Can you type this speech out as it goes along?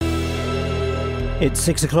It's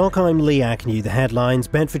 6 o'clock, I'm Lee Agnew. The headlines: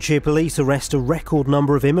 Bedfordshire police arrest a record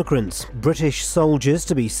number of immigrants, British soldiers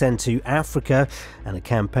to be sent to Africa, and a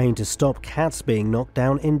campaign to stop cats being knocked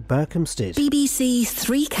down in Berkhamsted. BBC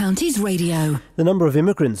Three Counties Radio. The number of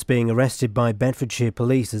immigrants being arrested by Bedfordshire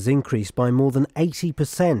police has increased by more than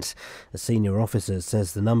 80%. A senior officer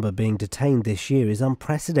says the number being detained this year is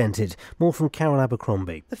unprecedented. More from Carol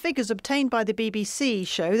Abercrombie. The figures obtained by the BBC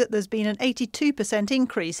show that there's been an 82%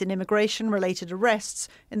 increase in immigration-related arrests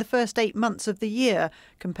in the first 8 months of the year,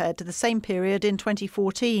 compared to the same period in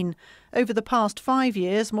 2014. Over the past 5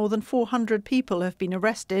 years, more than 400 people have been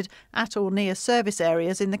arrested at or near service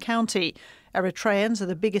areas in the county. Eritreans are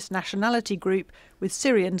the biggest nationality group, with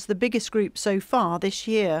Syrians the biggest group so far this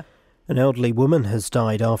year. An elderly woman has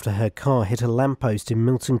died after her car hit a lamppost in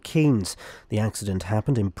Milton Keynes. The accident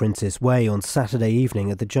happened in Princess Way on Saturday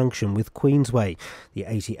evening at the junction with Queensway. The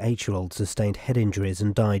 88-year-old sustained head injuries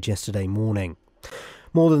and died yesterday morning.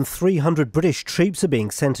 More than 300 British troops are being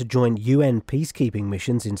sent to join UN peacekeeping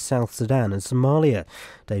missions in South Sudan and Somalia.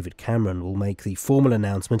 David Cameron will make the formal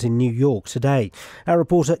announcement in New York today. Our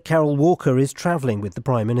reporter Carol Walker is travelling with the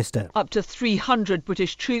Prime Minister. Up to 300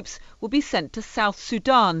 British troops will be sent to South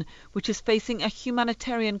Sudan, which is facing a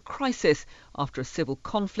humanitarian crisis after a civil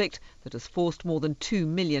conflict that has forced more than 2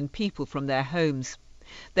 million people from their homes.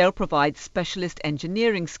 They'll provide specialist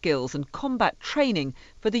engineering skills and combat training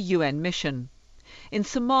for the UN mission. In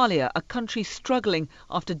Somalia, a country struggling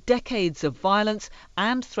after decades of violence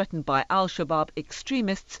and threatened by al-Shabaab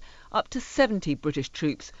extremists, up to 70 British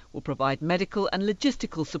troops will provide medical and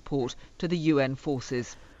logistical support to the UN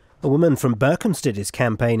forces. A woman from Berkhamsted is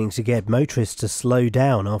campaigning to get motorists to slow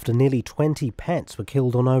down after nearly 20 pets were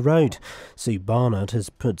killed on her road. Sue Barnard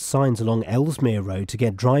has put signs along Ellesmere Road to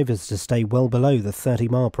get drivers to stay well below the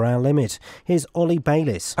 30-mile-per-hour limit. Here's Ollie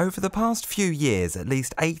Bayliss. Over the past few years, at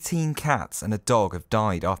least 18 cats and a dog have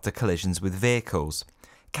died after collisions with vehicles.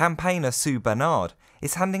 Campaigner Sue Barnard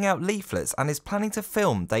is handing out leaflets and is planning to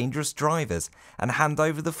film dangerous drivers and hand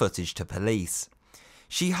over the footage to police.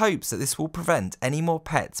 She hopes that this will prevent any more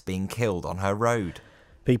pets being killed on her road.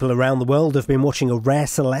 People around the world have been watching a rare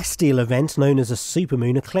celestial event known as a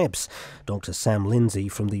supermoon eclipse. Dr. Sam Lindsay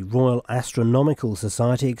from the Royal Astronomical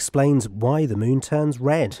Society explains why the moon turns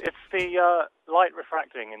red. It's the light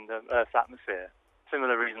refracting in the Earth's atmosphere.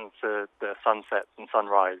 Similar reasons to the sunsets and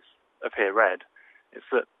sunrise appear red. It's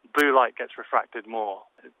that blue light gets refracted more.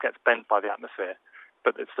 It gets bent by the atmosphere.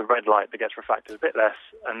 But it's the red light that gets refracted a bit less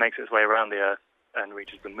and makes its way around the Earth and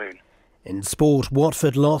reaches the moon. In sport,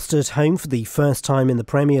 Watford lost at home for the first time in the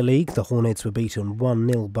Premier League. The Hornets were beaten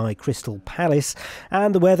 1-0 by Crystal Palace.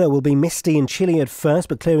 And the weather will be misty and chilly at first,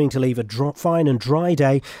 but clearing to leave a fine and dry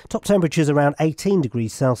day. Top temperatures around 18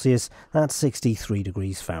 degrees Celsius. That's 63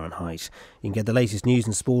 degrees Fahrenheit. You can get the latest news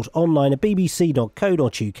and sport online at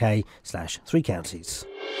bbc.co.uk/Three Counties.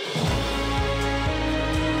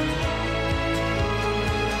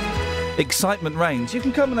 Excitement reigns. You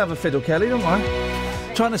can come and have a fiddle, Kelly, don't worry.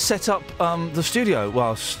 Trying to set up the studio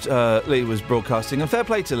whilst Lee was broadcasting. And fair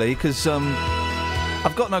play to Lee, because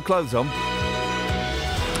I've got no clothes on.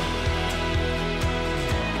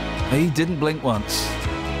 He didn't blink once.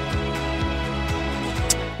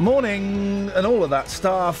 Morning and all of that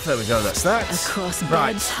stuff. There we go, that's that. Across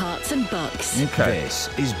right. beds, hearts and bucks. Okay. This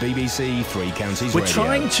is BBC Three Counties We're Radio.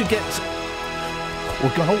 trying to get...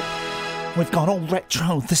 We've gone all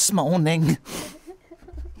retro this morning.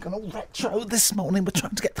 Gone all retro this morning. We're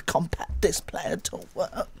trying to get the compact disc player to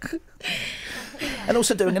work. And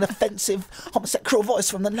also doing an offensive homosexual voice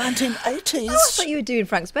from the 1980s. Oh, I thought you were doing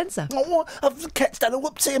Frank Spencer. Oh, I've kept down a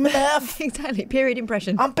whoopsie in my mouth. Exactly, period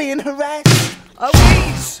impression. I'm being harassed. Oh,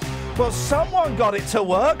 jeez. Well, someone got it to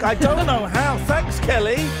work. I don't know how. Thanks,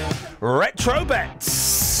 Kelly. Retro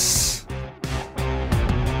bets.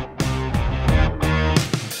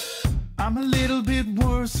 I'm a little bit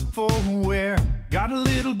worse for wear. Got a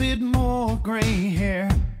little bit more grey hair.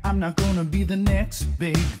 I'm not gonna be the next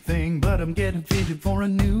big thing, but I'm getting fitted for a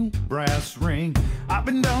new brass ring. I've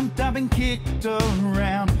been dumped, I've been kicked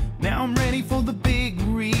around. Now I'm ready for the big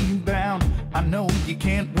rebound. I know you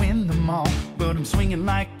can't win them all, but I'm swinging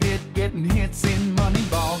like Pitt, getting hits in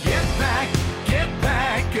Moneyball. Get back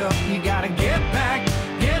up. You gotta get back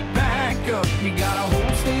up. You got a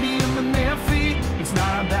whole stadium in their feet. It's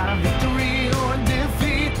not about a victory or a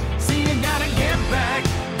defeat. See, you gotta get back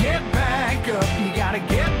up. You gotta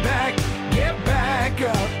get back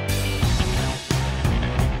up.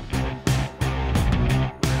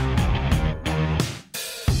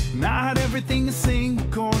 Not everything is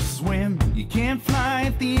sink or swim. You can't fly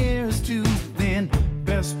if the air is too thin.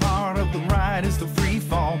 Best part of the ride is the free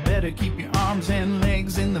fall. Better keep your arms and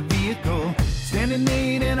legs in the the vehicle. Standing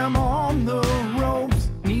 8 and I'm on the ropes.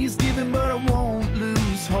 Knees giving, but I won't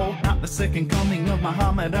lose hope. Not the second coming of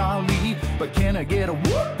Muhammad Ali, but can I get a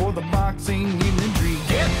whoop for the boxing imagery?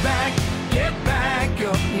 Get back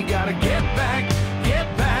up. You gotta get back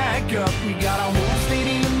up. You got a whole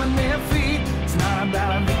stadium on their feet. It's not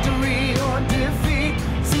about a victory or defeat.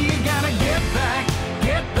 See, you gotta get back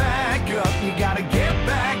up. You gotta get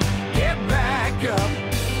back up.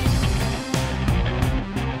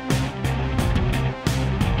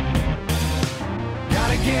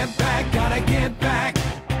 Gotta get back, gotta get back.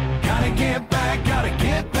 Gotta get back, gotta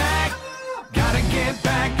get back. Gotta get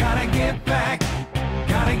back, gotta get back.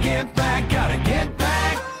 Gotta get back, gotta get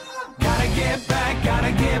back. Gotta get back,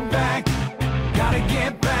 gotta get back. Gotta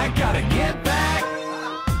get back, gotta get back.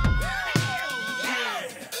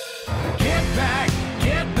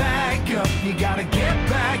 Get back up. You gotta get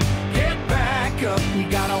back up. You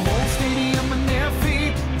got a whole stadium on their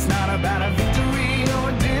feet. It's not about a victory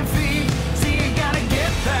or defeat. See, you gotta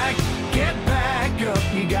get back up.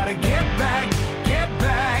 You gotta get back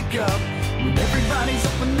up. When everybody's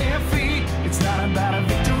up on their feet, it's not about a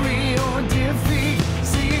victory or defeat.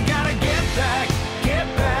 See, you gotta get back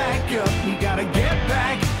up. You gotta get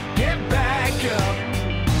back up.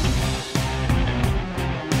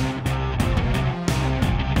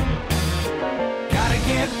 Gotta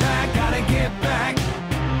get back, gotta get back.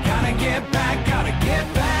 Gotta get back, gotta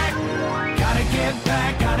get back. Gotta get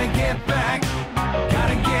back, gotta get back.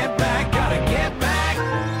 Gotta get back, gotta get back.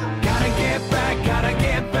 Gotta get back, gotta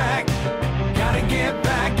get back. Gotta get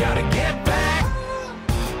back, gotta get back.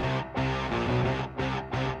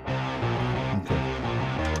 Okay.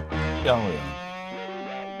 Oh, yeah.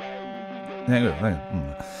 Hang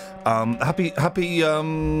on. Happy.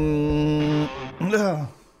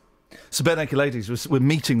 So Bare Naked Ladies, we're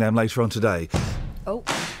meeting them later on today. Oh.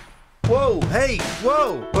 Whoa, hey,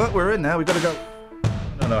 whoa. Well, we're in now, we've got to go.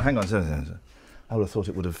 No, hang on. I would have thought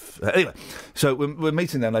it would have... anyway, so we're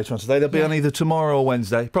meeting them later on today. They'll be on either tomorrow or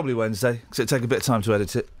Wednesday. Probably Wednesday, because it'll take a bit of time to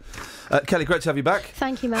edit it. Kelly, great to have you back.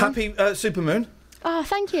 Thank you, man. Happy Supermoon. Oh,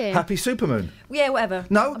 thank you. Happy Supermoon. Yeah, whatever.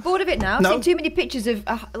 No. I'm bored of it now. I've seen too many pictures of,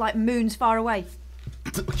 like, moons far away.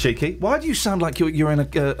 Cheeky. Why do you sound like you're in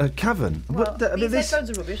a cavern? Well, these headphones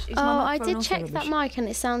are rubbish. I did check that mic and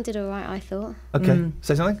it sounded all right, I thought. Okay,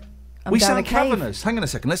 say something. I'm we down sound a cave. cavernous. Hang on a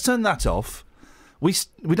second. Let's turn that off. We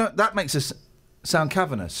don't. That makes us sound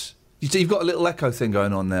cavernous. You've got a little echo thing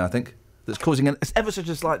going on there, I think, that's causing ever such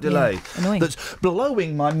a slight delay. Yeah, annoying. That's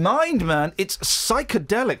blowing my mind, man. It's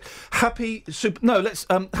psychedelic. Happy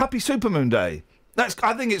Supermoon Day.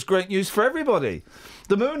 I think it's great news for everybody.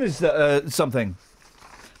 The moon is something.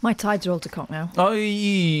 My tides are all to cock now.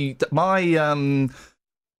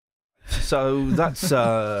 So that's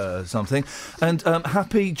something. And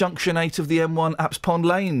happy Junction 8 of the M1 Apps Pond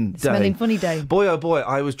Lane Day. Smelling funny day. Boy, oh boy,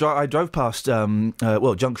 I drove past, Junction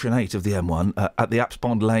 8 of the M1 at the Apps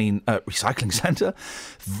Pond Lane Recycling Centre.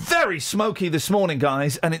 Very smoky this morning,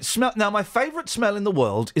 guys, and it smelled... Now, my favourite smell in the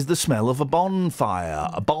world is the smell of a bonfire.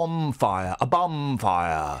 A bonfire.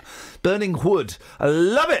 Burning wood. I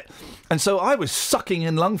love it! And so I was sucking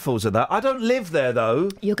in lungfuls of that. I don't live there, though.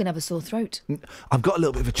 You're going to have a sore throat. I've got a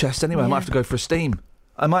little bit of a chest anyway. I might have to go for a steam.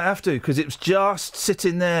 I might have to, because it's just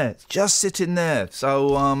sitting there.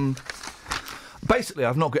 So, basically,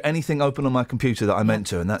 I've not got anything open on my computer that I meant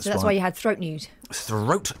to, and that's why you had throat news.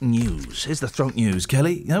 Throat news. Here's the throat news,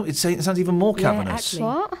 Kelly. You know, it sounds even more cavernous. Actually.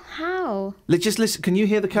 What? How? Just listen. Can you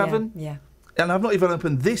hear the cavern? Yeah. And I've not even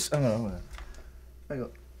opened this. Hang on.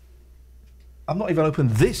 I've not even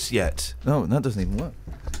opened this yet. No, that doesn't even work.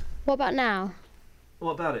 What about now?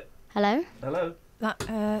 What about it? Hello? Hello?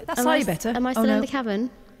 That's slightly better. Am I still in the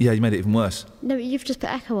cavern? Yeah, you made it even worse. No, you've just put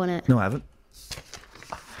echo on it. No, I haven't.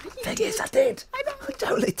 Thing is, I did. I know, I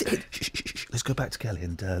totally did. Shh. Let's go back to Kelly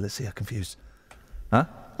and let's see how confused. Huh?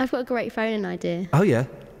 I've got a great phone idea. Oh, yeah?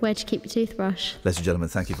 Where'd you keep your toothbrush? Ladies and gentlemen,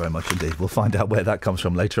 thank you very much indeed. We'll find out where that comes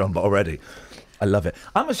from later on, but already, I love it.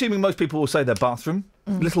 I'm assuming most people will say their bathroom.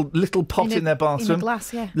 Little pot in their bathroom. In a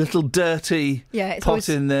glass, yeah. Little dirty pot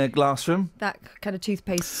in their glass room. That kind of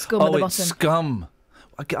toothpaste scum at the bottom. It's scum.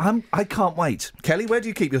 I can't wait. Kelly, where do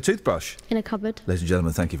you keep your toothbrush? In a cupboard. Ladies and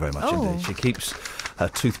gentlemen, thank you very much indeed. She keeps her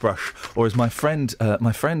toothbrush, or as my friend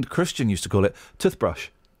Christian used to call it, toothbrush.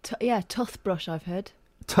 Toothbrush, I've heard.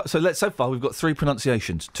 So far we've got 3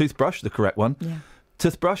 pronunciations. Toothbrush, the correct one. Yeah.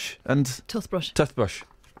 Toothbrush and... Toothbrush.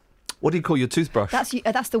 What do you call your toothbrush?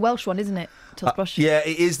 That's the Welsh one, isn't it? Toothbrush. Yeah,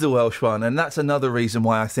 it is the Welsh one, and that's another reason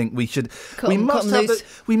why I think we should. Cut we 'em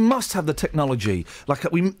must have the technology.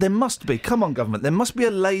 There must be. Come on, government. There must be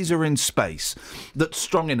a laser in space that's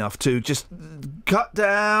strong enough to just cut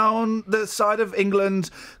down the side of England,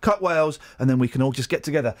 cut Wales, and then we can all just get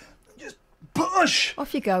together. Just push.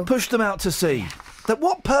 Off you go. Push them out to sea.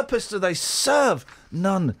 What purpose do they serve?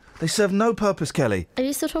 None. They serve no purpose, Kelly. Are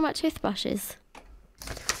you still talking about toothbrushes?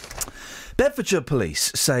 Bedfordshire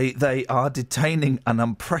police say they are detaining an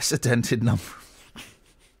unprecedented number.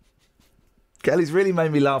 Kelly's really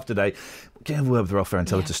made me laugh today. Get a word with her off her and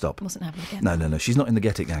tell her to stop. Mustn't happen again. No. She's not in the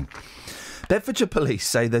Get It gang. Bedfordshire police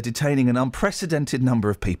say they're detaining an unprecedented number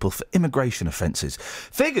of people for immigration offences.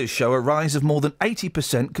 Figures show a rise of more than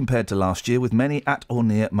 80% compared to last year, with many at or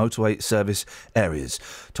near motorway service areas.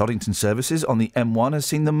 Toddington services on the M1 has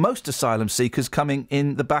seen the most asylum seekers coming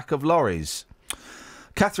in the back of lorries.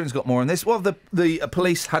 Catherine's got more on this. What have the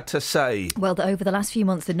police had to say? Well, over the last few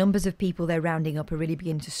months, the numbers of people they're rounding up are really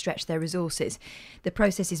beginning to stretch their resources. The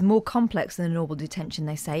process is more complex than a normal detention,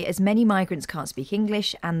 they say, as many migrants can't speak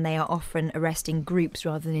English and they are often arresting groups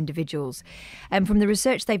rather than individuals. From the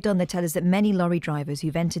research they've done, they tell us that many lorry drivers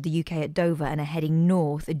who've entered the UK at Dover and are heading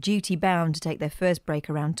north are duty-bound to take their first break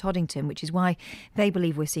around Toddington, which is why they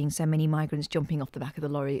believe we're seeing so many migrants jumping off the back of the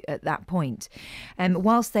lorry at that point.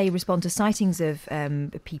 Whilst they respond to sightings of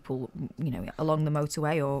people, along the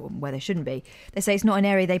motorway or where there shouldn't be, they say it's not an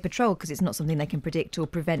area they patrol because it's not something they can predict or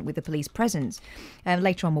prevent with the police presence.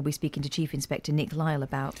 Later on, we'll be speaking to Chief Inspector Nick Lyle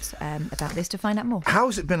about this to find out more. How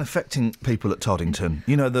has it been affecting people at Toddington?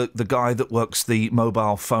 You know, the guy that works the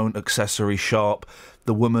mobile phone accessory shop,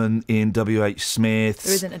 the woman in W.H. Smith's.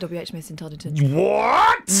 There isn't a W.H. Smith's in Toddington.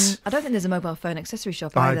 What? I don't think there's a mobile phone accessory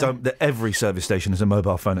shop either. Every service station has a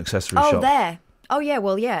mobile phone accessory shop. Oh, there. Oh, yeah,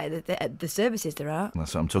 well, yeah, the services there are.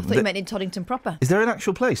 That's what I'm talking about. I thought you meant in Toddington proper. Is there an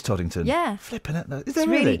actual place, Toddington? Yeah. Flipping it, though. Is there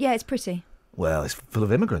really? Yeah, it's pretty. Well, it's full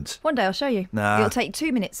of immigrants. One day I'll show you. Nah. It'll take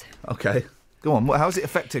 2 minutes. OK. Go on. How's it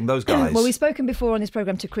affecting those guys? Well, we've spoken before on this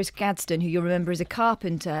programme to Chris Gadsden, who you'll remember is a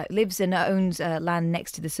carpenter, lives and owns land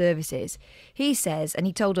next to the services. He says, and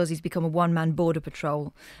he told us he's become a one-man border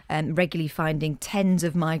patrol, regularly finding tens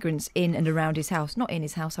of migrants in and around his house. Not in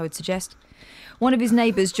his house, I would suggest. One of his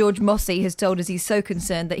neighbours, George Mossy, has told us he's so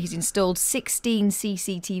concerned that he's installed 16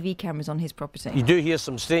 CCTV cameras on his property. You do hear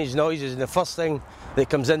some strange noises, and the first thing that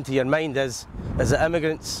comes into your mind is it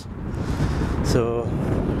immigrants? So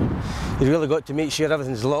you've really got to make sure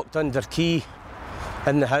everything's locked under key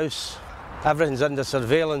in the house. Everything's under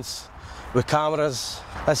surveillance with cameras.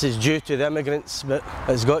 This is due to the immigrants, but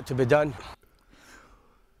it's got to be done.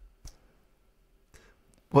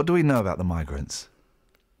 What do we know about the migrants?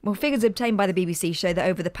 Well, figures obtained by the BBC show that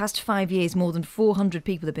over the past 5 years, more than 400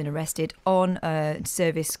 people have been arrested on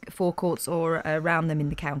service forecourts or around them in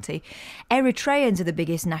the county. Eritreans are the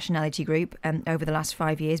biggest nationality group over the last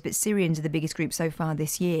 5 years, but Syrians are the biggest group so far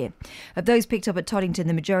this year. Of those picked up at Toddington,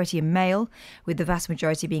 the majority are male, with the vast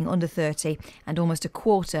majority being under 30, and almost a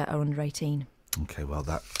quarter are under 18. OK, well,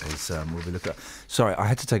 that is... we'll be looking at... Sorry, I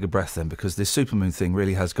had to take a breath then, because this supermoon thing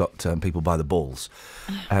really has got people by the balls.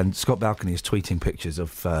 And Scott Balcony is tweeting pictures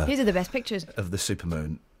of... These are the best pictures. Of the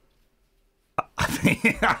supermoon.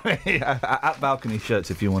 At Balcony Shirts,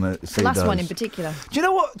 if you want to see the last those. one in particular. Do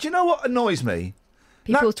you know what annoys me?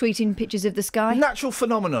 People tweeting pictures of the sky? Natural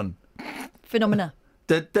phenomenon. Phenomena.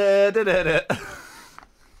 Because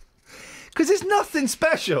it's nothing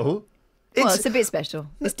special. It's a bit special.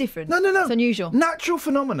 It's different. No. It's unusual. Natural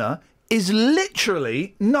phenomena is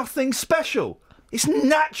literally nothing special. It's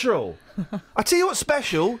natural. I tell you what's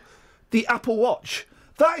special, the Apple Watch.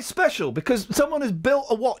 That is special because someone has built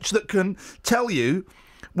a watch that can tell you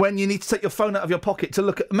when you need to take your phone out of your pocket to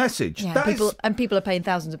look at a message. Yeah, people are paying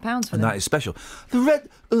thousands of pounds for them. And that is special. Look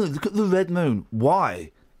at the red moon.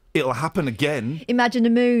 Why? It'll happen again. Imagine the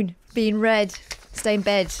moon being red. Stay in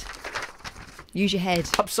bed. Use your head.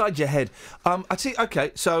 Upside your head. I see.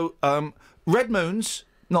 OK, so red moons,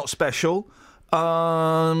 not special.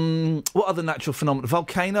 What other natural phenomena?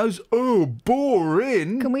 Volcanoes? Oh,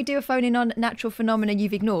 boring. Can we do a phone-in on natural phenomena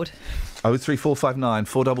you've ignored? 03459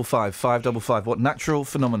 455 555. What natural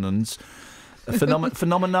phenomenons? Phenomena?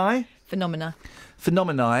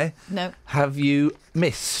 Phenomena. No. Have you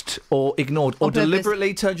missed or ignored or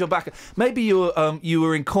deliberately turned your back? Maybe you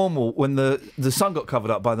were in Cornwall when the sun got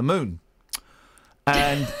covered up by the moon.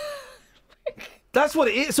 And that's what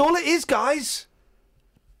it is. It's all it is, guys.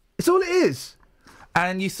 It's all it is.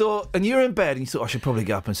 And you thought, and you're in bed, and you thought, I should probably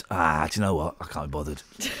get up and say, do you know what? I can't be bothered.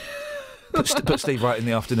 Put Steve Wright in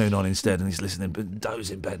the afternoon on instead, and he's listening,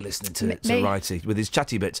 doze in bed listening to Wrighty with his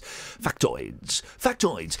chatty bits. Factoids.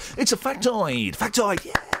 It's a factoid. Factoid.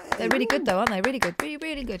 Yeah. They're really good, though, aren't they? Really good. Really,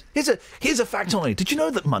 really good. Here's a factoid. Did you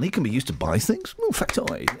know that money can be used to buy things? Oh,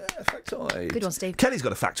 factoid. Yeah, factoid. Good one, Steve. Kelly's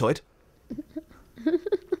got a factoid.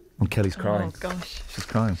 And Kelly's crying. Oh, gosh. She's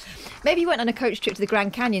crying. Maybe you went on a coach trip to the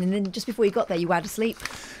Grand Canyon and then just before you got there you were out of sleep.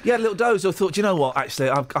 Yeah, a little doze. I thought, you know what,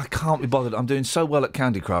 actually, I can't be bothered. I'm doing so well at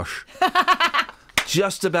Candy Crush.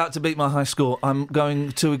 Just about to beat my high score. I'm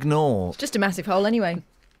going to ignore. It's just a massive hole anyway.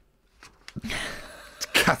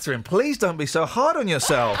 Catherine, please don't be so hard on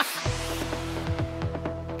yourself.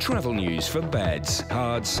 Travel news for beds,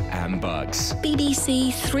 cards and bugs.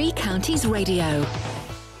 BBC Three Counties Radio.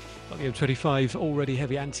 The M25 already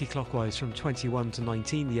heavy anti-clockwise from 21 to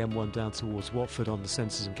 19, the M1 down towards Watford on the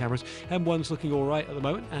sensors and cameras. M1's looking all right at the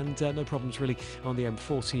moment, and no problems really on the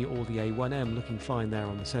M40 or the A1M, looking fine there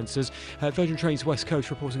on the sensors. Virgin Trains West Coast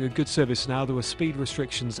reporting a good service now. There were speed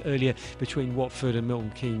restrictions earlier between Watford and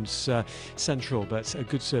Milton Keynes Central, but a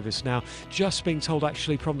good service now. Just being told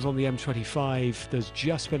actually problems on the M25. There's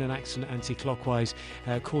just been an accident anti-clockwise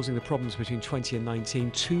causing the problems between 20 and 19.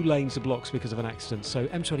 2 lanes are blocked because of an accident. So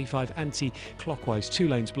M25 anti-clockwise, 2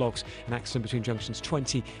 lanes blocks, an accident between junctions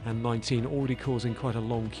 20 and 19, already causing quite a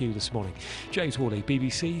long queue this morning. James Worley,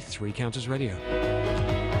 BBC Three Counties Radio.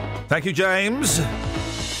 Thank you, James.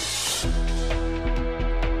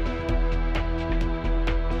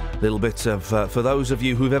 Little bit of, for those of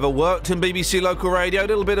you who've ever worked in BBC Local Radio, a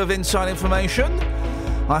little bit of inside information.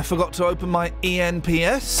 I forgot to open my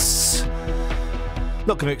ENPS.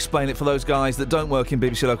 Not going to explain it for those guys that don't work in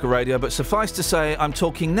BBC Local Radio, but suffice to say, I'm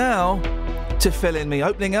talking now to fill in me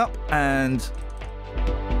opening up and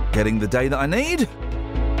getting the day that I need.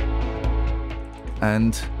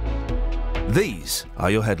 And these are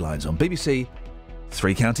your headlines on BBC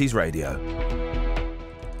Three Counties Radio.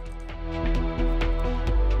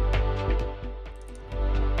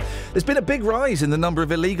 There's been a big rise in the number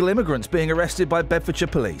of illegal immigrants being arrested by Bedfordshire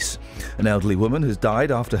police. An elderly woman has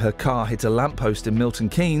died after her car hit a lamppost in Milton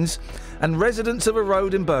Keynes, and residents of a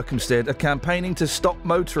road in Berkhamsted are campaigning to stop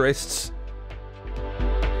motorists.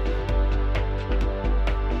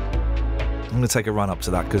 I'm going to take a run up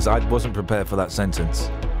to that because I wasn't prepared for that sentence.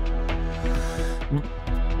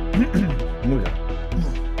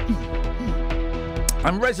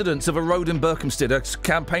 And residents of a road in Berkhamsted are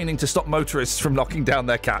campaigning to stop motorists from knocking down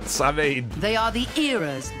their cats. I mean... They are the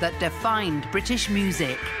eras that defined British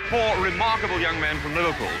music. 4 remarkable young men from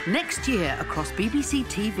Liverpool. Next year, across BBC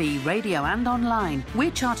TV, radio and online, we're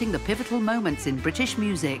charting the pivotal moments in British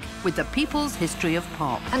music with the people's history of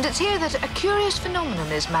pop. And it's here that a curious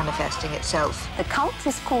phenomenon is manifesting itself. The cult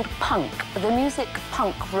is called punk, the music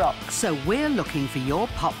punk rock. So we're looking for your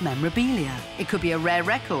pop memorabilia. It could be a rare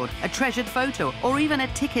record, a treasured photo, or even a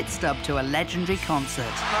ticket stub to a legendary concert.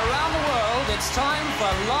 Around the world, it's time for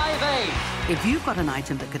Live Aid. If you've got an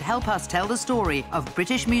item that could help us tell the story of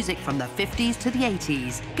British music from the 50s to the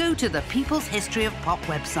 80s, go to the People's History of Pop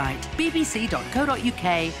website,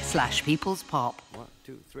 bbc.co.uk/peoplespop. 1,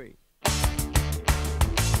 2, 3.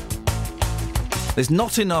 There's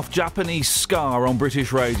not enough Japanese ska on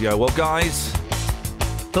British radio. Well, guys,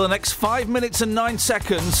 for the next 5 minutes and 9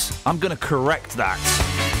 seconds, I'm going to correct that.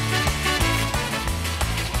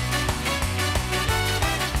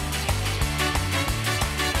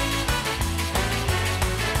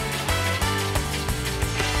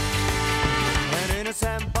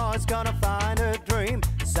 Gonna find a dream.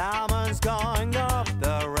 Salmon's going off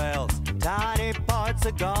the rails. Tiny parts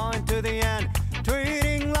are going to the end.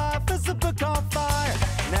 Treating life as a book on fire.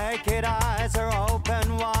 Naked eyes are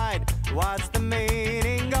open wide. What's the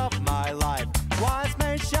meaning of my life? Wise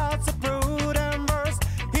man shouts a prudent verse.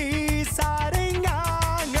 He's hiding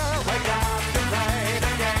anger. Wake up to play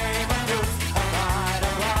the game of truth. A pride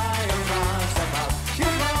of lion runs about. You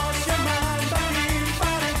lost your mind, but keep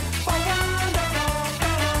fighting for wonderful.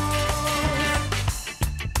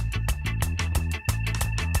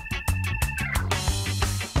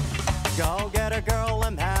 Go get a girl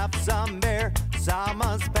and have some beer.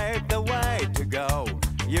 Someone's paved the way to go.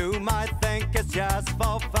 You might think it's just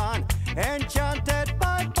for fun, enchanted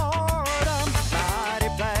by boredom. Mighty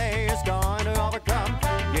players going to overcome,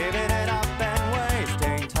 giving it up and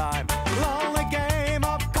wasting time. Lonely game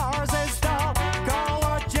of cars is dull. Call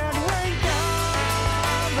a genuine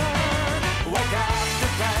gunner. Wake up to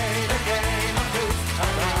play the game of truth. A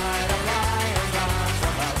pride of lions runs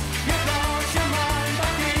about. You lost your mind,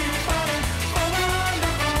 but keep fighting for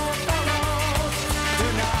wonderful fellows.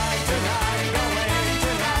 Tonight, go away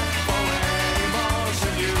tonight for any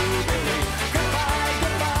emotion you believe. Goodbye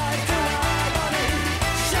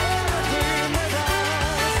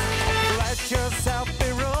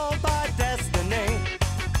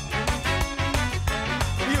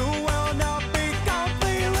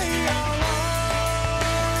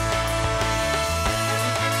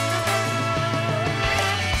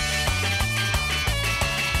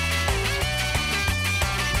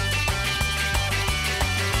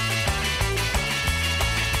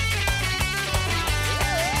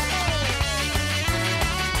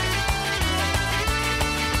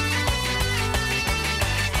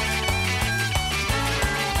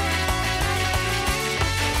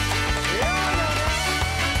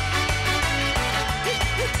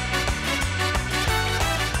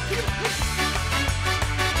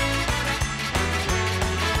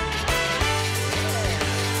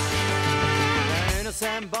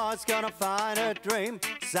girls and boys gonna find a dream.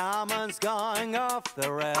 Someone's going off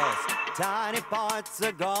the rails. Tiny points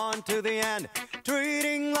are gone to the end,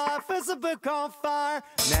 treating life as a book on fire.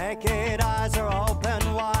 Naked eyes are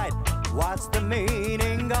open wide. What's the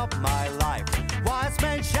meaning of my life? Wise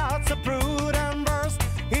man shouts a prudent verse.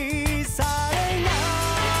 He's hiding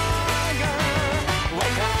anger.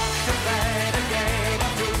 Wake up to play the game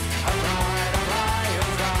of truth. A lion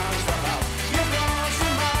runs about. You've lost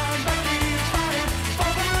your mind, but keep fighting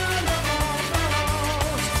for wonderful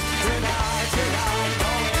fellows. Tonight,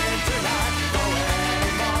 go in tonight. Go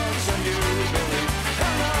any motion you believe.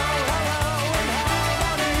 Hello, in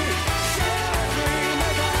harmony. Share a dream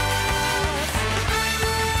with us.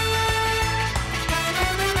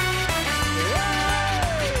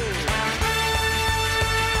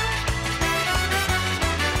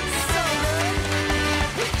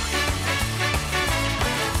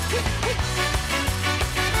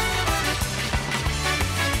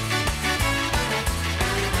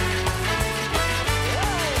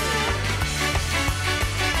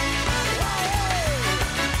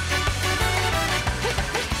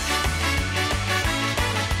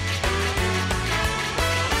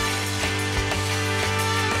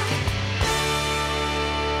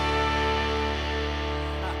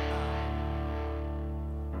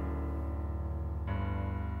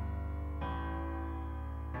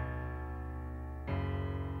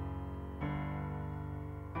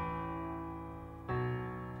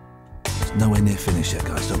 Nowhere near finished yet,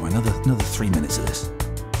 guys. Don't worry. Another 3 minutes of this.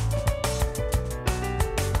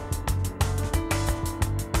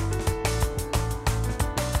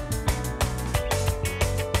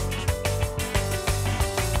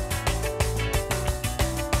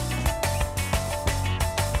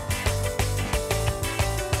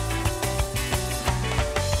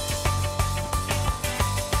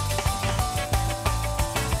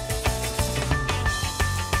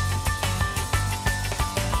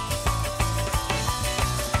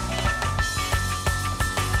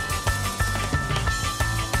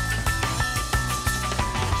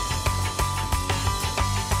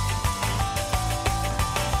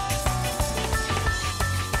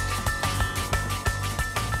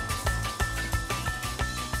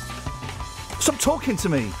 Stop talking to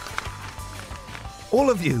me.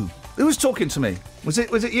 All of you. Who was talking to me? Was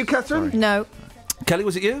it you, Catherine? No. Kelly,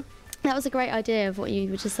 was it you? That was a great idea of what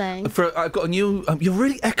you were just saying. I've got a new... you're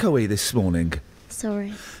really echoey this morning.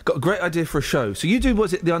 Sorry. Got a great idea for a show. So you do,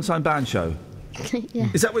 was it the Unsigned Band show? Yeah.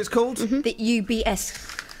 Is that what it's called? The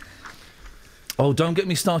UBS. Oh, don't get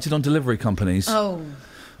me started on delivery companies. Oh.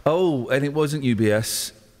 Oh, and it wasn't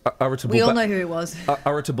UBS. Irritable We all know who it was.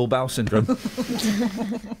 Irritable bowel syndrome.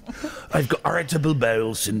 I've got irritable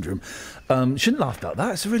bowel syndrome. Shouldn't laugh about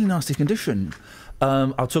that. It's a really nasty condition.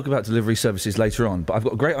 I'll talk about delivery services later on, but I've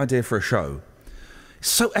got a great idea for a show. It's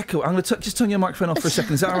so echoey. I'm going to just turn your microphone off for a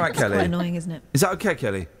second. Is that all right, Kelly? It's quite annoying, isn't it? Is that okay,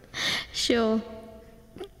 Kelly? Sure.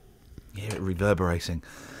 Yeah, reverberating.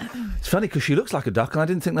 It's funny because she looks like a duck and I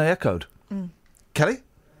didn't think they echoed. Mm. Kelly?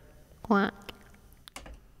 Quack.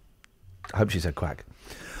 I hope she said quack.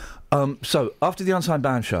 So, after the Unsigned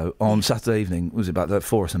Band show on Saturday evening, was it about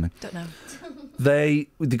 4 or something? Don't know. They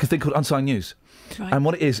did a thing called Unsigned News. Right. And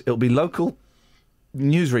what it is, it'll be local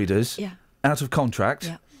newsreaders Yeah. out of contract.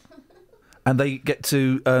 Yeah. And they get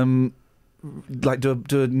to, do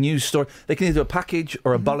a news story. They can either do a package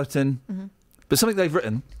or a bulletin. Mm-hmm. But something they've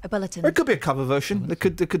written. A bulletin. Or it could be a cover version. They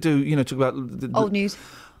could do, talk about... Old news.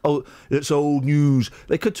 Oh, it's old news.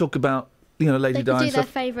 They could talk about, Lady They Di could and do their stuff.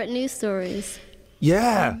 favourite news stories.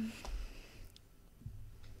 Yeah.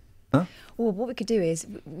 Huh? Well, what we could do is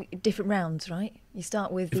different rounds, right? You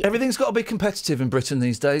start with the... Everything's got to be competitive in Britain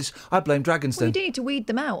these days. I blame Dragons Well, you Den. do need to weed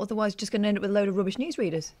them out, otherwise you're just going to end up with a load of rubbish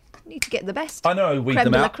newsreaders. You need to get the best. I know, weed Creme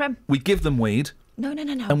them de la out. creme. We give them weed. No.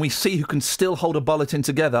 And we see who can still hold a bulletin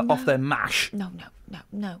together off their mash. No.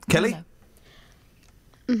 Kelly?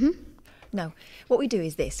 No. No. What we do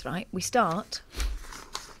is this, right? We start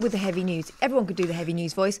with the heavy news. Everyone could do the heavy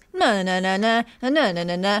news voice. No.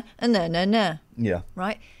 Yeah.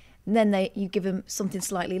 Right? And then you give them something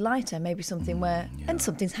slightly lighter, maybe something where, and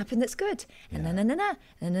something's happened that's good. And and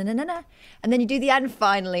then you do the and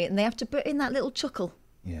finally, and they have to put in that little chuckle.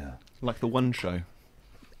 Yeah. Like the One Show.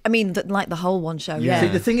 I mean, like the whole one show, yeah. See,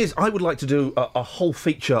 the thing is, I would like to do a whole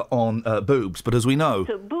feature on boobs, but as we know...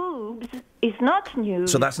 So boobs is not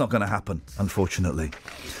news. So that's not going to happen, unfortunately.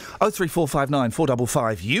 03459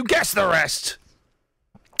 455. You guess the rest!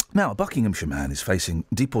 Now, a Buckinghamshire man is facing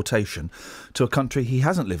deportation to a country he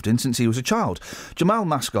hasn't lived in since he was a child. Jamal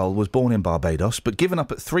Maskell was born in Barbados, but given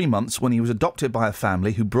up at 3 months when he was adopted by a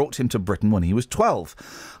family who brought him to Britain when he was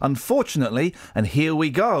 12. Unfortunately, and here we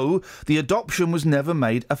go, the adoption was never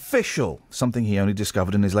made official, something he only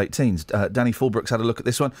discovered in his late teens. Danny Fulbrook's had a look at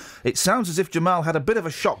this one. It sounds as if Jamal had a bit of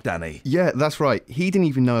a shock, Danny. Yeah, that's right. He didn't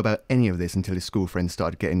even know about any of this until his school friends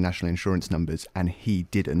started getting national insurance numbers, and he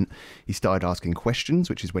didn't. He started asking questions,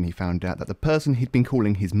 which is when he found out that the person he'd been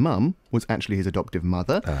calling his mum was actually his adoptive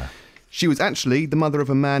mother. She was actually the mother of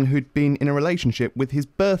a man who'd been in a relationship with his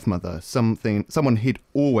birth mother, someone he'd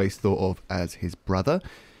always thought of as his brother.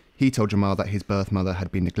 He told Jamal that his birth mother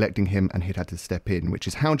had been neglecting him and he'd had to step in, which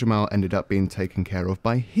is how Jamal ended up being taken care of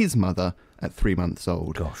by his mother at 3 months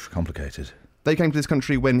old. Gosh, complicated. They came to this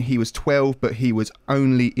country when he was 12, but he was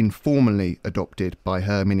only informally adopted by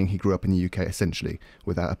her, meaning he grew up in the UK essentially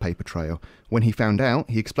without a paper trail. When he found out,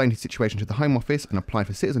 he explained his situation to the Home Office and applied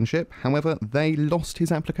for citizenship. However, they lost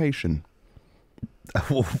his application.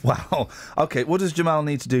 Wow. OK, what does Jamal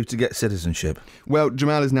need to do to get citizenship? Well,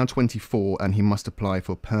 Jamal is now 24 and he must apply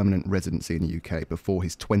for permanent residency in the UK before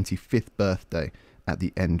his 25th birthday at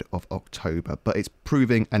the end of October. But it's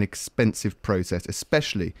proving an expensive process,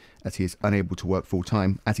 especially as he is unable to work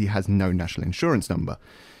full-time as he has no national insurance number.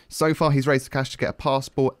 So far, he's raised the cash to get a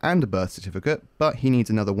passport and a birth certificate, but he needs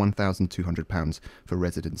another £1,200 for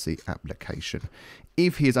residency application.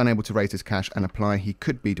 If he is unable to raise his cash and apply, he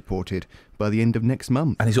could be deported by the end of next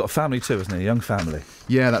month. And he's got a family too, hasn't he? A young family.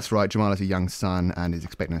 Yeah, that's right. Jamal has a young son and is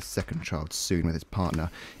expecting a second child soon with his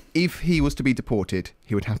partner. If he was to be deported,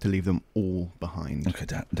 he would have to leave them all behind. OK,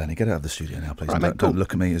 Danny, get out of the studio now, please. Right, Don't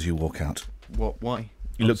look at me as you walk out. What? Why?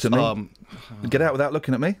 You looked at me? Get out without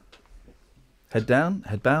looking at me. Head down,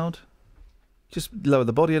 head bowed. Just lower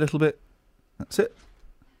the body a little bit. That's it.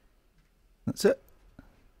 That's it.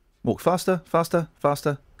 Walk faster, faster,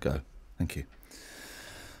 faster. Go. Thank you.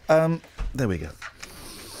 There we go.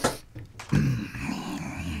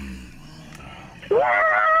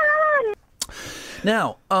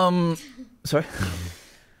 Now, sorry.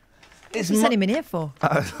 What's he sent him in here for?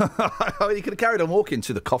 You could have carried on walking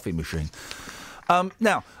to the coffee machine.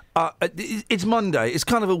 Now, it's Monday. It's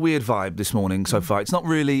kind of a weird vibe this morning so far. It's not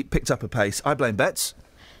really picked up a pace. I blame Bets.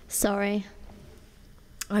 Sorry.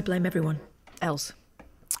 I blame everyone else.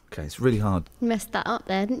 OK, it's really hard. You messed that up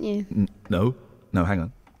there, didn't you? No, hang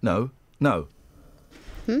on. No.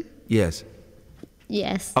 Yes.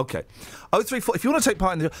 Yes. OK. 034. If you want to take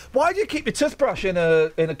part in the... Why do you keep your toothbrush in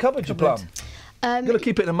a cupboard, you plum? You've got to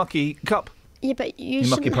keep it in a mucky cup. Yeah, but you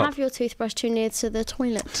shouldn't have your toothbrush too near to the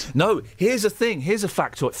toilet. No, here's a thing. Here's a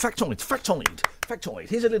factoid. Factoid.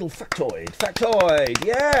 Here's a little factoid.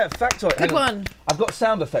 Yeah, factoid. Good one. I've got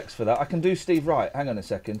sound effects for that. I can do Steve Wright. Hang on a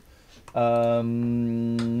second. How Bring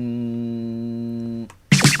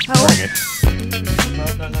it.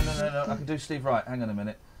 No. I can do Steve Wright. Hang on a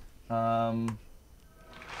minute. Oh,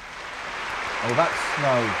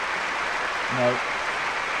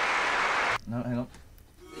 No, hang on.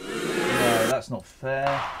 No, that's not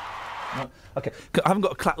fair. No. OK, I haven't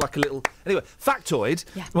got a clap like a little... Anyway, factoid.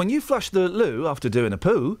 Yeah. When you flush the loo after doing a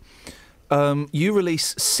poo, you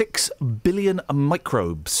release 6 billion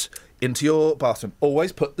microbes into your bathroom.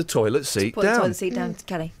 Always put the toilet seat down. Put the toilet seat down,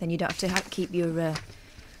 Kelly. Then you don't have to keep your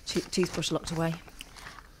toothbrush locked away.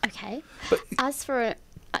 OK. But as for...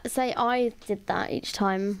 Say I did that each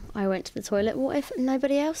time I went to the toilet. What if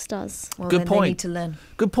nobody else does? Well, Good then point. They need to learn.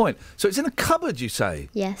 Good point. So it's in a cupboard, you say?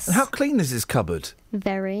 Yes. And how clean is this cupboard?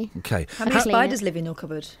 Very. OK. How many spiders live in your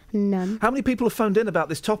cupboard? None. How many people have phoned in about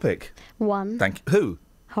this topic? One. Thank you. Who?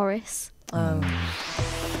 Horace. Oh.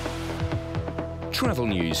 Travel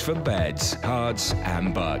news for beds, cards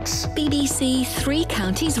and bugs. BBC Three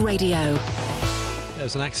Counties Radio.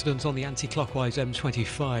 There's an accident on the anti-clockwise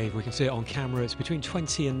M25. We can see it on camera. It's between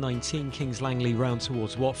 20 and 19 Kings Langley round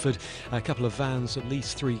towards Watford. A couple of vans, at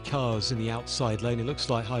least 3 cars in the outside lane. It looks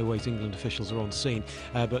like Highways England officials are on scene,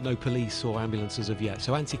 but no police or ambulances as of yet.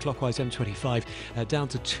 So anti-clockwise M25 down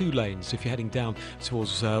to 2 lanes if you're heading down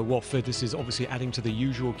towards Watford. This is obviously adding to the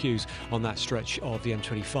usual queues on that stretch of the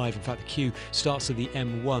M25. In fact, the queue starts at the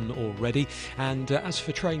M1 already. And as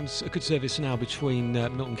for trains, a good service now between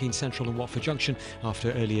Milton Keynes Central and Watford Junction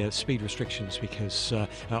after earlier speed restrictions because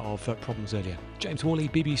of problems earlier. James Worley,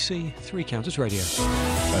 BBC Three Counties Radio.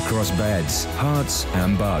 Across beds, hearts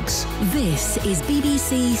and bugs. This is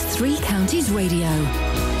BBC Three Counties Radio.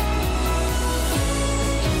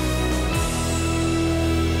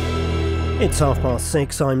 It's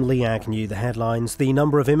 6:30. I'm Lee Agnew. The headlines. The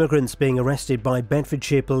number of immigrants being arrested by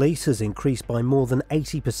Bedfordshire police has increased by more than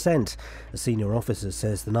 80%. A senior officer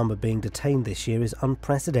says the number being detained this year is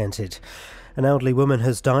unprecedented. An elderly woman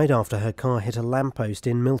has died after her car hit a lamppost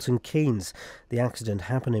in Milton Keynes. The accident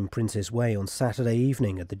happened in Prince's Way on Saturday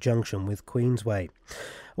evening at the junction with Queensway.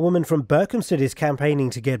 A woman from Berkhamsted is campaigning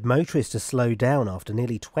to get motorists to slow down after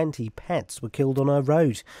nearly 20 pets were killed on her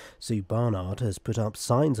road. Sue Barnard has put up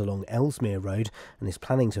signs along Ellesmere Road and is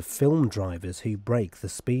planning to film drivers who break the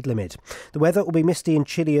speed limit. The weather will be misty and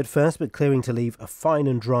chilly at first, but clearing to leave a fine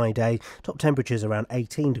and dry day. Top temperatures around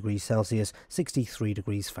 18 degrees Celsius, 63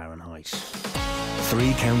 degrees Fahrenheit.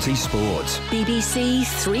 Three Counties Sports. BBC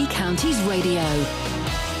Three Counties Radio.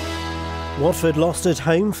 Watford lost at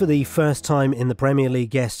home for the first time in the Premier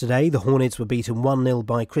League yesterday. The Hornets were beaten 1-0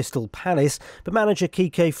 by Crystal Palace, but manager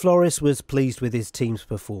Kike Flores was pleased with his team's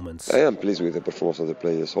performance. I am pleased with the performance of the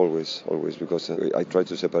players, always, because I try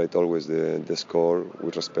to separate always the score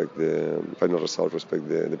with respect the final result, respect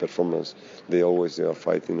the performance. They are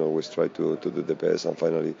fighting, always try to do the best, and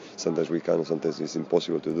finally sometimes we can, sometimes it's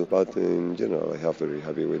impossible to do. But in general, I have very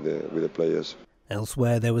happy with the players.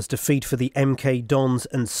 Elsewhere, there was defeat for the MK Dons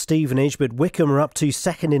and Stevenage, but Wycombe are up to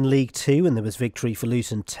second in League Two, and there was victory for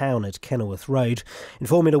Luton Town at Kenilworth Road. In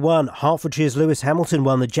Formula One, Hertfordshire's Lewis Hamilton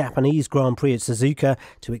won the Japanese Grand Prix at Suzuka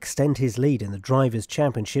to extend his lead in the Drivers'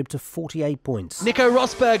 Championship to 48 points. Nico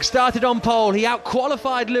Rosberg started on pole. He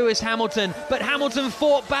out-qualified Lewis Hamilton, but Hamilton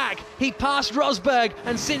fought back. He passed Rosberg,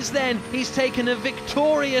 and since then, he's taken a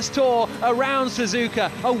victorious tour around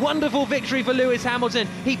Suzuka. A wonderful victory for Lewis Hamilton.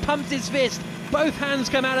 He pumped his fist. Both hands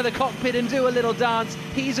come out of the cockpit and do a little dance.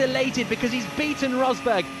 He's elated because he's beaten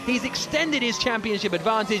Rosberg. He's extended his championship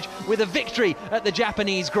advantage with a victory at the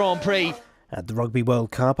Japanese Grand Prix. At the Rugby World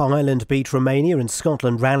Cup, Ireland beat Romania and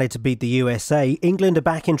Scotland rallied to beat the USA. England are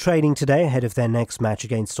back in training today ahead of their next match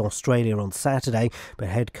against Australia on Saturday. But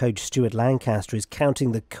head coach Stuart Lancaster is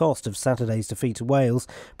counting the cost of Saturday's defeat to Wales.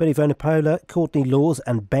 Benny Vunipola, Courtney Laws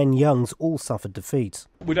and Ben Youngs all suffered defeats.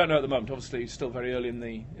 We don't know at the moment. Obviously, it's still very early in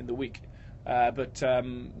the week. But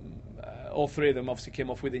all three of them obviously came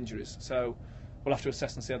off with injuries, so we'll have to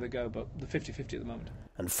assess and see how they go, but the 50-50 at the moment.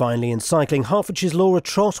 And finally in cycling, Hertfordshire's Laura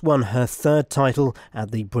Trott won her third title at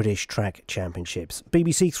the British Track Championships.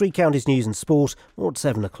 BBC Three Counties News and Sport, more at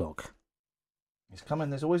 7 o'clock. It's coming,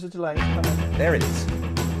 there's always a delay. It's coming. There it is.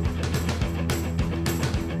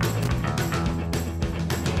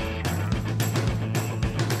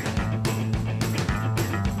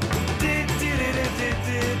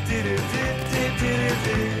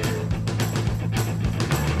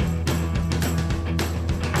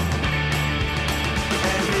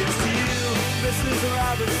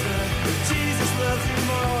 Jesus loves you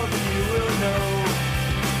more than you will know.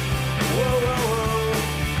 Whoa, whoa, whoa.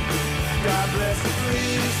 God bless you,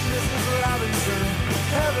 please, Mrs. Robinson.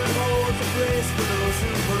 Heaven holds a place for those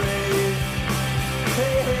who pray.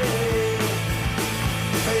 Hey, hey, hey.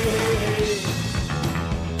 Hey, hey, hey.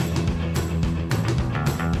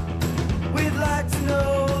 We'd like to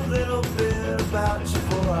know a little bit about you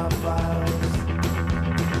for our files.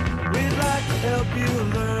 We'd like to help you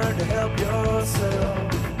learn to help yourself.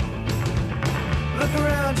 Look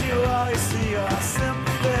around you, all you see are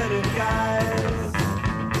sympathetic guys.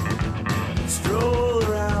 Stroll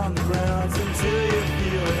around the grounds until you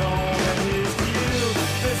feel at home. And here's to you,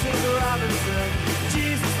 Mrs. Robinson.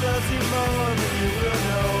 Jesus loves you more than you will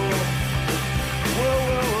know. Whoa,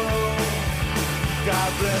 whoa, whoa.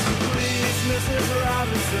 God bless you, please, Mrs.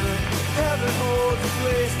 Robinson. Heaven holds a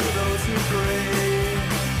place for those who pray.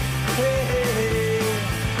 Hey, hey, hey.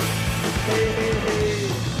 Hey, hey, hey.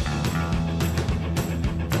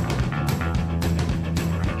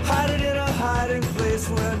 Hide it in a hiding place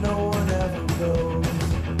where no one ever goes.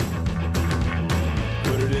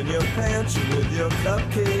 Put it in your pantry with your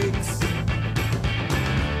cupcakes.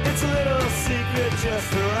 It's a little secret just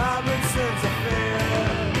for Robinson's affair.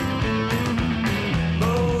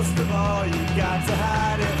 Most of all, you got to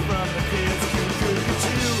hide it from the kids. Look at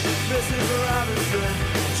you, Mrs. Robinson.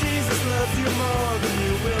 Jesus loves you more than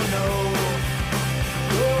you will know.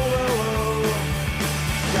 Whoa, whoa, whoa.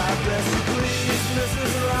 God bless you, please,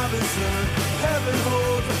 Mrs. Robinson. Heaven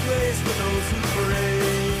holds a place for those who pray.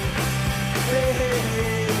 Hey, hey,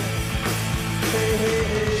 hey. Hey, hey,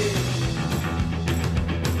 hey.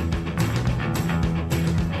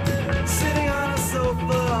 Sitting on a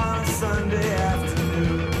sofa on a Sunday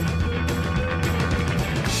afternoon.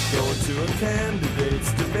 Going to a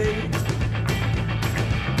candidate's debate.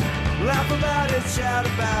 Laugh about it, shout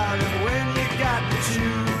about it when you got to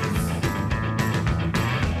choose.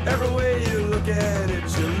 Every way you look at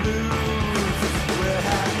it, you lose. Where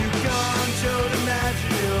have you gone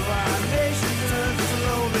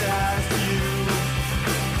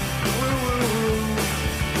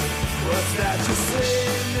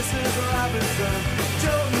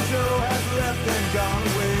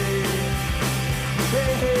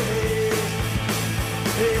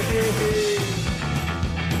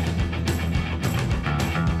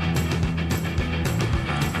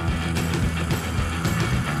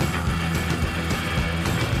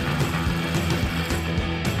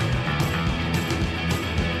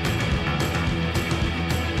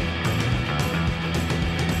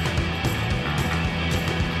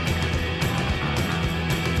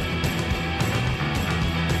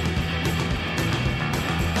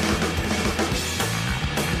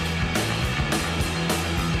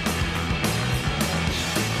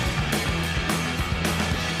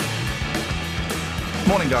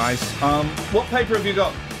Morning, guys. What paper have you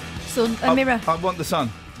got? Sun, a mirror. I want the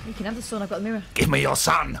Sun. You can have the Sun, I've got the mirror. Give me your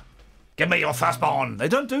Sun. Give me your firstborn. They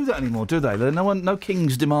don't do that anymore, do they? No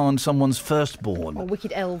kings demand someone's firstborn. Or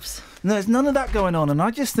wicked elves. No, there's none of that going on, and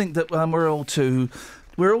I just think that we're all too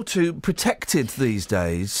protected these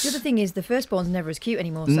days. The other thing is, the firstborn's never as cute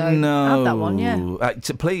anymore, so no. have that one, yeah.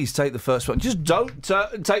 Please take the first one. Just don't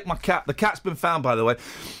take my cat. The cat's been found, by the way.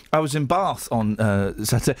 I was in Bath on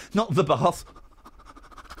Saturday. Not the Bath.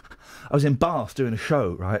 I was in Bath doing a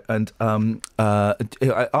show, right? And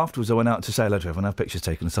afterwards I went out to say hello to everyone, have pictures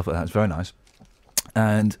taken and stuff like that. It's very nice.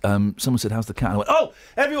 And someone said, how's the cat? And I went, oh,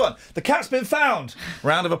 everyone, the cat's been found.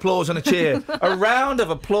 Round of applause and a cheer. A round of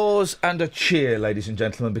applause and a cheer, ladies and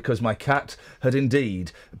gentlemen, because my cat had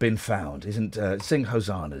indeed been found. Sing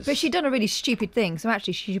hosannas. But she'd done a really stupid thing, so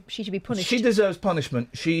actually she should be punished. She deserves punishment.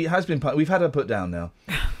 She has been punished. We've had her put down now.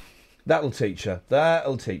 That'll teach her.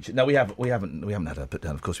 That'll teach her. No, we haven't had her put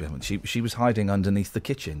down. Of course we haven't. She was hiding underneath the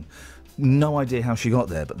kitchen. No idea how she got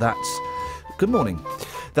there, but that's... Good morning.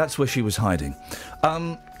 That's where she was hiding.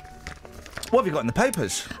 What have you got in the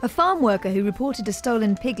papers? A farm worker who reported a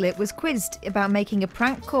stolen piglet was quizzed about making a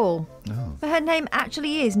prank call. Oh. But her name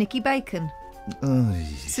actually is Nikki Bacon. Oh,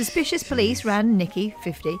 Suspicious police ran Nikki,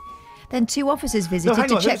 50. Then 2 officers visited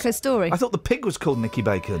to check her story. I thought the pig was called Nikki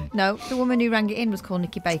Bacon. No, the woman who rang it in was called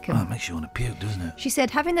Nikki Bacon. Oh, it makes you want to puke, doesn't it? She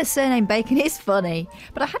said, having the surname Bacon is funny,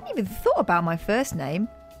 but I hadn't even thought about my first name.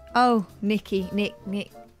 Oh, Nikki, Nick.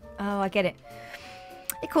 Oh, I get it.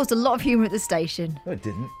 It caused a lot of humour at the station. No, it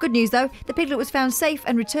didn't. Good news, though. The piglet was found safe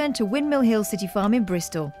and returned to Windmill Hill City Farm in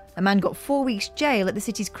Bristol. A man got 4 weeks jail at the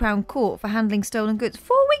city's Crown Court for handling stolen goods.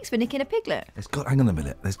 4 weeks for nicking a piglet? Hang on a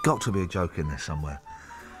minute. There's got to be a joke in there somewhere.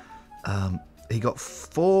 He got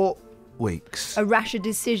 4 weeks. A rasher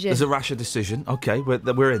decision. There's a rasher decision. OK,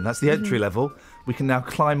 we're in. That's the entry level. We can now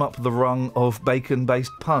climb up the rung of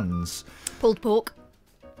bacon-based puns. Pulled pork.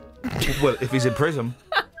 Well, if he's in prison.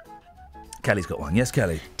 Kelly's got one. Yes,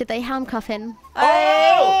 Kelly? Did they handcuff him?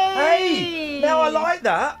 Oh! Hey! Now, I like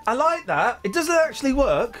that. It doesn't actually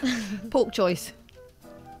work. Pork choice.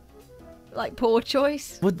 Like poor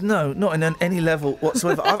choice? Well, no, not in any level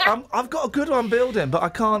whatsoever. I've got a good one building, but I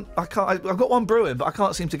can't. I've got one brewing, but I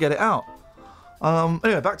can't seem to get it out.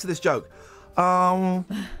 Anyway, back to this joke. Chop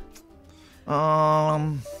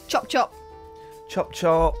chop. Chop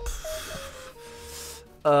chop.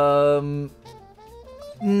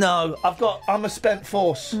 No, I'm a spent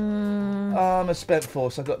force. I'm a spent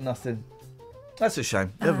force. I've got nothing. That's a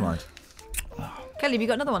shame. Never mind. Kelly, have you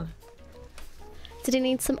got another one? Did he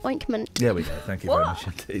need some ointment? There we go. Thank you very much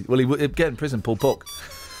indeed. Well, he would get in prison, Paul Pork.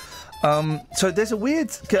 So there's a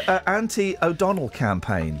weird anti-O'Donnell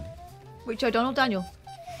campaign. Which O'Donnell? Daniel?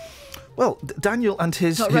 Well, Daniel and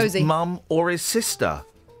his mum or his sister.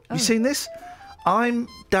 You seen this? I'm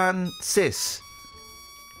Dan Sis.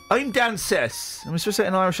 I'm Dan Sis. Am I supposed to say it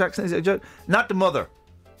in an Irish accent? Is it a joke? Not the mother.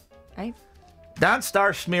 Hey? Dan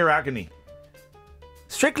Star Smear Agony.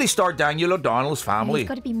 Strictly starred Daniel O'Donnell's family. He's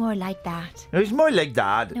got to be more like that. No, he's more like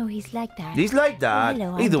Dad. No, he's like that. He's like Dad. Oh,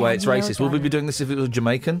 hello, Either I'm way, it's Daniel racist. Will we be doing this if it was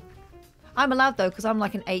Jamaican? I'm allowed, though, because I'm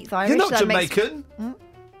like an 8th Irish. You're not so Jamaican.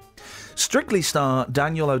 Strictly star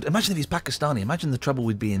Daniel O'Donnell. Imagine if he's Pakistani. Imagine the trouble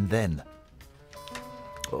we'd be in then.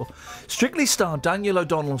 Oh. Strictly star Daniel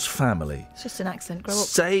O'Donnell's family. It's just an accent. Grow up.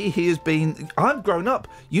 Say he has been... I'm grown up.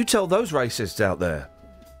 You tell those racists out there.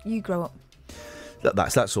 You grow up.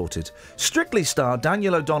 That's that sorted. Strictly star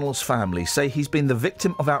Daniel O'Donnell's family say he's been the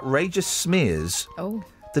victim of outrageous smears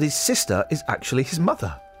that his sister is actually his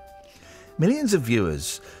mother. Millions of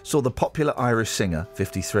viewers saw the popular Irish singer,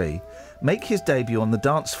 53, make his debut on the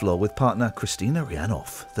dance floor with partner Christina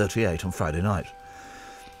Rihanoff, 38, on Friday night.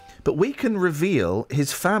 But we can reveal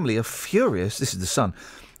his family are furious, this is the Sun,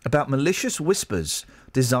 about malicious whispers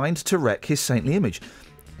designed to wreck his saintly image.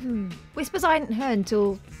 Whispers I hadn't heard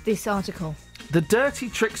until this article. The Dirty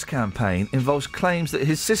Tricks campaign involves claims that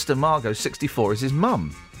his sister Margot, 64, is his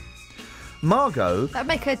mum. Margot... That'd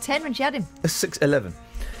make her 10 when she had him. 11.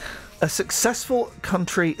 A successful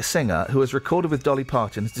country singer who has recorded with Dolly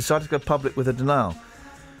Parton has decided to go public with a denial.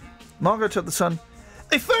 Margot told the Sun,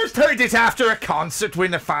 I first heard it after a concert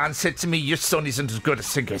when a fan said to me, your son isn't as good a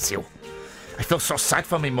singer as you. I felt so sad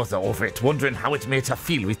for my mother over it, wondering how it made her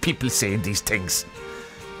feel with people saying these things.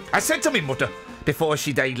 I said to my mother, before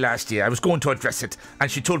she died last year, I was going to address it, and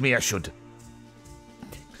she told me I should.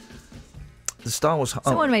 The star was...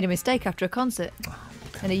 Someone made a mistake after a concert.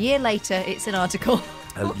 And a year later, it's an article.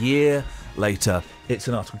 A year later, it's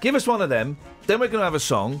an article. Give us one of them, then we're going to have a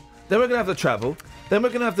song, then we're going to have the travel, then we're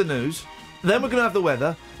going to have the news, then we're going to have the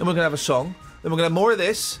weather, then we're going to have a song, then we're going to have more of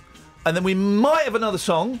this, and then we might have another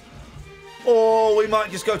song, or we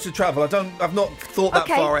might just go to travel. I've not thought that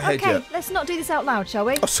far ahead yet. Let's not do this out loud, shall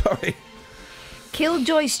we? Oh, sorry.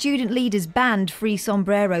 Killjoy student leaders banned free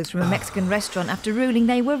sombreros from a Mexican restaurant after ruling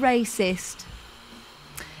they were racist.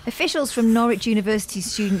 Officials from Norwich University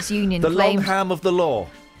Students' Union claimed... The Longham of the Law.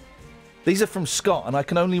 These are from Scott, and I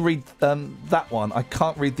can only read that one. I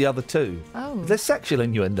can't read the other two. Oh. They're sexual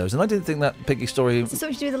innuendos, and I didn't think that Piggy story... Is it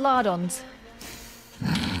something to do with the lardons?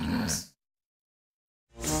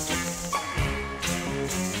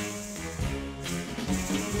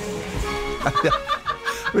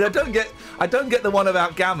 I mean, I don't get the one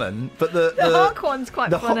about gammon, but the Hawk one's quite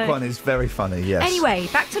funny. The Hawk one is very funny, yes. Anyway,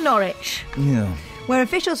 back to Norwich. Yeah. Where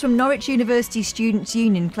officials from Norwich University Students'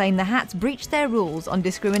 Union claim the hats breached their rules on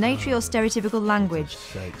discriminatory or stereotypical language.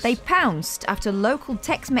 They pounced after local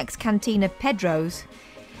Tex-Mex cantina Pedro's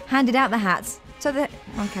handed out the hats. So that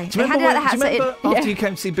Do you remember after you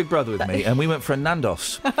came to see Big Brother with me, and we went for a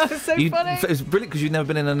Nandos? So funny. It was brilliant because you'd never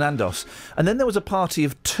been in a Nandos. And then there was a party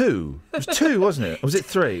of two. It was two, wasn't it? Or was it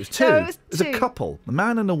three? It was two. No, it was It was a couple, a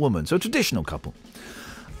man and a woman, so a traditional couple.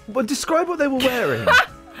 But describe what they were wearing.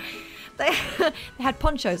 They had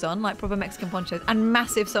ponchos on, like proper Mexican ponchos, and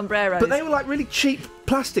massive sombreros. But they were like really cheap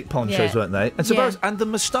plastic ponchos, weren't they? And sombreros, and the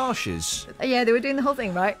moustaches. Yeah, they were doing the whole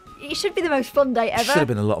thing, right? It should be the most fun day ever. Should have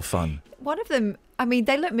been a lot of fun. One of them, I mean,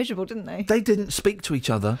 they looked miserable, didn't they? They didn't speak to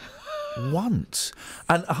each other once.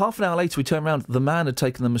 And half an hour later, we turned around. The man had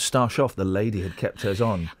taken the moustache off. The lady had kept hers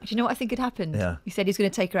on. Do you know what I think had happened? Yeah. He said he was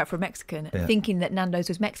going to take her out for a Mexican, thinking that Nando's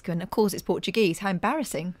was Mexican. Of course, it's Portuguese. How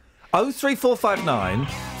embarrassing. 03459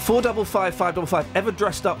 455 555. Ever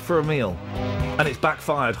dressed up for a meal? And it's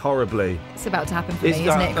backfired horribly. It's about to happen for me, isn't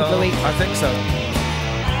it? A couple of weeks. I think so.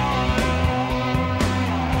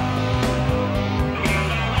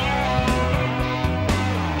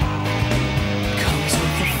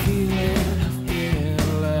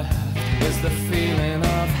 The feeling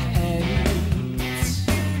of hate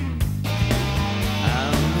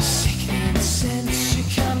and the sickening sense you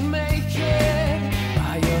can make it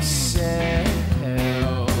by yourself.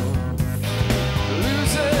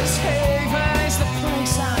 Losers Haven is the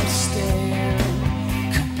place I'm staying.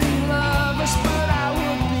 Could be lovers, but I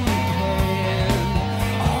would be paying.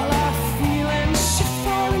 All our feelings should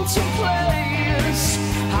fall into place.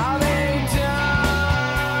 How they done.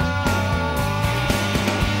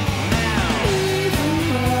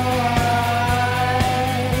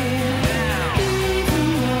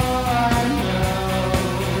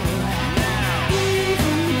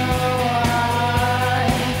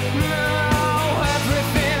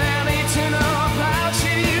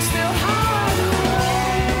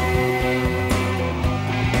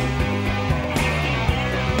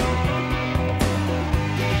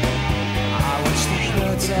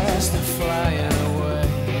 As they're flying away,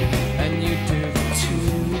 and you do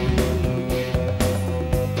too.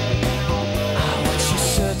 I watch you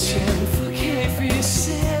searching for care for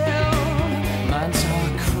yourself. Minds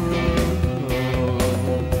are cruel.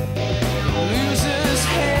 Losers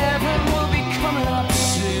heaven will be coming up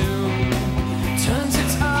soon. Turns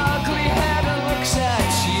its ugly head and looks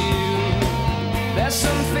at you. There's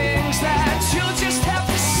some things that you'll just have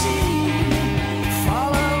to see.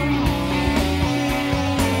 Follow me.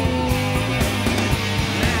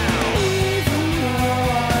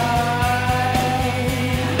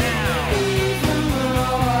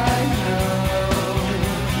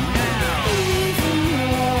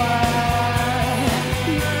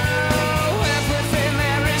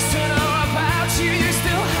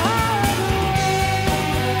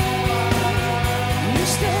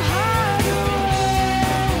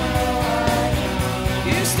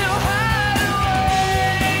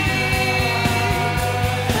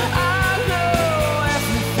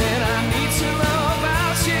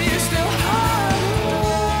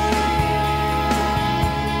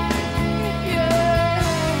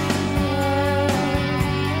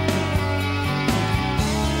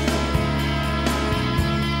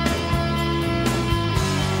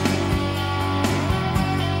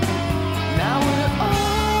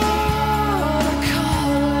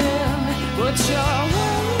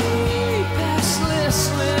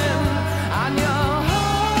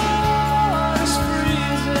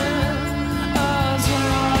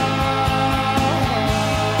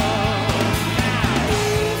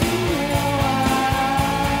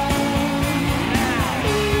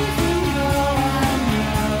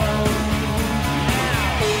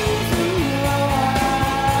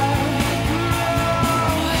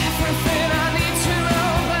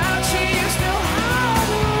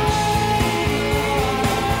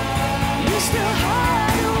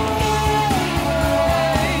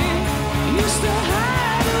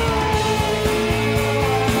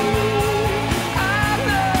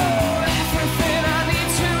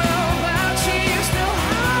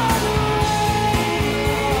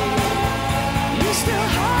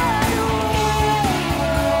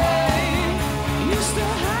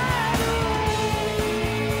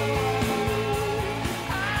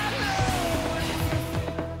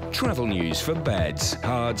 Travel news for beds,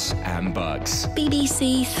 cards and bugs.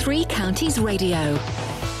 BBC Three Counties Radio.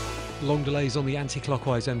 Long delays on the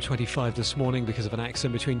anti-clockwise M25 this morning because of an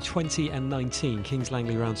accident between 20 and 19 Kings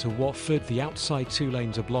Langley round to Watford. The outside two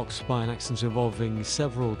lanes are blocked by an accident involving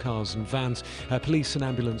several cars and vans. Police and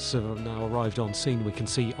ambulance have now arrived on scene. We can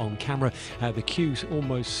see on camera the queue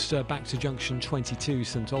almost back to junction 22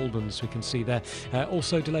 St Albans. We can see there.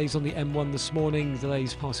 Also delays on the M1 this morning.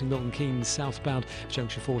 Delays passing Milton Keynes southbound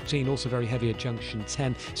junction 14. Also very heavy at junction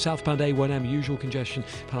 10. Southbound A1M usual congestion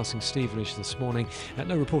passing Stevenage this morning.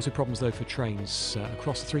 No reported problems though for trains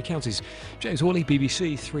across the three counties. James Worley,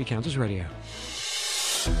 BBC Three Counties Radio.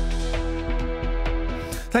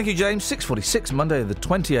 Thank you, James. 6:46, Monday the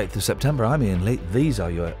 28th of September. I'm Iain Lee. These are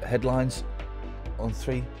your headlines on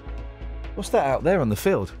 3. What's that out there on the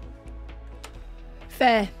field?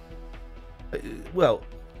 Fair.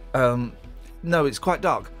 No, it's quite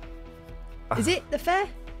dark. Is it the fair?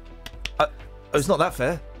 It's not that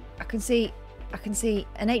fair. I can see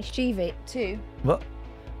an HGV too. What?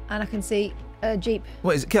 And I can see a Jeep.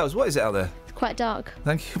 What is it, Kels? What is it out there? It's quite dark.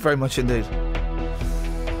 Thank you very much indeed.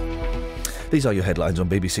 These are your headlines on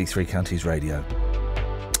BBC Three Counties Radio.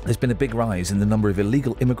 There's been a big rise in the number of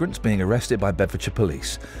illegal immigrants being arrested by Bedfordshire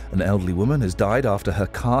police. An elderly woman has died after her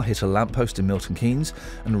car hit a lamppost in Milton Keynes,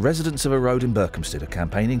 and residents of a road in Berkhamsted are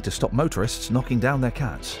campaigning to stop motorists knocking down their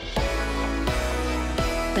cats.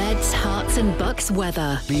 Beds, hearts and bucks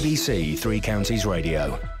weather. BBC Three Counties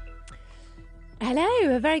Radio.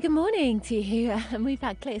 Hello, a very good morning to you. We've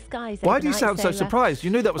had clear skies. Why do you sound so surprised? You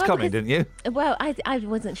knew that was coming, didn't you? Well, I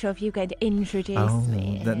wasn't sure if you were going to introduce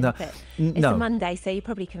me. No. It's a Monday, so you're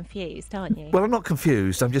probably confused, aren't you? Well, I'm not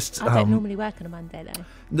confused. I'm just. I don't normally work on a Monday,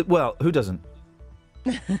 though. Well, who doesn't?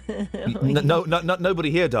 No, nobody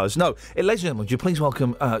here does. No, ladies and gentlemen, would you please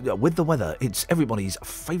welcome, with the weather, it's everybody's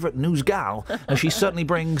favourite news gal, and she certainly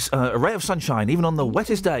brings a ray of sunshine, even on the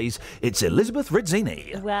wettest days. It's Elizabeth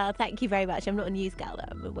Rizzini. Well, thank you very much. I'm not a news gal, though.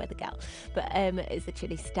 I'm a weather gal. But it's a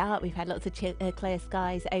chilly start. We've had lots of clear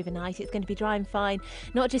skies overnight. It's going to be dry and fine,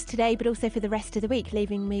 not just today, but also for the rest of the week,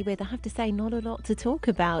 leaving me with, I have to say, not a lot to talk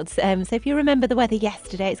about. So if you remember the weather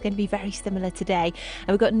yesterday, it's going to be very similar today. And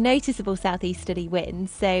we've got noticeable southeasterly winds.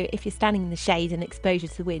 So if you're standing in the shade and exposure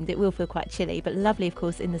to the wind, it will feel quite chilly, but lovely, of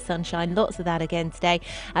course, in the sunshine. Lots of that again today.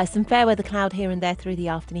 Some fair weather cloud here and there through the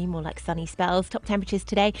afternoon, more like sunny spells. Top temperatures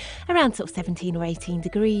today around sort of 17 or 18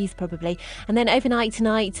 degrees probably. And then overnight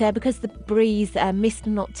tonight, because the breeze, mist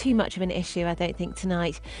not too much of an issue, I don't think,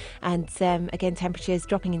 tonight. And again, temperatures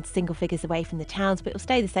dropping into single figures away from the towns, but it'll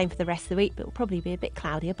stay the same for the rest of the week, but it'll probably be a bit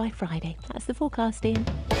cloudier by Friday. That's the forecast, Iain.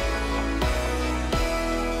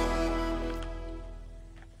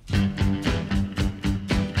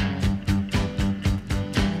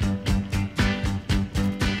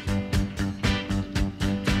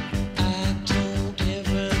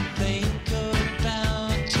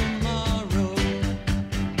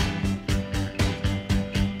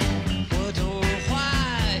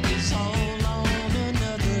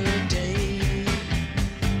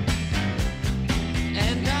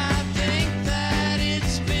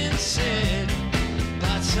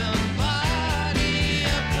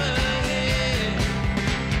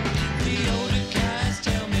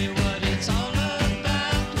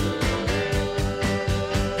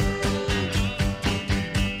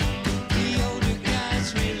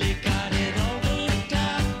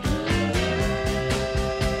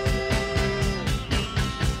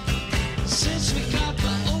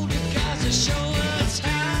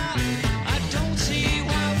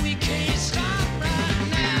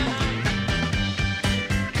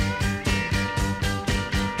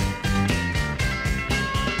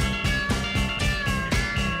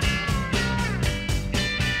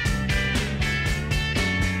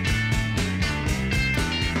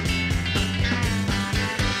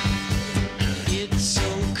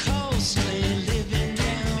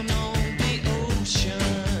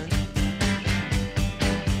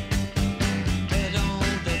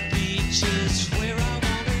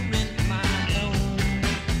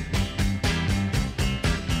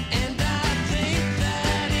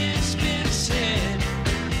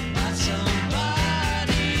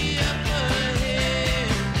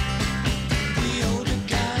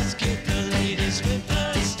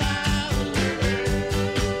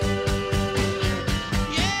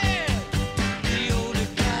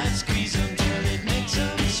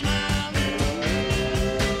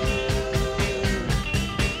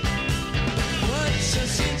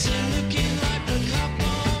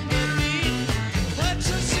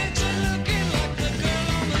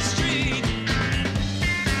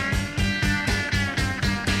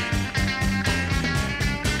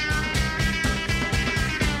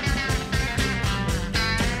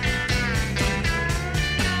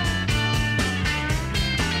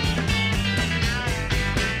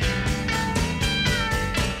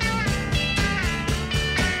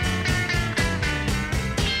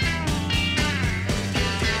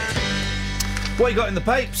 What you got in the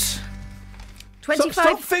papes? 25.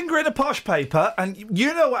 Stop fingering a posh paper, and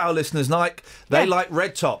you know what our listeners like. They like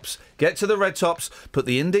red tops. Get to the red tops, put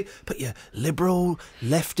your liberal,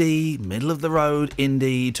 lefty, middle of the road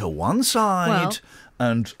indie to one side.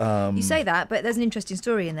 And you say that, but there's an interesting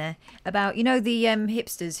story in there about, you know, the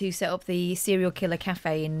hipsters who set up the serial killer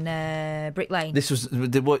cafe in Brick Lane. This was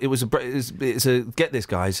it's a get this,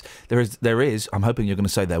 guys. There is. I'm hoping you're going to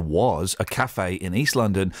say there was a cafe in East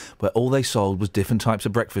London where all they sold was different types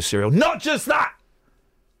of breakfast cereal. Not just that.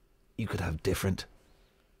 You could have different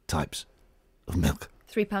types of milk.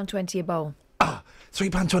 £3.20 a bowl.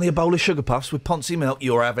 £3.20 a bowl of sugar puffs with Ponzi milk.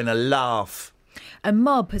 You're having a laugh. A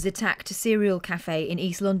mob has attacked a cereal cafe in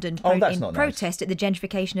East London in protest at the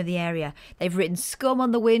gentrification of the area. They've written scum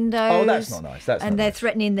on the windows. Oh, that's not nice. And they're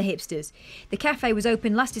threatening the hipsters. The cafe was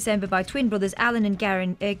opened last December by twin brothers Alan and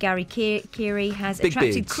Gary Keary, has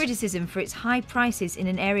attracted criticism for its high prices in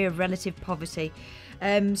an area of relative poverty.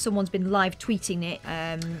 Someone's been live tweeting it.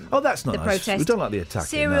 That's not the nice. Protest. We don't like the attacking.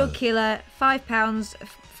 Serial killer, £5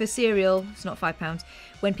 for cereal. It's not £5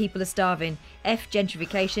 when people are starving. F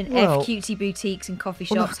gentrification, F cutesy boutiques and coffee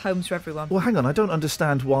shops, homes for everyone. Well, hang on, I don't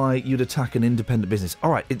understand why you'd attack an independent business.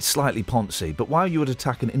 All right, it's slightly poncy, but why you would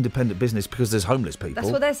attack an independent business because there's homeless people?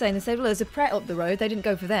 That's what they're saying. They said, well, there's a Pret up the road. They didn't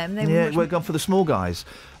go for them. We're gone for the small guys.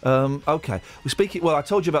 Okay. I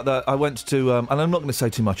told you about that. I went to, and I'm not going to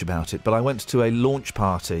say too much about it, but I went to a launch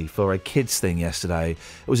party for a kids thing yesterday.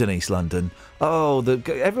 It was in East London.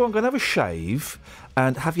 Everyone going to have a shave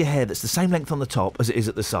and have your hair that's the same length on the top as it is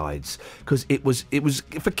at the sides, because it was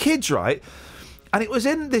for kids, right? And it was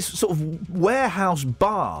in this sort of warehouse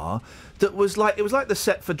bar that was like the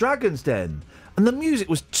set for Dragon's Den, and the music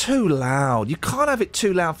was too loud. You can't have it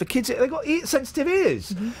too loud for kids. They got sensitive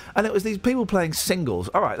ears, and it was these people playing singles.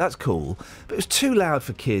 All right, that's cool, but it was too loud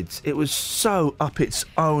for kids. It was so up its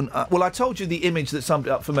own. Well, I told you the image that summed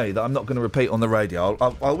it up for me that I'm not going to repeat on the radio.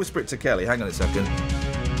 I'll whisper it to Kelly. Hang on a second.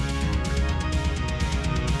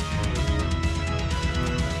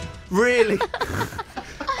 Really?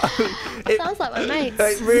 It sounds like my mates.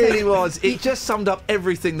 It really was. It just summed up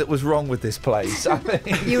everything that was wrong with this place. I mean,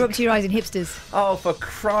 you're up to your eyes in hipsters. Oh, for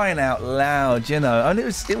crying out loud, you know. And it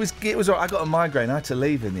was all right. I got a migraine. I had to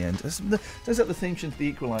leave in the end. Turns out the theme tune to The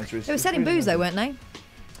Equalizer is... They were selling booze, though, weren't they?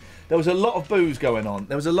 There was a lot of booze going on.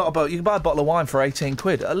 There was a lot of... You could buy a bottle of wine for 18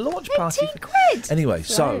 quid. A launch party... 18 quid? Anyway,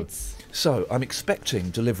 So, I'm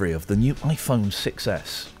expecting delivery of the new iPhone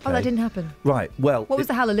 6S. Okay? Oh, that didn't happen. Right, well... What was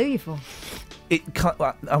the hallelujah for?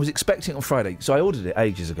 I was expecting it on Friday, so I ordered it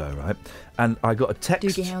ages ago, right? And I got a text...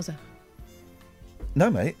 Doogie Howser. No,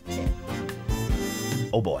 mate.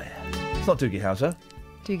 Oh, boy. It's not Doogie Howser.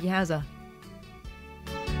 Doogie Howser.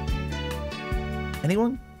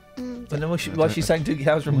 Anyone? I know why she's saying Doogie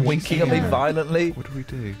Howser and winking at me violently. What do we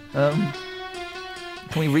do?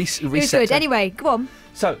 Can we reset? It was good. Anyway, go on.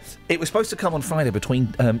 So, it was supposed to come on Friday between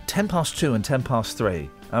 2:10 and 3:10.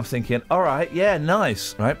 I'm thinking, all right, yeah,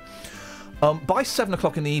 nice, right? By 7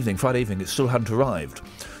 o'clock in the evening, Friday evening, it still hadn't arrived.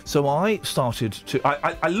 So I started to...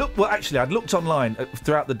 I looked... Well, actually, I'd looked online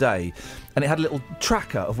throughout the day, and it had a little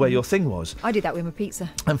tracker of where your thing was. I did that with my pizza.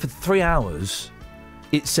 And for 3 hours,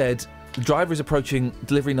 it said... The driver is approaching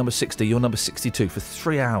delivery number 60, you're number 62. For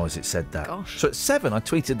 3 hours, it said that. Gosh. So at 7, I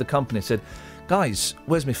tweeted the company and said, guys,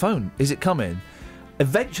 where's my phone? Is it coming?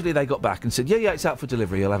 Eventually, they got back and said, yeah, it's out for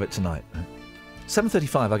delivery. You'll have it tonight.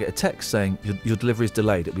 7:35, I get a text saying, your delivery is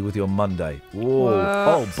delayed. It'll be with you on Monday. Whoa. What?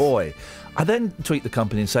 Oh, boy. I then tweet the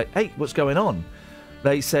company and say, hey, what's going on?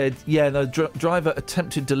 They said, yeah, the driver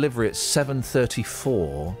attempted delivery at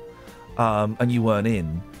 7:34 and you weren't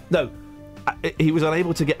in. No. He was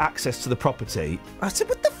unable to get access to the property. I said,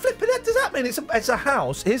 what the flipping heck does that mean? It's a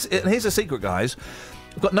house. Here's a secret, guys.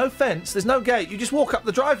 We've got no fence. There's no gate. You just walk up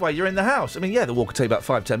the driveway. You're in the house. I mean, yeah, the walk will take about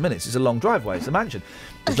 5-10 minutes. It's a long driveway. It's a mansion.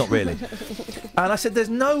 It's not really. And I said, there's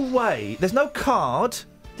no way. There's no card.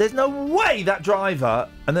 There's no way that driver...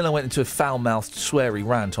 And then I went into a foul-mouthed, sweary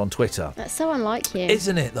rant on Twitter. That's so unlike you.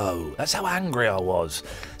 Isn't it, though? That's how angry I was.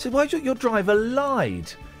 I said, why your driver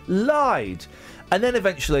lied? Lied. And then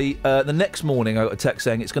eventually, the next morning, I got a text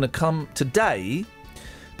saying it's going to come today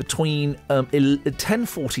between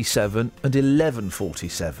 10:47 and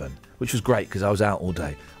 11:47, which was great because I was out all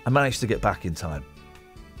day. I managed to get back in time.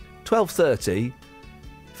 12:30,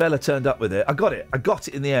 fella turned up with it. I got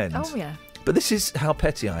it in the end. Oh, yeah. But this is how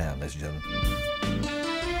petty I am, ladies and gentlemen.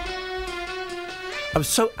 I was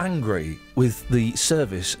so angry with the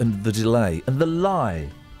service and the delay and the lie.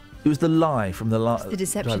 It was the lie from the lie. It's the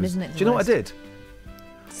deception, isn't it? Do you know what I did?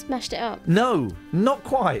 Smashed it up. No, not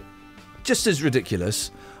quite. Just as ridiculous.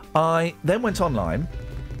 I then went online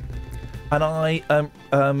and I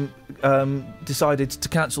decided to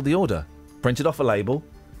cancel the order. Printed off a label,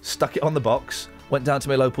 stuck it on the box, went down to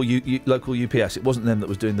my local UPS. It wasn't them that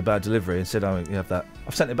was doing the bad delivery and said, "Oh, you have that."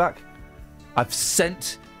 I've sent it back. I've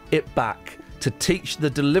sent it back to teach the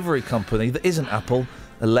delivery company that isn't Apple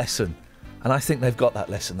a lesson. And I think they've got that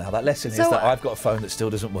lesson now. That lesson is that I've got a phone that still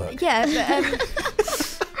doesn't work. Yeah,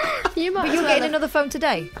 but you're getting another phone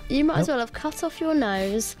today. You might as well have cut off your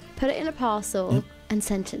nose, put it in a parcel, and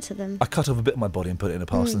sent it to them. I cut off a bit of my body and put it in a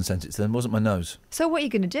parcel and sent it to them. It wasn't my nose. So what are you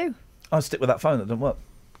going to do? I'll stick with that phone that doesn't work.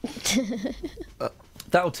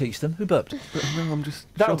 That'll teach them. Who burped? No, I'm just...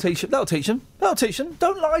 That'll teach them. That'll teach them. That'll teach them.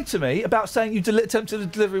 Don't lie to me about saying you attempted a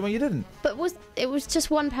delivery when you didn't. But it was just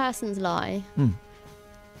one person's lie.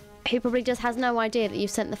 Who probably just has no idea that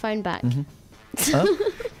you've sent the phone back.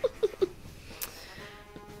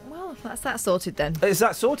 Well, that's that sorted then. Is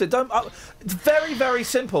that sorted? It's very, very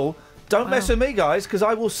simple. Don't mess with me, guys, because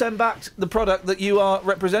I will send back the product that you are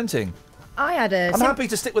representing. I'm happy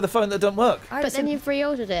to stick with a phone that doesn't work. But then you've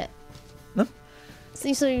reordered it. No.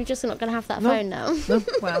 So you're just not going to have that phone now. No.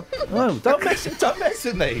 Well, no, don't mess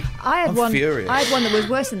with me. I'm one. Furious. I had one that was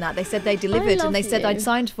worse than that. They said they delivered and they said I'd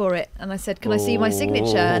signed for it, and I said, "Can I see my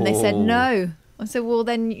signature?" And they said no. I said, "Well,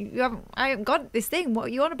 then I haven't got this thing. What are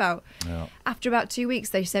you on about?" Yeah. After about 2 weeks,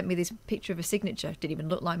 they sent me this picture of a signature. Didn't even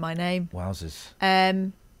look like my name.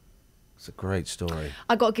 Wowzers. It's a great story.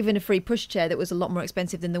 I got given a free pushchair that was a lot more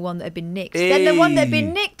expensive than the one that had been nicked. Then the one that had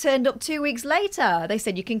been nicked turned up 2 weeks later. They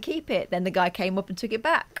said, "You can keep it." Then the guy came up and took it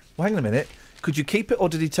back. Well, hang on a minute. Could you keep it or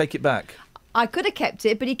did he take it back? I could have kept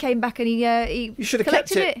it, but he came back and he You should have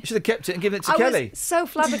kept it. You should have kept it and given it to Kelly. I was so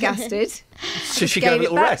flabbergasted. So she gave a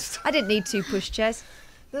little rest. I didn't need 2 pushchairs.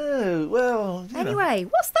 No, well... Anyway,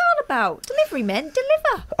 what's that all about? Delivery men,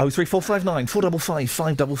 deliver. 03459 455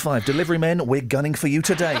 555. Delivery men, we're gunning for you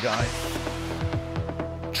today, guys.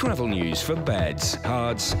 Travel news for beds,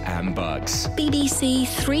 cards and bugs. BBC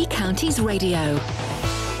Three Counties Radio.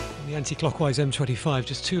 The anti-clockwise M25,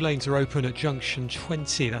 just 2 lanes are open at junction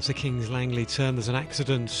 20. That's the Kings Langley turn. There's an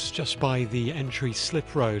accident just by the entry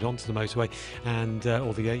slip road onto the motorway, and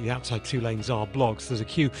the outside 2 lanes are blocked. There's a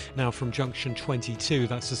queue now from junction 22.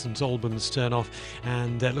 That's the St Albans turn off,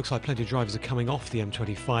 and it looks like plenty of drivers are coming off the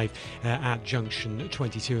M25 at junction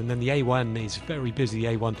 22. And then the A1 is very busy.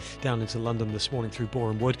 The A1 down into London this morning through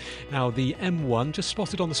Boreham Wood. Now the M1 just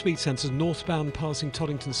spotted on the speed sensors. Northbound passing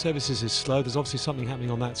Toddington Services is slow. There's obviously something happening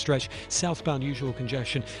on that stretch. Southbound usual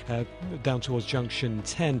congestion down towards junction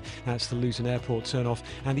 10. That's the Luton Airport turn off,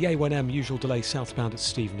 and the A1M usual delay southbound at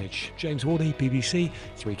Stevenage. James Warney, BBC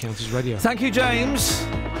Three Counties Radio. Thank you, James.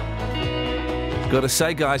 Got to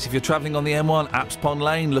say, guys, if you're travelling on the M1, Apps Pond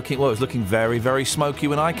Lane, it was looking very, very smoky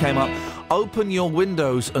when I came up. Open your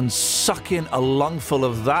windows and suck in a lungful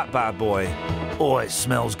of that bad boy. Oh, it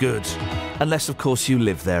smells good. Unless, of course, you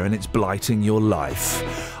live there and it's blighting your life.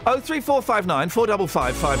 03459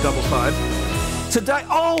 455 555. Today,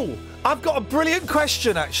 I've got a brilliant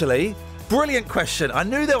question, actually. Brilliant question. I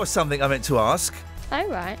knew there was something I meant to ask. Oh,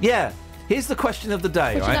 right. Yeah. Here's the question of the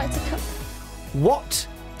day, Would right? you like to What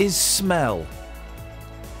is smell?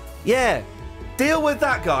 Yeah. Deal with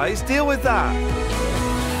that, guys. Deal with that.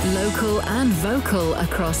 Local and vocal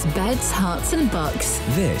across beds, hearts and bucks.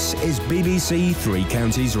 This is BBC Three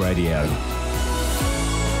Counties Radio.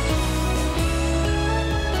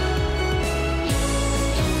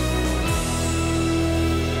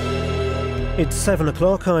 It's 7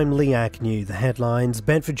 o'clock. I'm Lee Agnew. The headlines.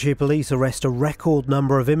 Bedfordshire police arrest a record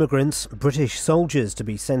number of immigrants, British soldiers to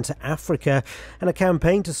be sent to Africa, and a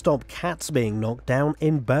campaign to stop cats being knocked down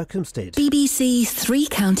in Berkhamsted. BBC Three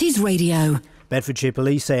Counties Radio. Bedfordshire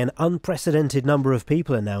police say an unprecedented number of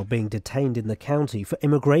people are now being detained in the county for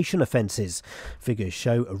immigration offences. Figures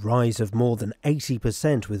show a rise of more than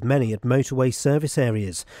 80%, with many at motorway service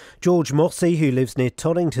areas. George Mossey, who lives near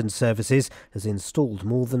Toddington Services, has installed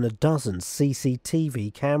more than a dozen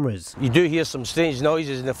CCTV cameras. You do hear some strange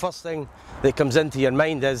noises, and the first thing that comes into your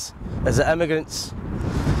mind is it immigrants?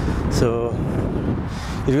 So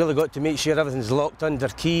you really got to make sure everything's locked under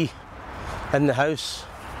key in the house.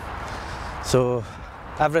 So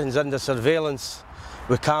everything's under surveillance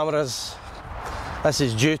with cameras. This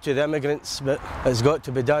is due to the immigrants, but it's got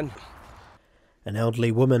to be done. An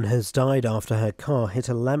elderly woman has died after her car hit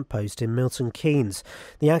a lamppost in Milton Keynes.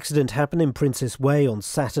 The accident happened in Princess Way on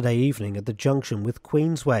Saturday evening at the junction with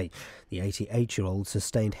Queensway. The 88-year-old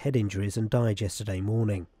sustained head injuries and died yesterday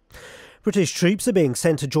morning. British troops are being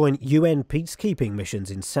sent to join UN peacekeeping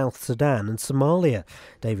missions in South Sudan and Somalia.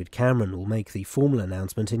 David Cameron will make the formal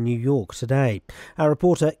announcement in New York today. Our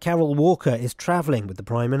reporter Carol Walker is travelling with the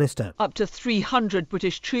Prime Minister. Up to 300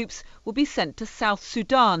 British troops will be sent to South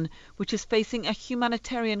Sudan, which is facing a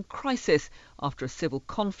humanitarian crisis after a civil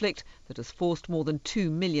conflict that has forced more than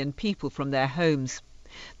 2 million people from their homes.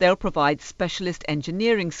 They'll provide specialist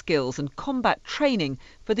engineering skills and combat training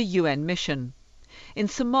for the UN mission. In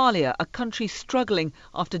Somalia, a country struggling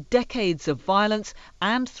after decades of violence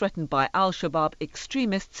and threatened by al-Shabaab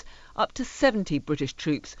extremists, up to 70 British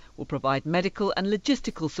troops will provide medical and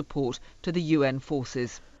logistical support to the UN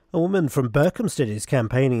forces. A woman from Berkhamsted is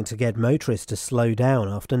campaigning to get motorists to slow down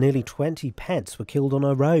after nearly 20 pets were killed on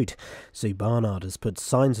her road. Sue Barnard has put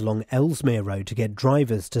signs along Ellesmere Road to get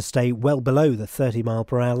drivers to stay well below the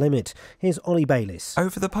 30-mile-per-hour limit. Here's Ollie Bayliss.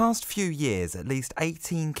 Over the past few years, at least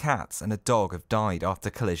 18 cats and a dog have died after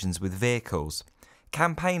collisions with vehicles.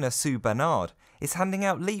 Campaigner Sue Barnard is handing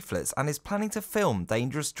out leaflets and is planning to film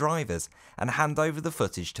dangerous drivers and hand over the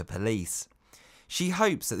footage to police. She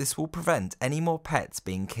hopes that this will prevent any more pets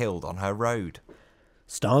being killed on her road.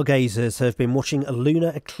 Stargazers have been watching a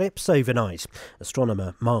lunar eclipse overnight.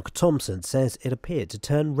 Astronomer Mark Thompson says it appeared to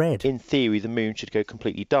turn red. In theory, the moon should go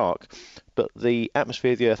completely dark, but the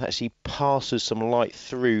atmosphere of the Earth actually passes some light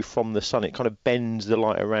through from the sun. It kind of bends the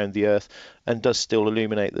light around the Earth and does still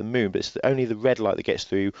illuminate the moon, but it's only the red light that gets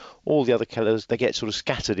through. All the other colours, they get sort of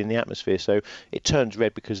scattered in the atmosphere, so it turns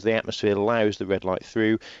red because the atmosphere allows the red light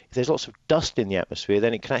through. If there's lots of dust in the atmosphere,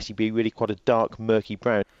 then it can actually be really quite a dark, murky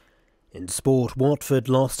brown. In sport, Watford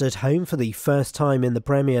lost at home for the first time in the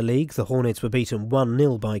Premier League. The Hornets were beaten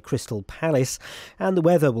 1-0 by Crystal Palace. And the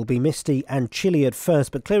weather will be misty and chilly at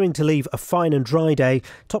first, but clearing to leave a fine and dry day.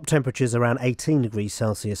 Top temperatures around 18 degrees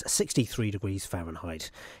Celsius, 63 degrees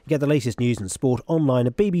Fahrenheit. You get the latest news and sport online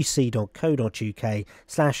at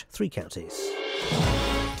bbc.co.uk/3counties.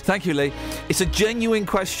 Thank you, Lee. It's a genuine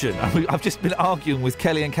question. I've just been arguing with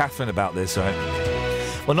Kelly and Catherine about this, right?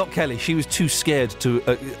 Well, not Kelly. She was too scared to...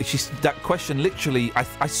 that question literally... I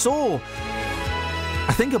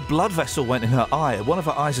think a blood vessel went in her eye. One of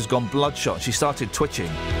her eyes has gone bloodshot. She started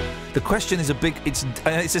twitching. The question is a big...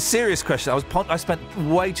 It's a serious question. I spent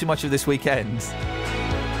way too much of this weekend.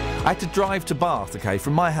 I had to drive to Bath, OK?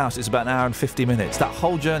 From my house, it's about an hour and 50 minutes. That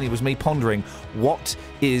whole journey was me pondering, what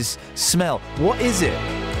is smell? What is it?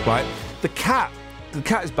 Right? The cat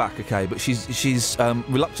is back, OK, but she's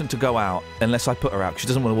reluctant to go out unless I put her out because she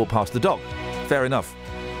doesn't want to walk past the dog. Fair enough.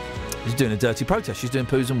 She's doing a dirty protest. She's doing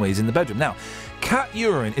poos and wees in the bedroom. Now, cat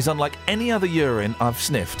urine is unlike any other urine I've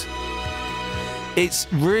sniffed. It's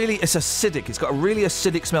acidic. It's got a really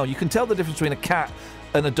acidic smell. You can tell the difference between a cat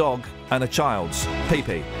and a dog and a child's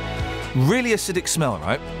pee-pee. Really acidic smell,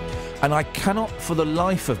 right? And I cannot, for the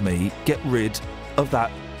life of me, get rid of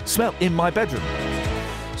that smell in my bedroom.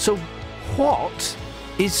 So what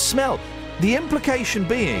is smell? The implication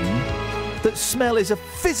being that smell is a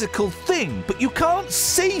physical thing, but you can't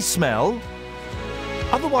see smell.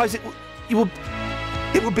 Otherwise, it would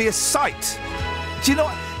be a sight. Do you know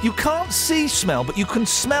what? You can't see smell, but you can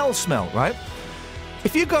smell, right?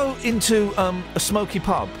 If you go into a smoky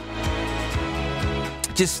pub,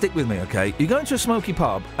 just stick with me, okay? You go into a smoky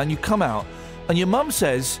pub and you come out and your mum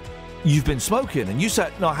says, "You've been smoking." And you say,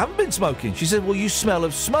 "No, I haven't been smoking." She said, "Well, you smell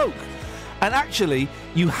of smoke." And actually,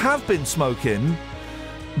 you have been smoking,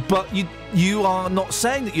 but you are not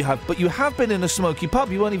saying that you have. But you have been in a smoky pub.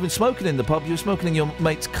 You weren't even smoking in the pub. You were smoking in your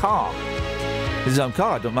mate's car. His own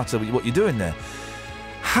car. It don't matter what you're doing there.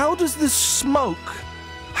 How does the smoke...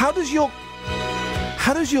 How does your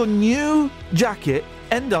new jacket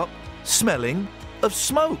end up smelling of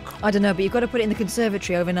smoke? I don't know, but you've got to put it in the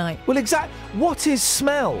conservatory overnight. Well, exactly. What is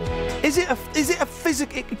smell? Is it a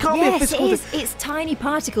physical? It can't be a physical. Yes, it is. It's tiny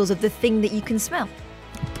particles of the thing that you can smell.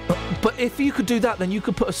 But if you could do that, then you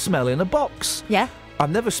could put a smell in a box. Yeah.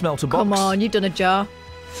 I've never smelt a box. Come on, you've done a jar.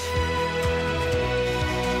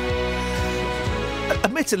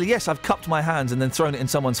 Admittedly, yes, I've cupped my hands and then thrown it in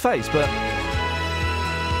someone's face, but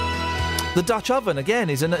the Dutch oven, again,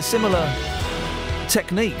 is a similar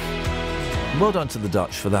technique. Well done to the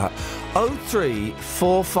Dutch for that.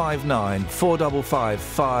 03459 455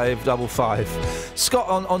 555. Scott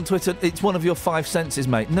on Twitter, it's one of your 5 senses,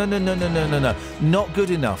 mate. No. Not good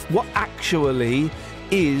enough. What actually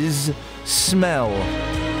is smell?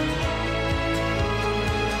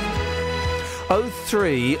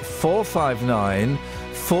 03459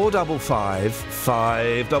 455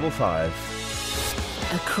 555.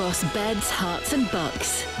 Across beds, hearts and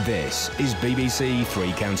bucks. This is BBC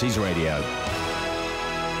Three Counties Radio.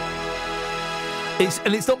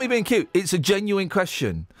 It's not me being cute. It's a genuine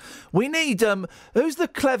question. We need who's the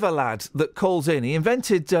clever lad that calls in? He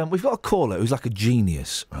invented. We've got a caller who's like a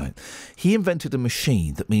genius, right? He invented a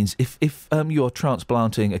machine that means if you're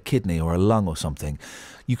transplanting a kidney or a lung or something,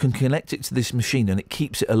 you can connect it to this machine and it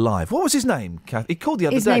keeps it alive. What was his name, Kath? He called the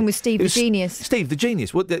other day. His name was Steve the Genius. Steve the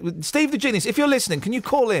Genius. Steve the Genius, if you're listening, can you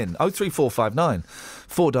call in 03459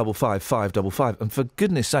 455 555 and for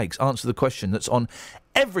goodness sakes answer the question that's on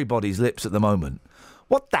everybody's lips at the moment.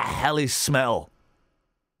 What the hell is smell?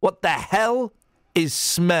 What the hell is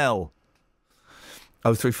smell?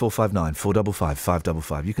 03459 455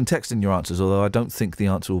 555. You can text in your answers, although I don't think the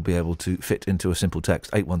answer will be able to fit into a simple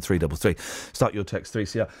text. 81333. Start your text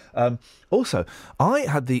 3CR. Also, I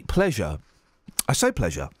had the pleasure, I say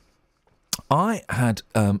pleasure, I had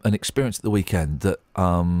an experience at the weekend that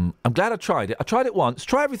I'm glad I tried it. I tried it once.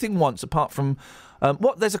 Try everything once apart from...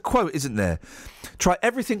 there's a quote, isn't there? Try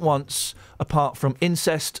everything once apart from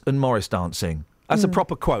incest and Morris dancing. That's a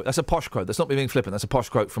proper quote. That's a posh quote. That's not me being flippant. That's a posh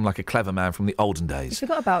quote from like a clever man from the olden days. You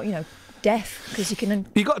forgot about, death, because you can...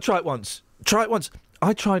 You got to try it once. Try it once.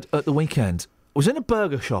 I tried at the weekend. I was in a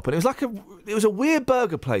burger shop, and it was a weird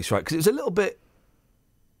burger place, right? Because it was a little bit...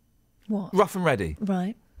 What? Rough and ready.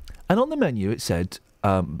 Right. And on the menu it said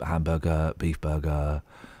hamburger, beef burger,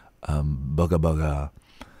 burger,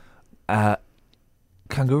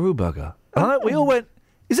 kangaroo burger. And we all went,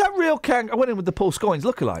 is that real I went in with the Paul Scoins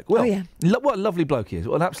lookalike. Well, yeah. What a lovely bloke he is.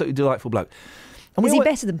 What an absolutely delightful bloke. And is he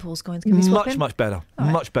better than Paul Scoins? Can we swap him? Much better.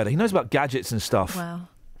 Right. Much better. He knows about gadgets and stuff. Wow.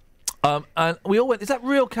 And we all went, is that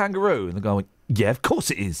real kangaroo? And the guy went, yeah, of course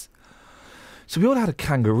it is. So we all had a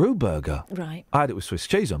kangaroo burger. Right. I had it with Swiss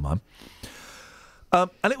cheese on mine. And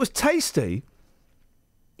it was tasty-ish.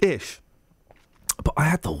 But I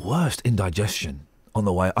had the worst indigestion on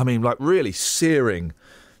the way. I mean, like, really searing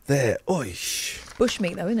there. Oish.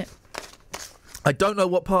 Bushmeat, though, isn't it? I don't know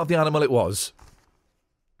what part of the animal it was.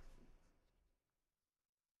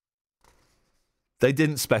 They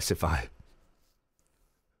didn't specify.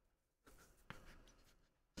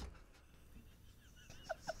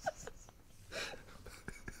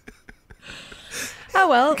 Oh,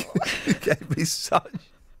 well. It gave me such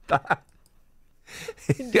bad...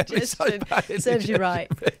 Serves you right.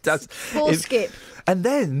 It does. Poor Skip. And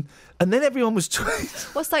then everyone was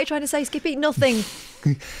tweeting... What's that you're trying to say, Skippy? Nothing.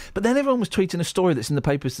 But then everyone was tweeting a story that's in the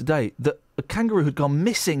papers today that a kangaroo had gone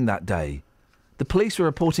missing that day. The police were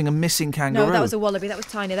reporting a missing kangaroo. No, that was a wallaby. That was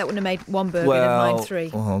tiny. That wouldn't have made one burger and mine three.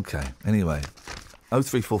 Oh, OK. Anyway.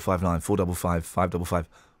 03459 455 555.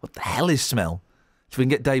 What the hell is smell? If we can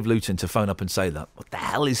get Dave Luton to phone up and say that. What the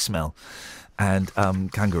hell is smell? And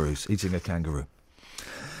kangaroos. Eating a kangaroo.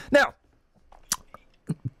 Now,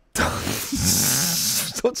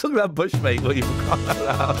 stop talking about bushmeat, will you?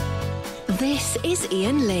 This is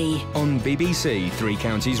Iain Lee on BBC Three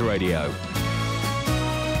Counties Radio.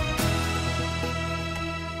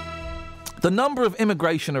 The number of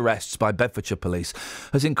immigration arrests by Bedfordshire police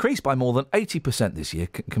has increased by more than 80% this year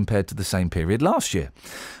compared to the same period last year.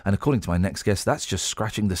 And according to my next guest, that's just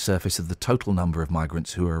scratching the surface of the total number of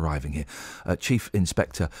migrants who are arriving here. Chief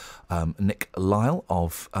Inspector Nick Lyle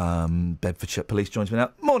of Bedfordshire Police joins me now.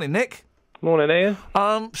 Morning, Nick. Morning, Ian.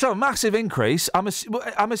 So a massive increase. I'm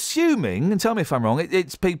assuming, and tell me if I'm wrong,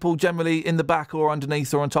 it's people generally in the back or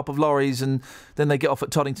underneath or on top of lorries, and then they get off at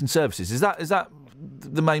Toddington Services. Is that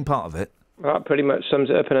the main part of it? That pretty much sums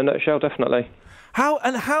it up in a nutshell, definitely. How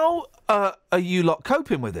are you lot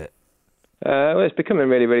coping with it? Well, it's becoming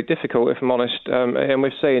really, really difficult, if I'm honest. And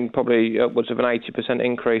we've seen probably upwards of an 80%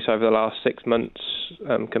 increase over the last 6 months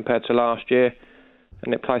compared to last year.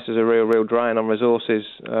 And it places a real drain on resources,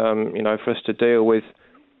 for us to deal with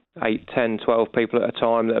 8, 10, 12 people at a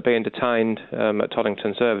time that are being detained at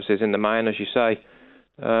Toddington Services in the main, as you say.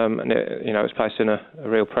 And it's placing a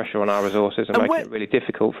real pressure on our resources and making it really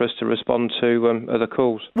difficult for us to respond to other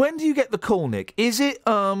calls. When do you get the call, Nick? Is it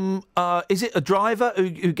a driver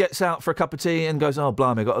who gets out for a cup of tea and goes, "Oh,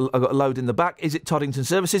 blimey, I got a load in the back"? Is it Toddington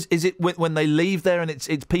Services? Is it when they leave there and it's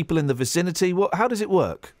people in the vicinity? How does it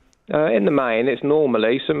work? In the main, it's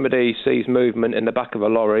normally somebody sees movement in the back of a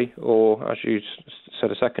lorry, or as you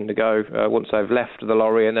said a second ago, once they've left the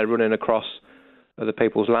lorry and they're running across other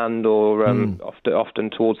people's land, or often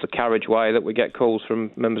towards the carriageway, that we get calls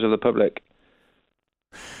from members of the public.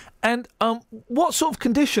 And what sort of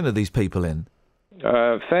condition are these people in?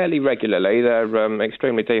 Fairly regularly. They're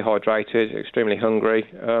extremely dehydrated, extremely hungry,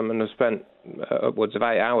 and have spent upwards of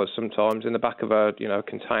 8 hours sometimes in the back of a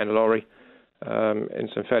container lorry, in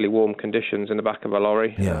some fairly warm conditions in the back of a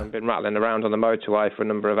lorry. Yeah. Been rattling around on the motorway for a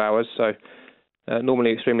number of hours, so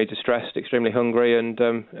normally extremely distressed, extremely hungry, and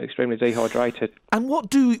extremely dehydrated. And what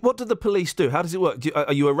do the police do? How does it work?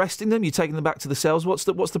 Are you arresting them? You taking them back to the cells? What's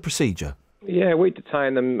the procedure? Yeah, we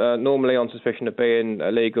detain them normally on suspicion of being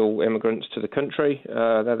illegal immigrants to the country.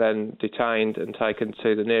 They're then detained and taken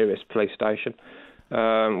to the nearest police station,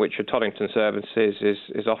 which for Toddington services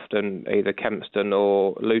is often either Kempston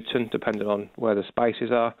or Luton, depending on where the spaces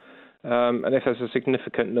are. And if there's a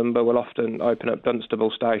significant number, we'll often open up Dunstable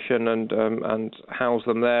Station and house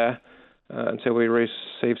them there until we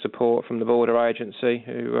receive support from the border agency,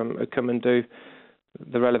 who come and do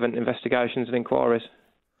the relevant investigations and inquiries.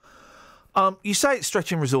 You say it's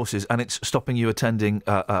stretching resources and it's stopping you attending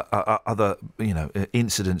other,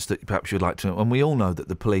 incidents that perhaps you'd like to. And we all know that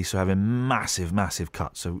the police are having massive, massive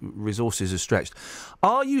cuts, so resources are stretched.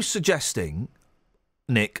 Are you suggesting,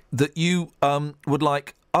 Nick, that you would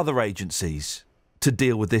like other agencies to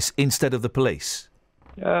deal with this instead of the police?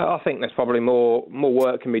 I think there's probably more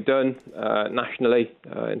work can be done nationally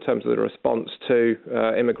in terms of the response to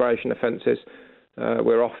immigration offences.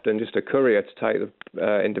 We're often just a courier to take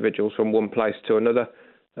the individuals from one place to another,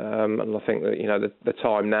 and I think that the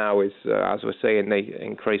time now is, as we're seeing the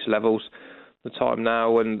increased levels, the time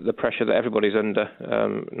now and the pressure that everybody's under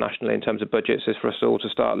nationally in terms of budgets is for us all to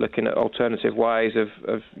start looking at alternative ways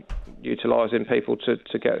of utilising people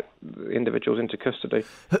to get individuals into custody.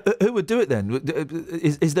 Who would do it then?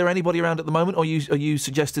 Is there anybody around at the moment, or are you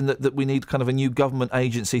suggesting that we need kind of a new government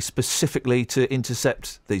agency specifically to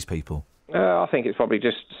intercept these people? I think it's probably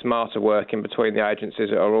just smarter work in between the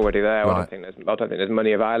agencies that are already there. Right. I don't think there's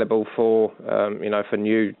money available for for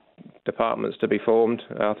new departments to be formed.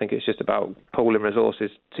 I think it's just about pooling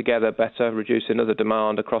resources together better, reducing other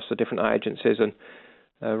demand across the different agencies, and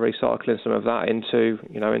recycling some of that into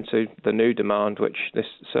the new demand, which this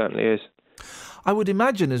certainly is. I would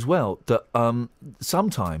imagine as well that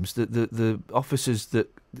sometimes the officers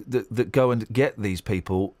that go and get these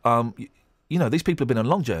people. These people have been on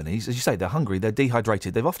long journeys. As you say, they're hungry, they're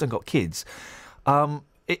dehydrated, they've often got kids.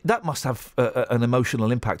 That must have an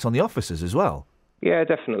emotional impact on the officers as well. Yeah,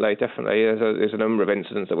 definitely. There's a number of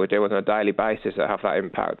incidents that we deal with on a daily basis that have that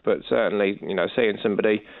impact. But certainly, seeing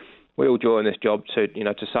somebody, we all join this job to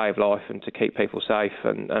save life and to keep people safe.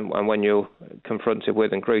 And when you're confronted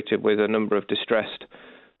with and greeted with a number of distressed,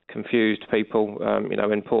 confused people,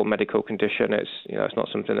 in poor medical condition, it's not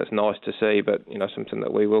something that's nice to see, but something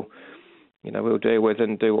that we will. We'll deal with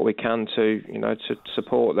and do what we can to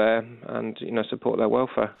support them and support their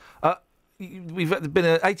welfare. We've been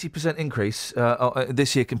an 80% increase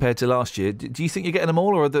this year compared to last year. Do you think you're getting them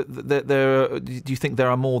all, or do you think there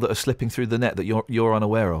are more that are slipping through the net that you're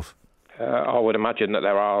unaware of? I would imagine that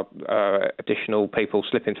there are additional people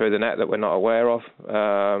slipping through the net that we're not aware of.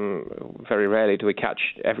 Very rarely do we catch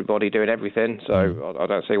everybody doing everything, so I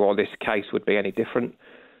don't see why this case would be any different.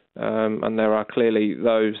 And there are clearly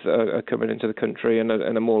those that are coming into the country in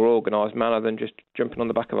a more organised manner than just jumping on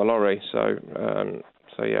the back of a lorry. So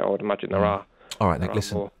yeah, I would imagine there are. All right, Nick,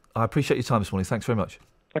 listen, more. I appreciate your time this morning. Thanks very much.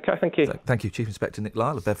 OK, thank you. Thank you, Chief Inspector Nick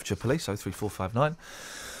Lyle of Bedfordshire Police, 03459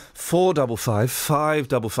 455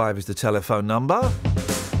 555 is the telephone number.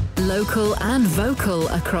 Local and vocal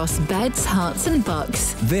across Beds, Herts and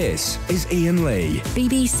Bucks. This is Iain Lee.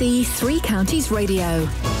 BBC Three Counties Radio.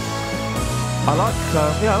 I like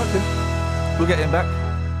him. We'll get him back.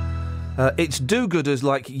 It's do-gooders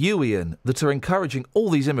like you, Iain, that are encouraging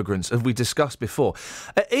all these immigrants, as we discussed before.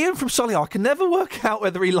 Iain from Solihull, I can never work out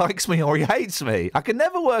whether he likes me or he hates me. I can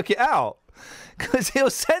never work it out. Because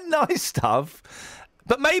he'll send nice stuff,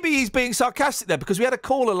 but maybe he's being sarcastic there, because we had a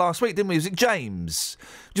caller last week, didn't we? Was it James?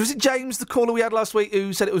 Was it James, the caller we had last week,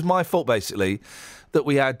 who said it was my fault, basically, that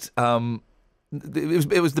we had...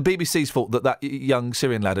 It was the BBC's fault that young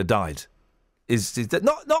Syrian lad had died. Is that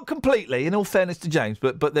not completely, in all fairness to James,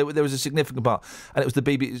 but there was a significant part, and it was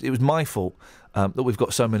it was my fault that we've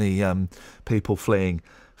got so many people fleeing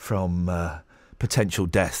from potential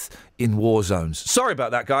death in war zones. Sorry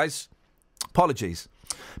about that, guys. Apologies.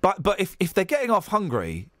 But if they're getting off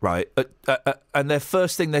hungry, right, and their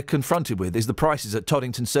first thing they're confronted with is the prices at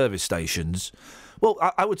Toddington service stations, well,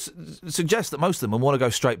 I would suggest that most of them will want to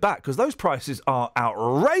go straight back, because those prices are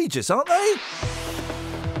outrageous, aren't they?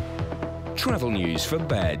 Travel news for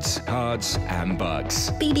Beds, Herts and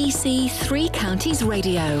Bucks. BBC Three Counties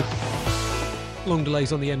Radio. Long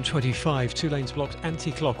delays on the M25, 2 lanes blocked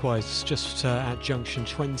anti-clockwise just at junction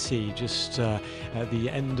 20, just at the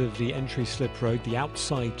end of the entry slip road. The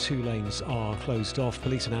outside 2 lanes are closed off.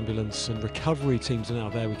 Police and ambulance and recovery teams are now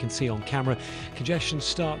there, we can see on camera. Congestion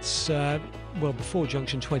starts well, before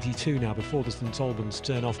junction 22 now, before the St Albans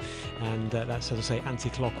turn off, and that's, as I say,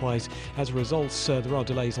 anti-clockwise. As a result, there are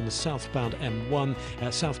delays on the southbound M1,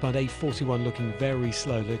 southbound A41 looking very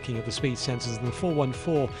slow, looking at the speed sensors, and the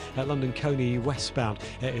 414 at London Coney westbound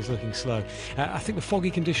is looking slow. I think the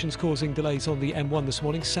foggy conditions causing delays on the M1 this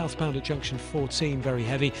morning, southbound at junction 14 very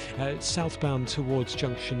heavy, southbound towards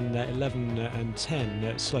junction 11 and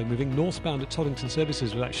 10 slow moving, northbound at Toddington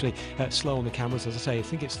Services was actually slow on the cameras. As I say, I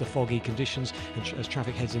think it's the foggy conditions and as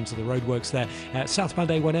traffic heads into the roadworks there. Southbound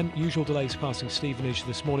A1M, usual delays passing Stevenage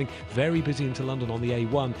this morning, very busy into London on the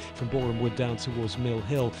A1 from Boreham Wood down towards Mill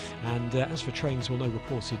Hill, and as for trains, well, no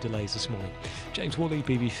reported delays this morning. James Worley,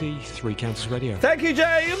 BBC Three Counties Radio. Thank you,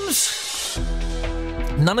 James.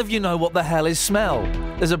 None of you know what the hell is smell.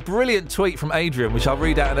 There's a brilliant tweet from Adrian, which I'll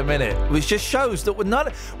read out in a minute, which just shows that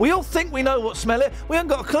we all think we know what smell is. We haven't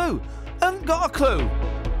got a clue.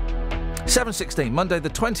 7:16, Monday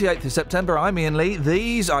the 28th of September. I'm Iain Lee.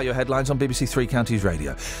 These are your headlines on BBC Three Counties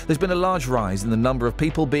Radio. There's been a large rise in the number of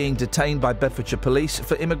people being detained by Bedfordshire police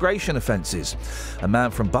for immigration offences. A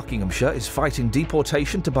man from Buckinghamshire is fighting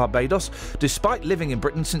deportation to Barbados despite living in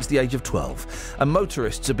Britain since the age of 12. And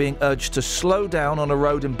motorists are being urged to slow down on a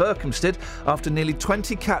road in Berkhamsted after nearly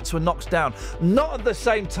 20 cats were knocked down. Not at the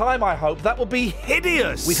same time, I hope. That would be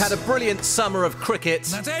hideous. We've had a brilliant summer of cricket.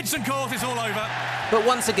 That's Edson Court, it's all over. But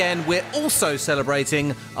once again, we're also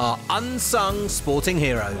celebrating our unsung sporting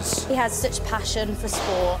heroes. He has such passion for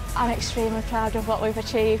sport. I'm extremely proud of what we've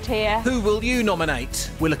achieved here. Who will you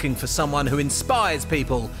nominate? We're looking for someone who inspires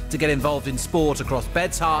people to get involved in sport across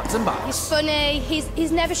Beds, Herts and Bucks. He's funny,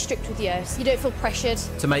 he's never strict with you, so you don't feel pressured.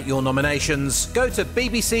 To make your nominations, go to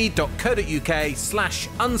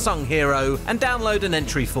bbc.co.uk/unsung hero and download an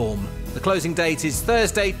entry form. The closing date is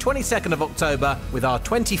Thursday, 22nd of October, with our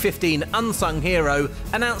 2015 Unsung Hero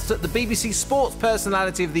announced at the BBC Sports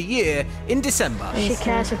Personality of the Year in December. She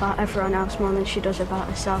cares about everyone else more than she does about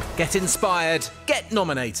herself. Get inspired, get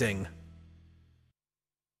nominating.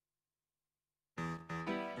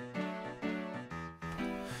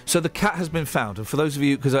 So the cat has been found, and for those of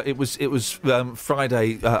you, because it was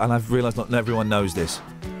Friday, and I've realised not everyone knows this.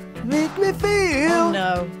 Make me feel. Oh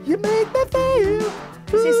no! You make me feel.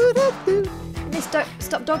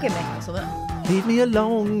 Stop dogging me or something. Leave me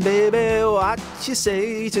alone, baby. What you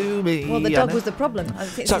say to me? Well, the dog was the problem. I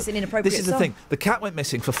think it's an inappropriate This is the thing. The cat went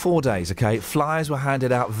missing for 4 days. Okay, flyers were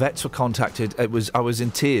handed out, vets were contacted. I was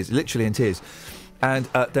in tears, literally in tears. And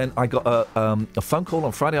then I got a phone call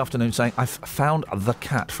on Friday afternoon saying, I've found the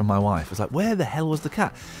cat from my wife. I was like, where the hell was the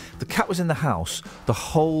cat? The cat was in the house the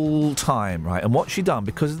whole time, right? And what she'd done,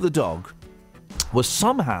 because of the dog, was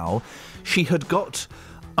somehow she had got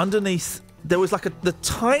underneath... There was like the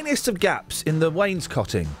tiniest of gaps in the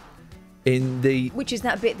wainscoting. Which is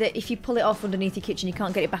that bit that if you pull it off underneath your kitchen, you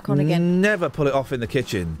can't get it back on again. Never pull it off in the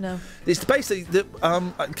kitchen. No. It's basically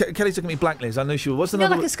Kelly's looking at me blankly, as I knew she was. What's the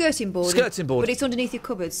like a skirting board. Skirting board. But it's underneath your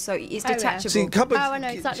cupboards, so it's detachable. See, cupboards, I know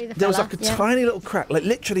exactly the there was like a tiny little crack, like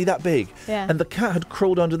literally that big. Yeah. And the cat had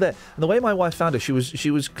crawled under there. And the way my wife found her, she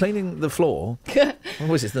was cleaning the floor. What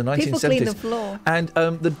was it? The 1970s. People clean the floor. And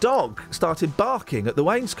the dog started barking at the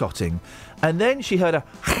wainscoting, and then she heard a,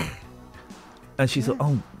 and she thought,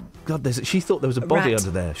 oh God, she thought there was a body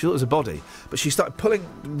under there. She thought there was a body, but she started pulling.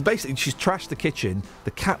 Basically, she's trashed the kitchen.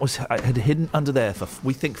 The cat had hidden under there for,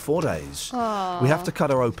 we think, 4 days. Aww. We have to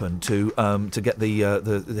cut her open to get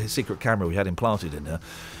the secret camera we had implanted in her.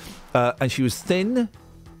 And she was thin,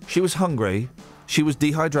 she was hungry, she was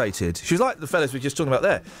dehydrated. She was like the fellas we were just talking about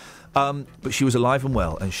there. But she was alive and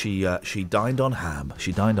well, and she dined on ham.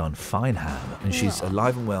 She dined on fine ham, and she's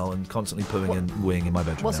alive and well and constantly pooing and weeing in my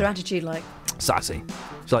bedroom. What's her attitude like? Sassy.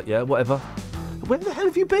 She's like, yeah, whatever. Where the hell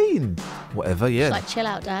have you been? Whatever, yeah. She's like, chill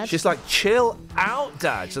out, Dad. She's like, chill out,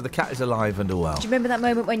 Dad. So the cat is alive and well. Do you remember that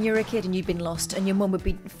moment when you were a kid and you'd been lost, and your mum would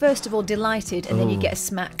be first of all delighted, and then you'd get a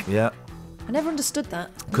smack? Yeah. I never understood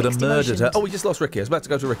that. Could have murdered her. Oh, we just lost Ricky. I was about to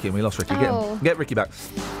go to Ricky, and we lost Ricky. Get Ricky back.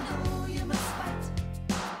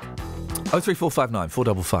 03459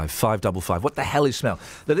 455 555. What the hell is smell?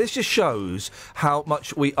 Now, this just shows how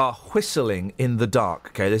much we are whistling in the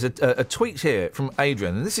dark. Okay, there's a tweet here from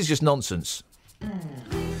Adrian, and this is just nonsense.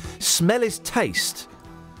 Smell is taste.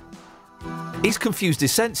 He's confused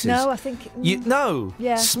his senses. No, I think... No.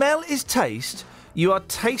 Yeah. Smell is taste. You are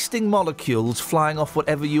tasting molecules flying off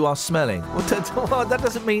whatever you are smelling. That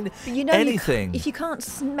doesn't mean anything. If you can't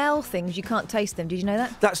smell things, you can't taste them. Did you know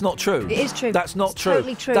that? That's not true. It is true. That's not it's true.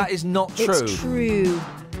 Totally true. That is not true. It's true.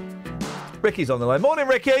 Ricky's on the line. Morning,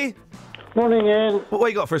 Ricky. Morning, Ian. What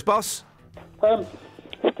you got for us, boss?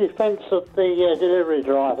 defence of the delivery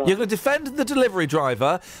driver. You're going to defend the delivery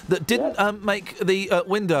driver that didn't make the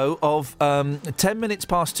window of 10 minutes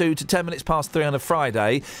past 2 to 10 minutes past 3 on a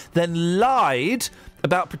Friday, then lied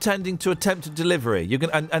about pretending to attempt a delivery. You're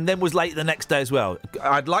going and then was late the next day as well.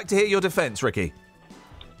 I'd like to hear your defence, Ricky.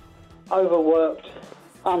 Overworked,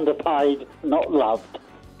 underpaid, not loved.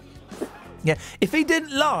 Yeah, if he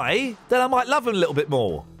didn't lie, then I might love him a little bit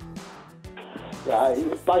more. Yeah,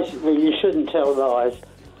 basically, you shouldn't tell lies.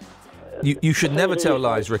 You should never tell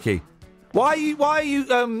lies, Ricky. Why are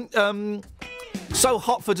you so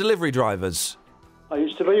hot for delivery drivers? I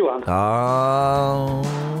used to be one. Oh,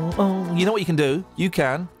 you know what you can do? You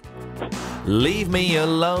can leave me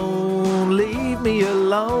alone, leave me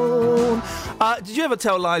alone. Did you ever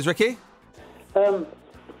tell lies, Ricky?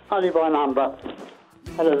 Only by number.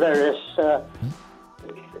 Had a various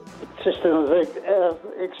system of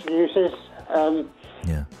excuses.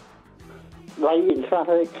 Yeah. Late in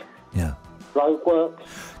traffic. Yeah. Road work.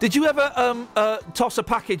 Did you ever toss a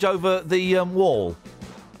package over the wall?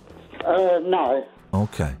 No.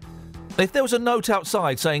 Okay. If there was a note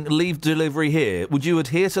outside saying "leave delivery here," would you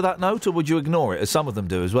adhere to that note or would you ignore it, as some of them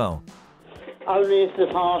do as well? Only if the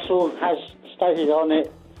parcel has stated on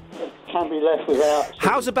it, can't be left without.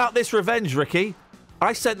 How's about this revenge, Ricky?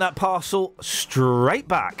 I sent that parcel straight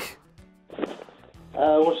back.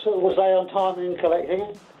 Was they on time in collecting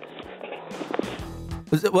it?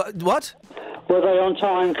 Was it, what? Were they on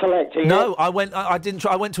time collecting it? No, I didn't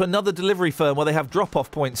try. I went to another delivery firm where they have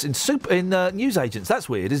drop-off points in newsagents. That's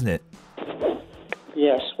weird, isn't it?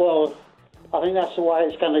 Yes. Well, I think that's the way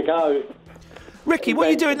it's going to go. Ricky, what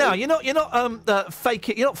are you doing now? You're not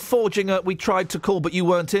faking. You're not forging a "we tried to call but you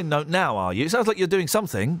weren't in" note now, are you? It sounds like you're doing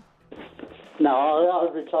something. No, I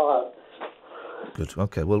retired. Good.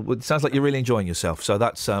 Okay. Well, it sounds like you're really enjoying yourself. So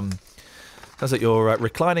that's sounds like you're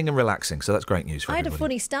reclining and relaxing. So that's great news for I had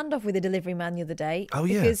everybody. a funny standoff with a delivery man the other day. Oh,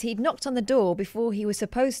 yeah. Because he'd knocked on the door before he was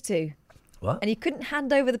supposed to. What? And he couldn't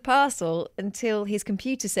hand over the parcel until his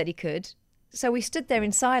computer said he could. So we stood there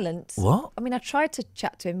in silence. What? I mean, I tried to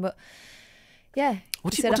chat to him, but yeah.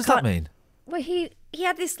 What he said, does that mean? Well, he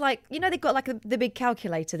had this, like, you know, they've got like the big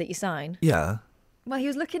calculator that you sign. Yeah. Well, he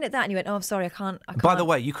was looking at that and he went, "Oh, I'm sorry, I can't." By the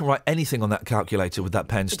way, you can write anything on that calculator with that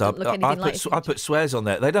pen stub. doesn't look anything like I put swears on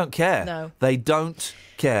there. They don't care. No. They don't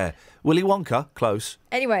care. Willy Wonka, close.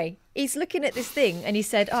 Anyway, he's looking at this thing and he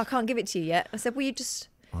said, "Oh, I can't give it to you yet." I said, "Well, you just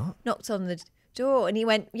knocked on the door." And he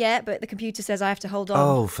went, "Yeah, but the computer says I have to hold on."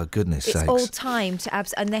 Oh, for goodness sakes. It's all timed to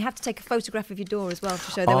and they have to take a photograph of your door as well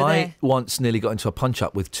to show they were there. I once nearly got into a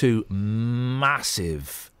punch-up with two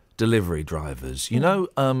massive delivery drivers. You know,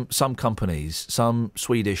 some companies, some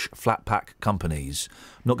Swedish flat pack companies,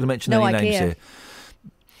 I'm not going to mention any names here,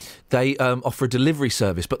 they offer a delivery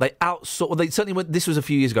service, but they outsource. Well, they certainly went. This was a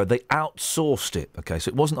few years ago. They outsourced it. Okay, so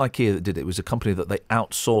it wasn't IKEA that did it. It was a company that they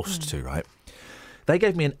outsourced to. Right? They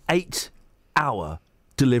gave me an 8-hour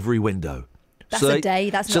delivery window. That's a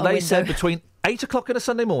day. That's not a window. So they said between 8 o'clock on a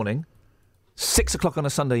Sunday morning, 6 o'clock on a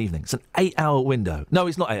Sunday evening. It's an 8-hour window. No,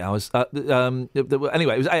 it's not 8 hours. Anyway,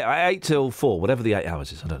 it was 8 till 4, whatever the 8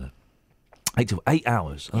 hours is. I don't know. 8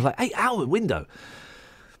 hours. I was like, 8-hour window.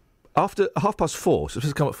 After 4:30, so it's supposed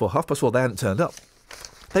to come at 4. 4:30, they hadn't turned up.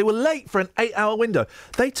 They were late for an 8-hour window.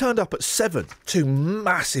 They turned up at 7, two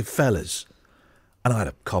massive fellas. And I had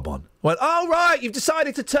a cob on. I went, "Oh, right, you've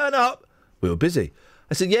decided to turn up." We were busy.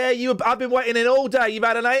 I said, "Yeah, I've been waiting in all day. You've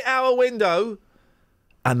had an 8-hour window."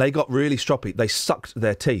 And they got really stroppy. They sucked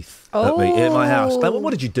their teeth at me in my house. I went,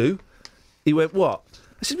 "What did you do?" He went, "What?"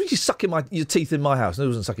 I said, "Were you sucking your teeth in my house?" No, he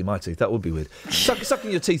wasn't sucking my teeth. That would be weird.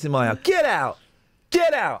 Sucking your teeth in my house. Get out!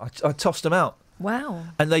 Get out! I tossed them out. Wow.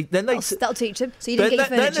 And that'll teach him. So you didn't get your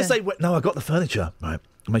furniture. Then as they went, no, I got the furniture. Right,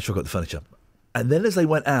 I made sure I got the furniture. And then as they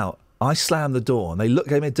went out, I slammed the door and they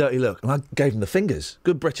gave me a dirty look, and I gave them the fingers,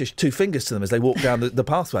 good British 2 fingers to them as they walked down the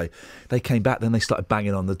pathway. They came back, then they started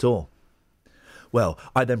banging on the door. Well,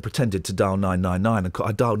 I then pretended to dial 999, and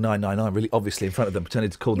I dialed 999 really obviously in front of them,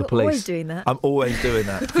 pretended to call the police. You're always doing that. I'm always doing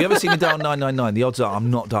that. If you ever see me dial 999, the odds are I'm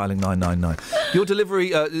not dialing 999. Your delivery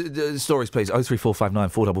stories, please. 03459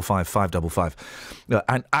 455 555.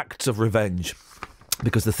 And acts of revenge,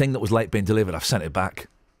 because the thing that was late being delivered, I've sent it back.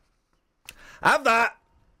 Have that.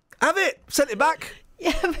 Have it. Sent it back.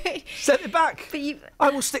 Yeah, but... Sent it back. But you... I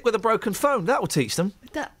will stick with a broken phone. That will teach them.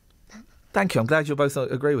 Thank you. I'm glad you'll both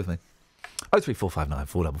agree with me. 03459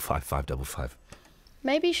 455 555.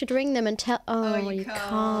 Maybe you should ring them and tell... Oh, you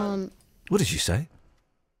can't. What did you say?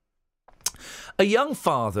 A young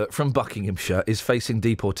father from Buckinghamshire is facing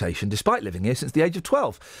deportation despite living here since the age of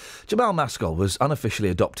 12. Jamal Maskell was unofficially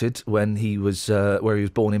adopted when he was where he was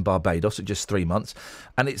born in Barbados at just 3 months,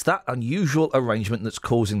 and it's that unusual arrangement that's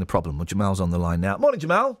causing the problem. Well, Jamal's on the line now. Morning,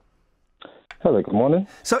 Jamal. Hello, good morning.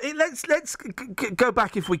 So let's go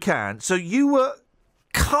back if we can. So you were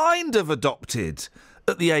kind of adopted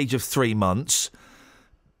at the age of 3 months,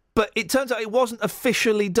 but it turns out it wasn't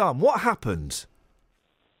officially done. What happened?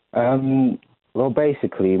 Well,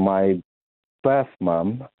 basically, my birth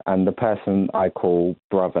mum and the person I call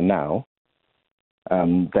brother now,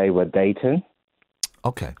 they were dating.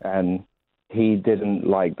 Okay. And he didn't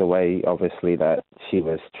like the way, obviously, that she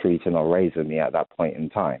was treating or raising me at that point in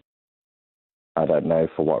time. I don't know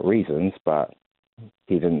for what reasons, but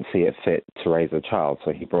he didn't see it fit to raise a child,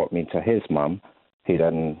 so he brought me to his mum, who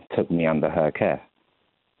then took me under her care.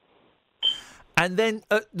 And then,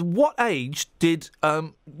 at what age did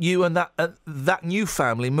you and that new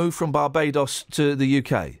family move from Barbados to the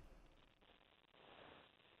UK?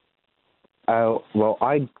 Well,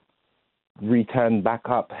 I returned back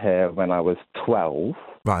up here when I was 12.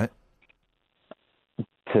 Right.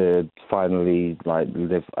 To finally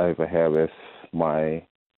live over here with my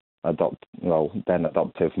then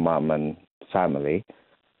adoptive mum and family.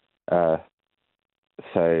 So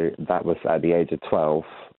that was at the age of 12.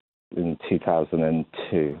 In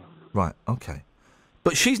 2002. Right, okay.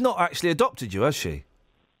 But she's not actually adopted you, has she?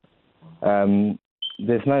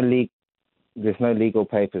 There's no legal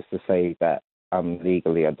papers to say that I'm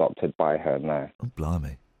legally adopted by her, no. Oh,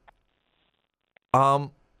 blimey.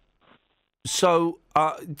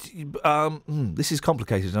 This is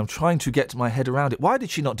complicated, and I'm trying to get my head around it. Why did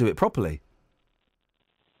she not do it properly?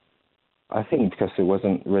 I think because it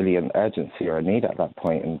wasn't really an urgency or a need at that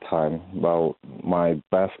point in time. Well, my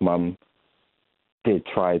birth mum did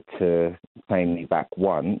try to claim me back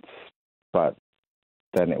once, but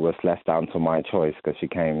then it was left down to my choice because she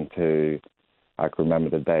came to, I can remember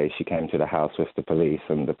the day, she came to the house with the police,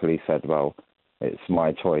 and the police said, well, it's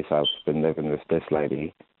my choice. I've been living with this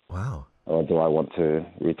lady. Wow. Or do I want to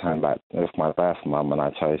return back with my birth mum? And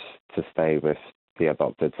I chose to stay with the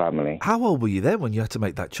adopted family. How old were you then when you had to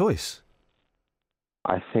make that choice?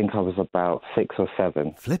 I think I was about 6 or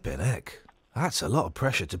 7. Flipping heck. That's a lot of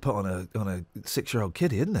pressure to put on a 6-year-old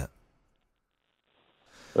kiddie, isn't it?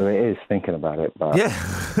 Well, it is, thinking about it, but... Yeah.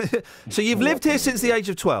 So you've lived here since the age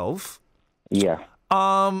of 12? Yeah.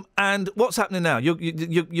 And what's happening now? You're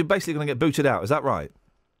basically going to get booted out, is that right?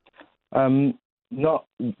 Not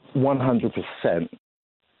 100%.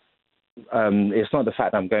 It's not the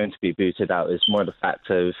fact that I'm going to be booted out, it's more the fact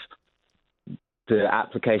of... The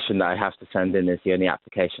application that I have to send in is the only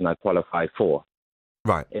application I qualify for.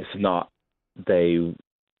 Right. If not, it's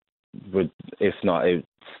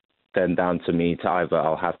then down to me to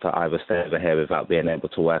I'll have to either stay over here without being able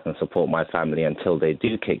to work and support my family until they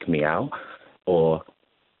do kick me out, or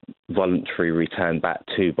voluntary return back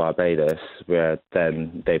to Barbados, where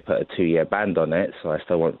then they put a 2-year ban on it, so I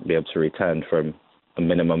still won't be able to return from a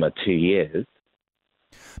minimum of 2 years.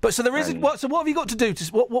 But so there isn't. So what have you got to do?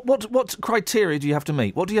 What criteria do you have to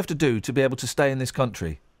meet? What do you have to do to be able to stay in this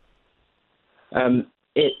country?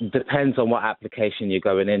 It depends on what application you're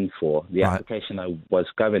going in for. The application I was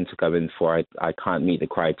going to go in for, I can't meet the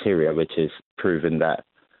criteria, which is proving that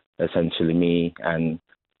essentially me and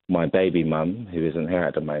my baby mum, who isn't here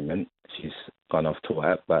at the moment, she's gone off to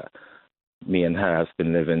work, but me and her have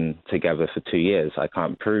been living together for 2 years. I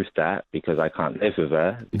can't prove that because I can't live with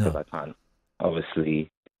her, because I can't obviously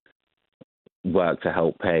work to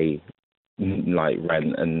help pay like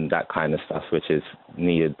rent and that kind of stuff, which is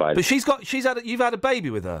needed by. But you've had a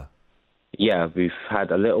baby with her. Yeah, we've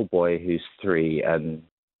had a little boy who's 3, and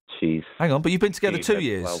she's. Hang on, but you've been together 2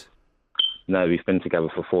 years. Well, no, we've been together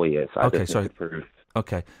for 4 years. Okay, sorry.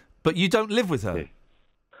 Okay, but you don't live with her.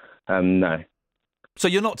 No. So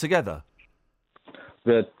you're not together.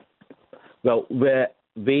 We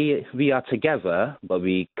are together, but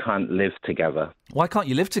we can't live together. Why can't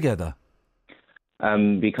you live together?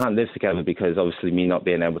 We can't live together because obviously me not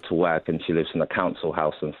being able to work, and she lives in a council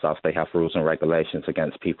house and stuff. They have rules and regulations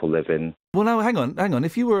against people living. Well, no, hang on.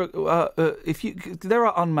 If you were, there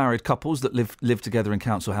are unmarried couples that live together in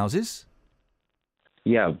council houses.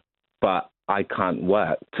 Yeah, but I can't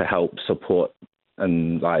work to help support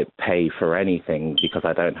and pay for anything because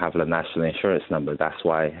I don't have a national insurance number. That's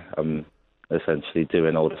why I'm essentially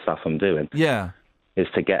doing all the stuff I'm doing. Yeah. Is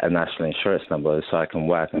to get a national insurance number so I can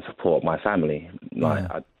work and support my family.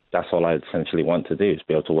 That's all I essentially want to do, is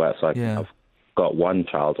be able to work so I can have got one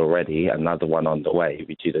child already, another one on the way.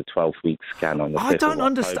 We did a 12-week scan on the 5th I don't of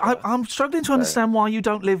understand. I'm struggling to understand why you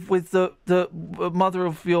don't live with the mother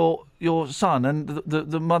of your son and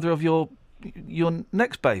the mother of your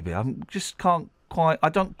next baby. I just can't quite. I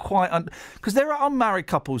don't quite because there are unmarried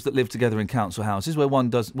couples that live together in council houses where one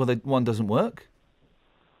doesn't work.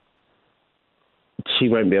 She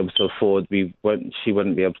won't be able to afford. She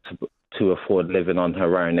wouldn't be able to afford living on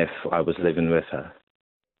her own if I was living with her.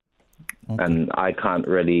 Okay. And I can't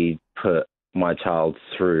really put my child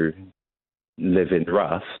through living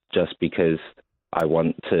rough just because I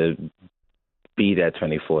want to be there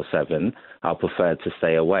 24/7. I'll prefer to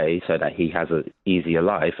stay away so that he has an easier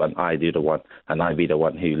life, and I be the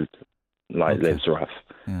one who lives rough,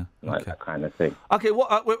 like that kind of thing. Okay,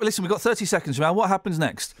 listen, we've got 30 seconds now. What happens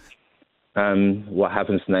next? What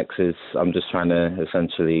happens next is I'm just trying to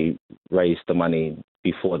essentially raise the money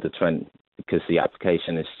before the 20, because the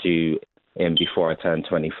application is due in before I turn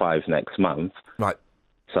 25 next month. Right.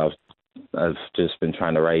 So I've just been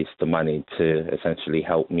trying to raise the money to essentially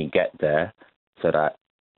help me get there so that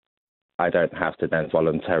I don't have to then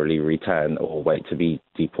voluntarily return or wait to be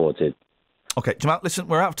deported. OK, Jamal, listen,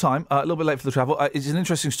 we're out of time. A little bit late for the travel. It's an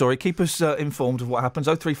interesting story. Keep us informed of what happens.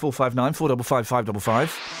 03459 455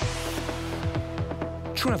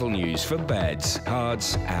 555. Travel news for beds,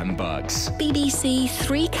 cards and bugs. BBC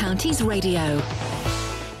Three Counties Radio.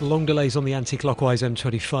 Long delays on the anti-clockwise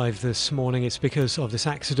M25 this morning. It's because of this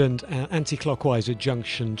accident anti-clockwise at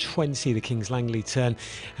junction 20, the Kings Langley turn,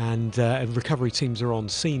 and recovery teams are on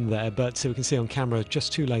scene there, but we can see on camera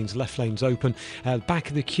just two lanes, left lanes open. Back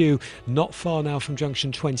of the queue, not far now from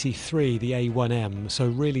junction 23, the A1M, so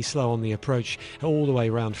really slow on the approach all the way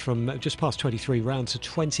around from just past 23 round to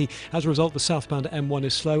 20. As a result, the southbound M1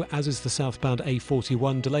 is slow, as is the southbound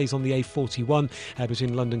A41. Delays on the A41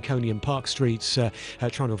 between London, Coney and Park Streets, trying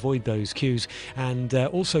to avoid those queues, and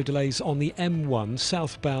also delays on the M1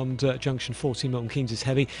 southbound junction 40 Milton Keynes is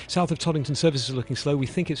heavy. South of Toddington services are looking slow. We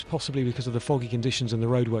think it's possibly because of the foggy conditions in the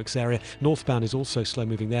roadworks area. Northbound is also slow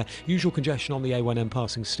moving there. Usual congestion on the A1M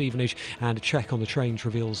passing Stevenage, and a check on the trains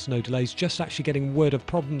reveals no delays. Just actually getting word of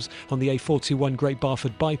problems on the A41 Great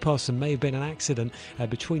Barford bypass. There may have been an accident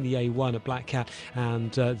between the A1 at Black Cat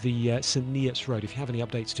and the St Neots Road. If you have any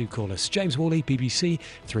updates, do call us. James Worley, BBC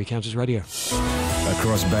Three Counties Radio.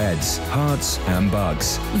 Across beds, hearts and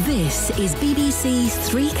bugs. This is BBC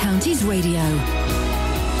Three Counties Radio.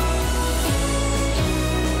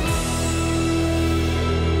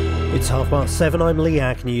 It's 7:30. I'm Lee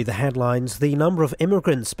Agnew. The headlines. The number of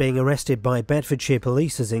immigrants being arrested by Bedfordshire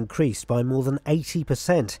police has increased by more than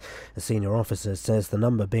 80%. A senior officer says the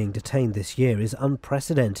number being detained this year is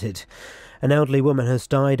unprecedented. An elderly woman has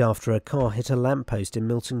died after a car hit a lamppost in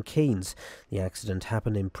Milton Keynes. The accident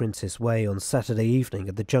happened in Princess Way on Saturday evening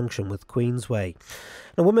at the junction with Queensway.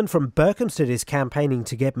 A woman from Berkhamsted is campaigning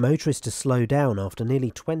to get motorists to slow down after nearly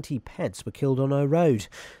 20 pets were killed on her road.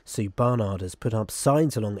 Sue Barnard has put up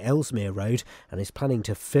signs along Ellesmere Road and is planning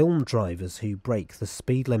to film drivers who break the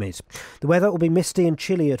speed limit. The weather will be misty and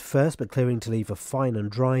chilly at first, but clearing to leave a fine and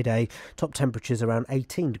dry day. Top temperatures around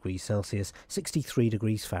 18 degrees Celsius, 63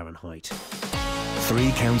 degrees Fahrenheit.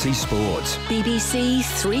 Three Counties Sport. BBC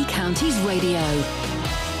Three Counties Radio.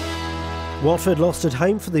 Watford lost at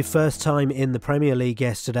home for the first time in the Premier League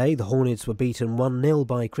yesterday. The Hornets were beaten 1-0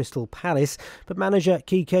 by Crystal Palace, but manager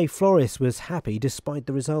Kike Flores was happy despite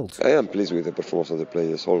the result. I am pleased with the performance of the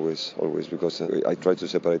players, always, because I try to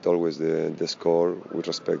separate always the score with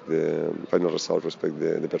respect the final result, respect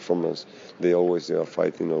the performance. They are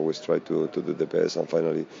fighting, always try to do the best, and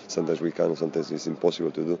finally sometimes we can, sometimes it's impossible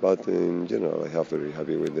to do. But in general, I have very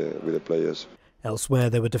happy with the players. Elsewhere,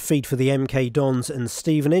 there were defeat for the MK Dons and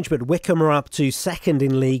Stevenage, but Wickham are up to second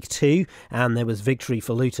in League 2, and there was victory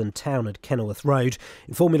for Luton Town at Kenilworth Road.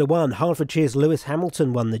 In Formula 1, Hertfordshire's Lewis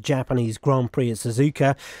Hamilton won the Japanese Grand Prix at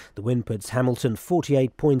Suzuka. The win puts Hamilton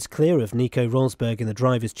 48 points clear of Nico Rosberg in the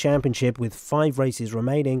Drivers' Championship with 5 races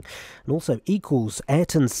remaining, and also equals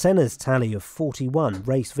Ayrton Senna's tally of 41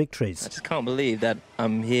 race victories. I just can't believe that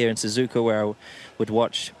I'm here in Suzuka where I would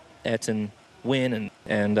watch Ayrton win,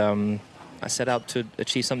 and I set out to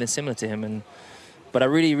achieve something similar to him, but I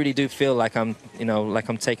really do feel like I'm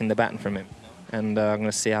taking the baton from him, and I'm going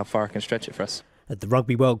to see how far I can stretch it for us. At the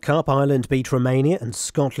Rugby World Cup, Ireland beat Romania and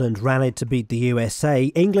Scotland rallied to beat the USA.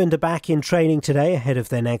 England are back in training today ahead of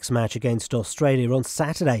their next match against Australia on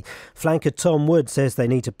Saturday. Flanker Tom Wood says they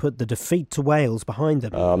need to put the defeat to Wales behind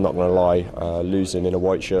them. I'm not going to lie, losing in a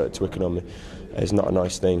white shirt at Twickenham is not a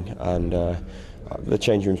nice thing, and The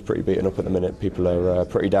changing room's pretty beaten up at the minute. People are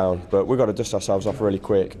pretty down, but we've got to dust ourselves off really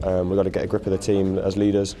quick. We've got to get a grip of the team as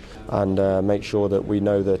leaders and make sure that we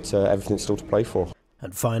know that everything's still to play for.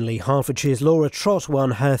 And finally, Hertfordshire's Laura Trott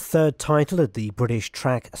won her third title at the British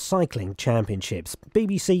Track Cycling Championships.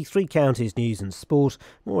 BBC Three Counties News and Sport,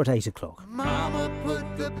 more at 8 o'clock. Mama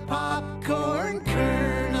put the popcorn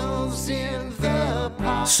kernels in the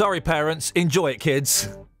pot. Sorry, parents. Enjoy it, kids.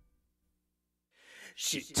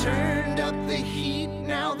 She turned up the heat,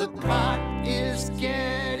 now the pot is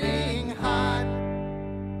getting hot.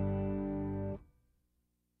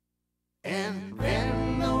 And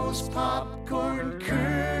then those popcorn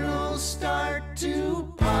kernels start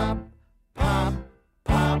to pop, pop,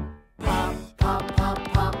 pop, pop, pop,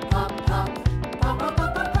 pop, pop, pop, pop.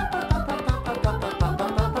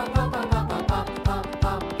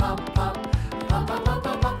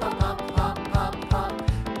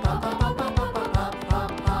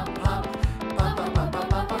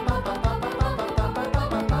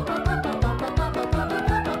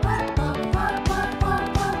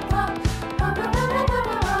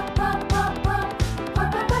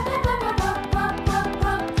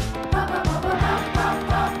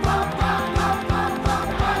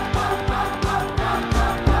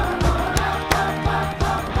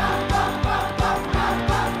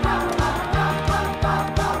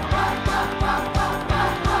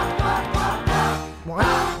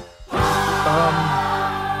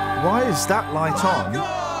 Why is that light on?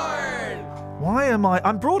 Why am I...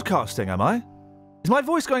 I'm broadcasting, am I? Is my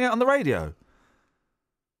voice going out on the radio?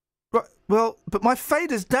 Right, well, but my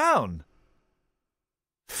fader's down.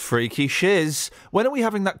 Freaky shiz. When are we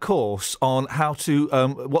having that course on how to...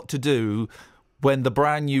 what to do when the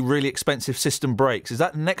brand new really expensive system breaks? Is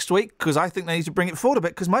that next week? Because I think they need to bring it forward a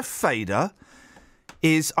bit, because my fader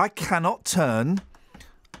is... I cannot turn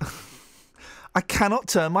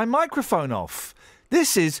my microphone off.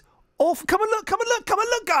 This is awful. Come and look,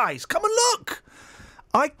 guys. Come and look.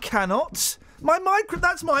 I cannot.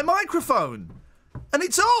 That's my microphone. And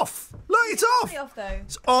it's off. Look, it's off. Off though.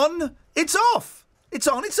 It's on. It's off. It's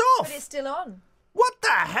on. It's off. But it's still on. What the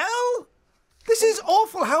hell? This is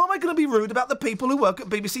awful. How am I going to be rude about the people who work at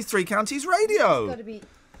BBC Three Counties Radio? It's got to be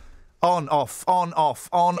on, off, on, off,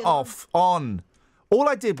 on, off, on. All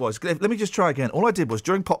I did was, let me just try again. All I did was,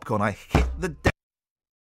 during popcorn, I hit the...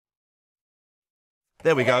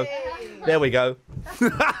 There we go. There we go.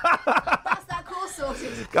 That's that course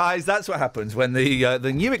sorted. Guys, that's what happens when the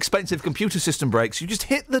new expensive computer system breaks. You just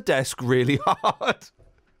hit the desk really hard.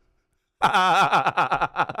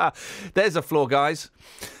 There's a flaw, guys.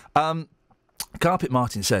 Carpet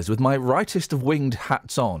Martin says, with my rightest of winged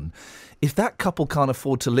hats on, if that couple can't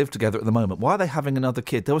afford to live together at the moment, why are they having another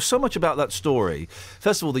kid? There was so much about that story.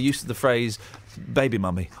 First of all, the use of the phrase baby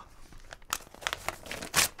mummy.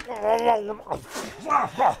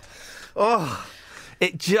 Oh,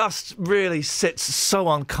 it just really sits so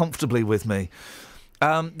uncomfortably with me.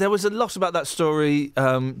 There was a lot about that story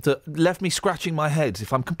that left me scratching my head,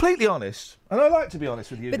 if I'm completely honest. And I like to be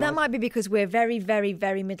honest with you. But guys. that might be because we're very, very,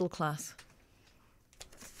 very middle class.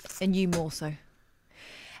 And you more so.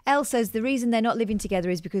 Elle says the reason they're not living together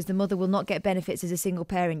is because the mother will not get benefits as a single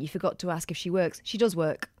parent. You forgot to ask if she works. She does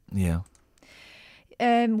work. Yeah.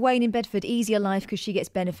 Wayne in Bedford, easier life because she gets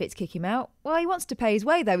benefits, kick him out. Well, he wants to pay his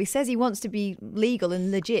way, though. He says he wants to be legal and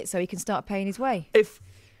legit so he can start paying his way.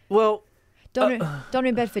 Donna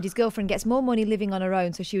in Bedford, his girlfriend gets more money living on her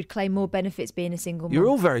own, so she would claim more benefits being a single mum. You're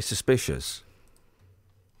all very suspicious.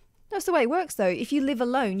 That's the way it works, though. If you live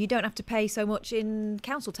alone, you don't have to pay so much in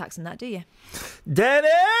council tax and that, do you?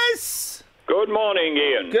 Dennis! Good morning,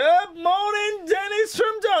 Iain. Good morning, Dennis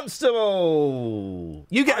from Dunstable.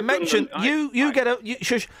 You get a mention. You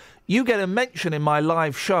get a mention in my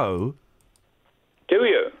live show. Do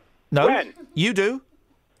you? No. When? You do.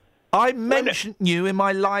 I mentioned you in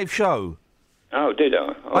my live show. Oh, did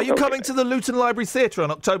I? Oh, Are you okay. coming to the Luton Library Theatre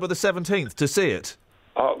on October the 17th to see it?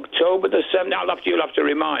 October the 7th. You'll have to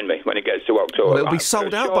remind me when it gets to October. Well, it'll be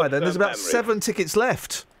sold out by then. There's about 7 tickets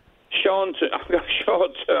left. I've got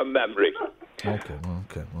short-term memory. Okay.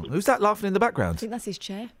 Well, who's that laughing in the background? I think that's his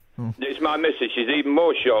chair. It's my missus. She's even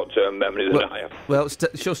more short-term memory than I have. Well,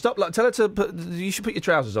 she'll stop. Tell her to. You should put your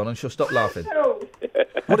trousers on, and she'll stop laughing.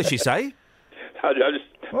 What did she say? Thank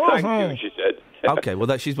you, she said. Okay,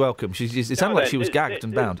 well, she's welcome. It sounded like she was gagged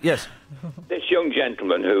and bound. Yes. This young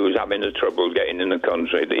gentleman who's having the trouble getting in the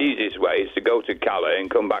country, the easiest way is to go to Calais and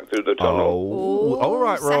come back through the tunnel. All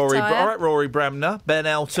right, Rory. satire. All right, Rory Bremner, Ben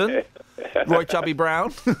Elton, Roy Chubby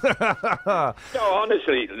Brown. No,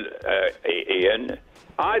 honestly, Iain,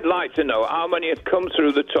 I'd like to know how many have come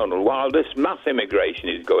through the tunnel while this mass immigration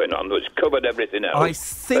is going on, that's covered everything else. I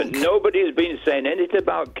think... But nobody's been saying anything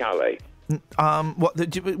about Calais. I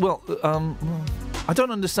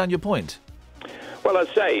don't understand your point. Well, I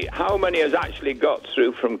say, how many has actually got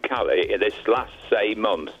through from Calais in this last, say,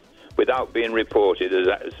 month without being reported as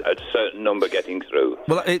a certain number getting through?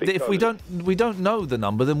 Well, if we don't know the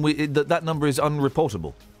number, then that number is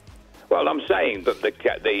unreportable. Well, I'm saying that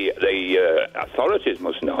the authorities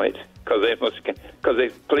must know it because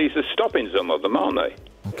the police are stopping some of them, aren't they?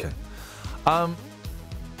 Okay. I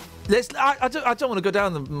don't want to go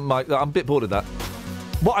down the mic. I'm a bit bored of that.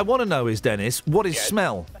 What I want to know is, Dennis, what is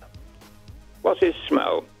smell? What's his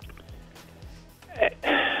smell?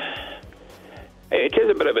 It is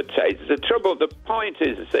a bit of a taste. The point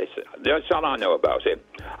is this. That's all I know about it.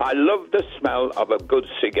 I love the smell of a good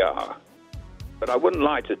cigar. But I wouldn't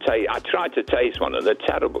like to taste... I tried to taste one and they're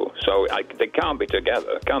terrible. So they can't be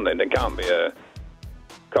together, can they? There can't be a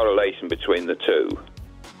correlation between the two.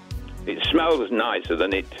 It smells nicer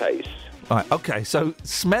than it tastes. Right, OK, so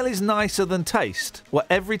smell is nicer than taste. What,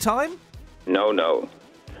 every time? No.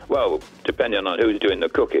 Well, depending on who's doing the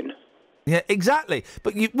cooking. Yeah, exactly.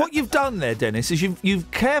 But what you've done there, Dennis, is you've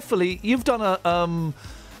done a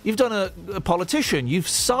politician. You've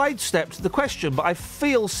sidestepped the question, but I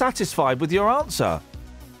feel satisfied with your answer.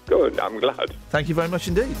 Good, I'm glad. Thank you very much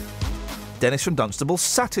indeed. Dennis from Dunstable,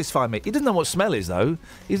 satisfy me. He didn't know what smell is, though.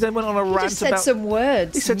 He then went on a rant about... He just said some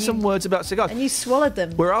words. He said some words about cigars. And you swallowed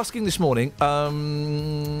them. We're asking this morning,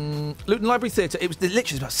 Luton Library Theatre, it was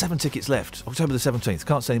literally about 7 tickets left, October the 17th.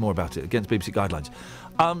 Can't say any more about it, against BBC guidelines.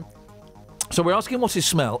 So we're asking what's his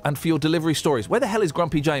smell, and for your delivery stories. Where the hell is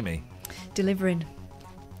Grumpy Jamie? Delivering.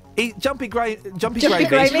 Jumpy Gravy. Jumpy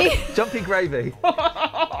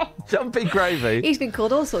Gravy. He's been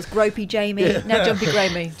called all sorts. Gropey Jamie. Yeah. Now Jumpy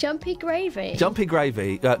Gravy. Jumpy Gravy. Jumpy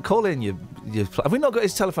Gravy. Call in. Have we not got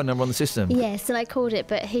his telephone number on the system? Yes, and I called it,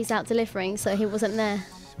 but he's out delivering, so he wasn't there.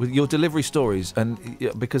 With your delivery stories, and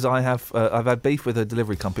because I've had beef with a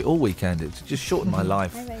delivery company all weekend. It's just shortened my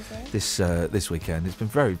life this weekend. It's been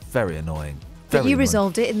very, very annoying. But you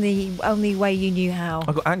resolved it in the only way you knew how.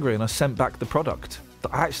 I got angry and I sent back the product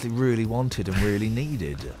that I actually really wanted and really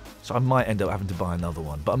needed. So I might end up having to buy another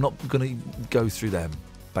one, but I'm not going to go through them,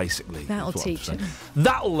 basically. That'll teach them.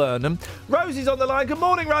 That'll learn them. Rosie's on the line. Good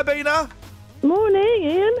morning, Ribena. Morning,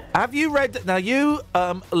 Ian. Have you read... Now, you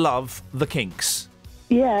love The Kinks.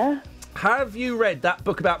 Yeah. Have you read that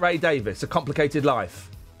book about Ray Davies, A Complicated Life?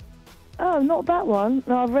 Oh, not that one.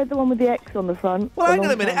 No, I've read the one with the X on the front. Well, hang on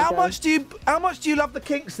a minute. How much do you love The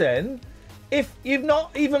Kinks, then, if you've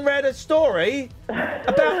not even read a story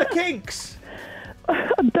about The Kinks?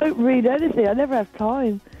 I don't read anything. I never have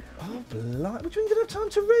time. Oh, blind. What do you mean you don't have time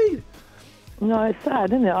to read? No, it's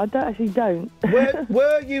sad, isn't it? I actually don't.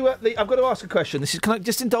 Were you at the... I've got to ask a question. Can I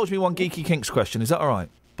just indulge me one geeky Kinks question? Is that all right,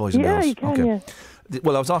 boys and girls? Yeah, you can, yeah.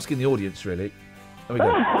 Well, I was asking the audience, really. There we go.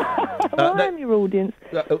 I am your audience.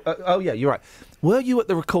 Oh, yeah, you're right. Were you at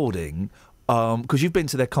the recording... Because you've been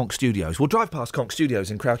to their Conch Studios. We'll drive past Conch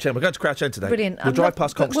Studios in Crouch End. We're going to Crouch End today. Brilliant. We'll drive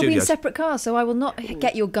past Conch We'll Studios. be in separate cars, so I will not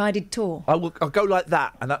get your guided tour. I'll go like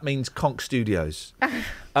that, and that means Conch Studios.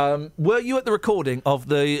 Were you at the recording of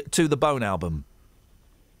the To The Bone album?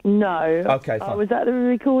 No. Okay, fine. I was at the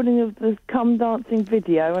recording of the Come Dancing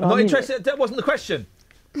video. And I'm not interested. That wasn't the question.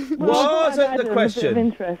 Wasn't the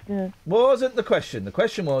question. Wasn't the question. The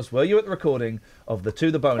question was, were you at the recording of the To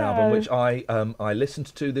The Bone album, which I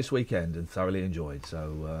listened to this weekend and thoroughly enjoyed.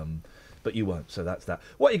 So, but you weren't. So that's that.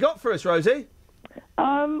 What you got for us, Rosie?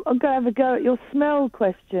 I'm going to have a go at your smell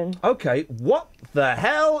question. Okay. What the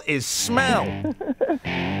hell is smell?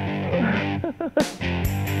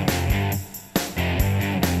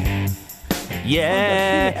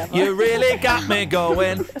 Yeah, you really got me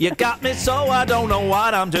going. You got me so I don't know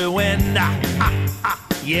what I'm doing.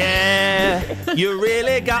 Yeah, you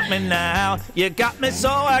really got me now. You got me so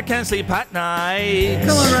I can't sleep at night.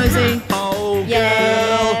 Come on, Rosie. Oh,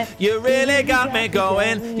 girl, you really got me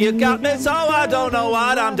going. You got me so I don't know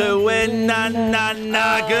what I'm doing. Na, na,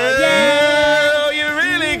 na, girl, you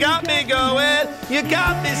really got me going. You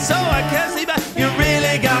got me so I can't sleep at... You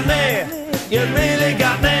really got me. You really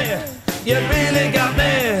got me. You really got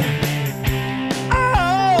me.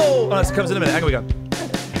 Oh! Oh, that comes in a minute. Hang on, we go.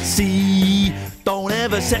 See, don't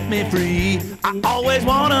ever set me free. I always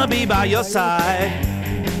wanna be by your side.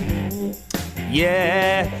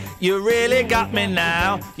 Yeah, you really got me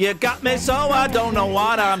now. You got me so I don't know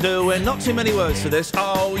what I'm doing. Not too many words for this.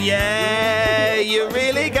 Oh, yeah, you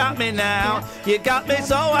really got me now. You got me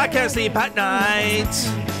so I can't sleep at night.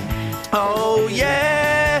 Oh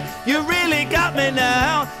yeah, you really got me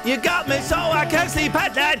now. You got me so I can't sleep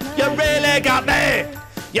at night. You really got me.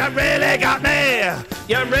 You really got me.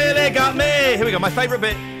 You really got me. Here we go, my favourite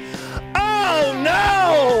bit. Oh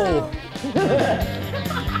no!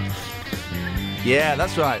 Yeah,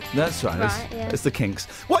 that's right. That's right. It's the Kinks.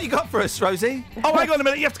 What you got for us, Rosie? Oh, hang on a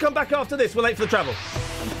minute. You have to come back after this. We're late for the travel.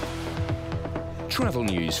 Travel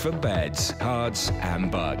news for beds, cards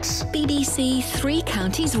and bugs. BBC Three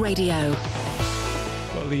Counties Radio.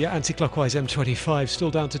 Well, the anti-clockwise M25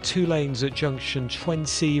 still down to 2 lanes at junction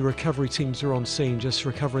 20. Recovery teams are on scene, just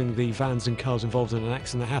recovering the vans and cars involved in an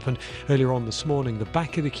accident that happened earlier on this morning. The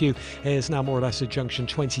back of the queue is now more or less at junction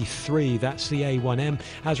 23. That's the A1M.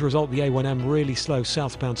 As a result, the A1M really slow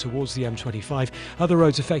southbound towards the M25. Other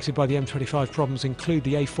roads affected by the M25 problems include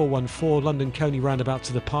the A414 London Coney roundabout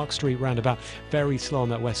to the Park Street roundabout. Very slow on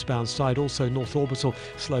that westbound side. Also, North Orbital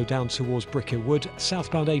slow down towards Bricket Wood.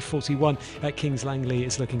 Southbound A41 at Kings Langley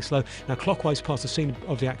is looking slow. Now, clockwise past the scene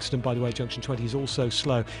of the accident, by the way, junction 20 is also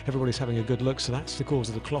slow. Everybody's having a good look, so that's the cause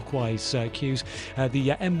of the clockwise queues. The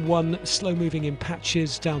M1 slow moving in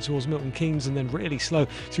patches down towards Milton Keynes, and then really slow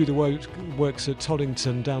through the works at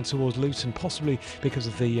Toddington down towards Luton, possibly because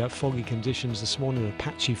of the foggy conditions this morning, the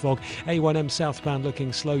patchy fog. A1M southbound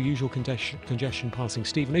looking slow, usual congestion passing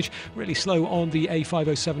Stevenage. Really slow on the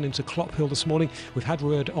A507 into Clophill this morning. We've had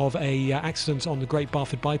word of a accident on the Great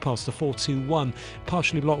Barford bypass, the 421,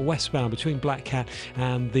 partially blocked westbound between Black Cat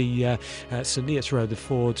and the St Neots Road, the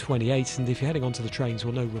 428. And if you're heading onto the trains,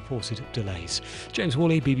 well, no reported delays. James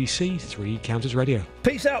Worley, BBC Three Counties Radio.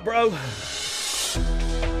 Peace out, bro.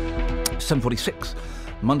 7:46.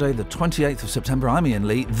 Monday the 28th of September, I'm Iain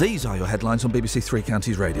Lee. These are your headlines on BBC Three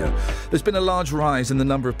Counties Radio. There's been a large rise in the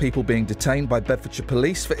number of people being detained by Bedfordshire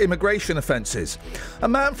police for immigration offences. A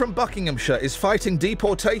man from Buckinghamshire is fighting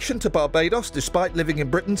deportation to Barbados despite living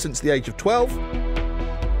in Britain since the age of 12.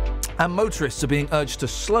 And motorists are being urged to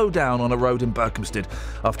slow down on a road in Berkhamsted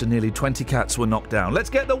after nearly 20 cats were knocked down.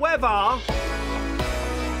 Let's get the weather!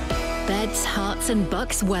 Beds, Herts and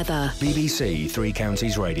Bucks weather. BBC Three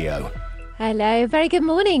Counties Radio. Hello, very good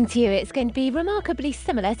morning to you. It's going to be remarkably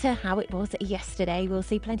similar to how it was yesterday. We'll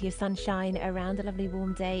see plenty of sunshine around, a lovely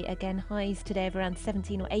warm day. Again, highs today of around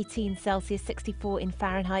 17 or 18 Celsius, 64 in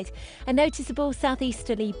Fahrenheit. A noticeable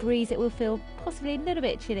southeasterly breeze. It will feel possibly a little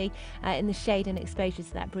bit chilly in the shade and exposure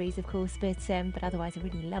to that breeze, of course, but otherwise a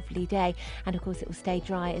really lovely day. And of course, it will stay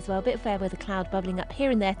dry as well. A bit of fair weather cloud bubbling up here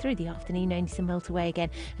and there through the afternoon, only to melt away again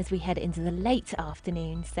as we head into the late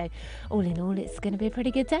afternoon. So all in all, it's going to be a pretty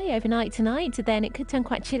good day overnight tonight. Then it could turn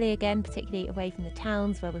quite chilly again, particularly away from the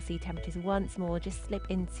towns, where we'll see temperatures once more just slip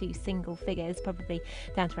into single figures, probably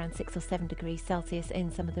down to around 6 or 7 degrees Celsius in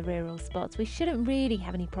some of the rural spots. We shouldn't really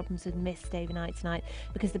have any problems with mist overnight tonight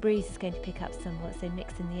because the breeze is going to pick up somewhat, so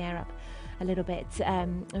mixing the air up a little bit,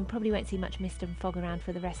 and probably won't see much mist and fog around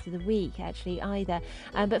for the rest of the week actually either,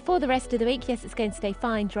 but for the rest of the week, yes, it's going to stay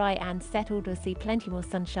fine, dry and settled. We'll see plenty more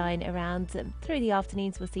sunshine around through the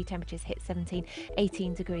afternoons. We'll see temperatures hit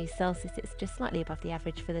 17-18 degrees Celsius. It's just slightly above the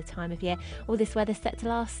average for the time of year. All this weather's set to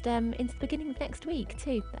last into the beginning of next week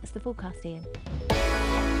too. That's the forecast, Iain.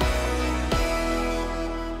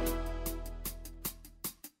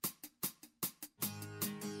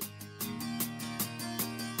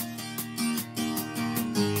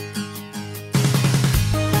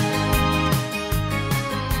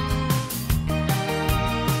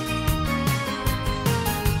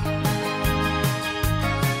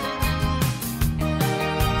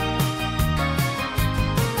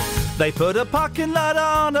 They put a parking lot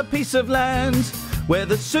on a piece of land where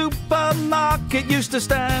the supermarket used to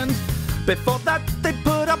stand. Before that, they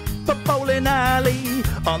put up a bowling alley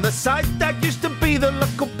on the site that used to be the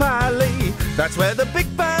local pally. That's where the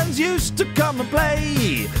big bands used to come and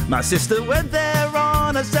play. My sister went there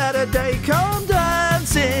on a Saturday, come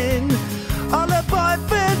dancing. All her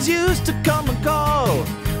boyfriends used to come and call.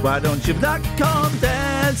 Why don't you not come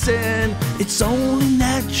dancing? It's only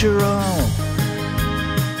natural.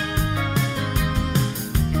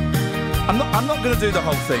 I'm not going to do the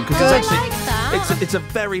whole thing because it's actually like that. it's a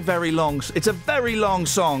very long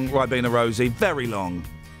song, Ribena Rosie, very long.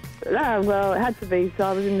 Oh, well, it had to be, so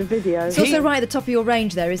I was in the video. It's also right at the top of your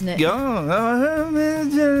range there, isn't it? Yeah.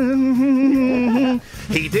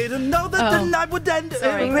 He didn't know that the night would end in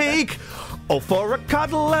a week. Oh, for a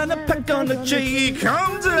cuddle and a peck on the cheek,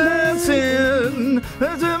 come dancing.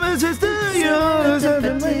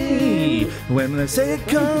 When I say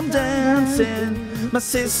come dancing, my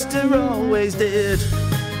sister always did.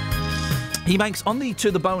 He makes, on the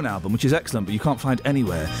To The Bone album, which is excellent, but you can't find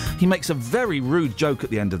anywhere, he makes a very rude joke at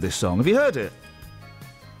the end of this song. Have you heard it?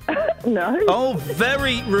 No. Oh,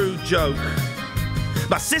 very rude joke.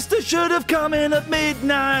 My sister should have come in at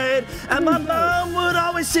midnight, and my mum would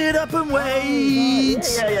always sit up and wait.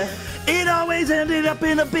 Yeah. It always ended up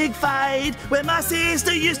in a big fight when my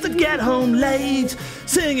sister used to get home late.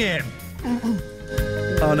 Singing.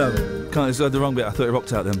 Oh no, it's the wrong bit. I thought it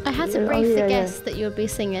rocked out then. I had to brief the guest that you would be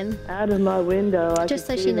singing. Out of my window, I Just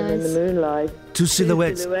could so see she them in knows. the moonlight. Two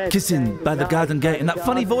silhouettes kissing by the garden gate, and that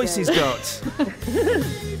funny voice he's got.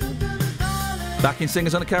 Backing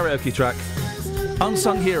singers on a karaoke track.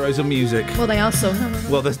 Unsung heroes of music. Well, they are sung.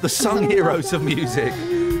 Well, the sung heroes of music.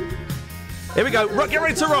 Here we go. Get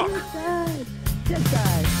ready to rock. I'm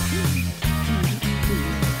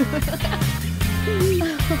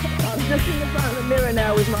just in the front of the mirror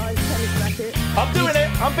now with my tennis racket. I'm doing it.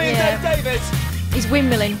 I'm being Dave Davis. He's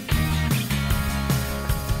windmilling.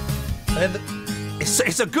 And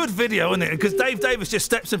it's a good video, isn't it? Because Dave Davis just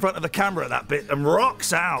steps in front of the camera at that bit and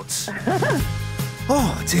rocks out.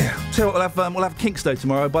 Oh dear. So we'll have Kinks Day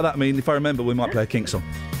tomorrow. By that I mean, if I remember, we might play a Kinks song.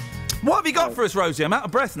 What have you got for us, Rosie? I'm out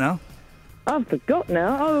of breath now. I forgot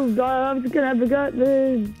now. Oh, I was going to have a go at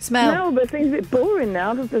the smell, but things a bit boring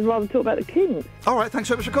now. I'd rather talk about the Kinks. All right, thanks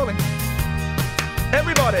so much for calling.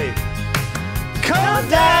 Everybody, come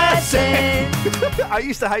dancing. I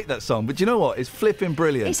used to hate that song, but do you know what? It's flipping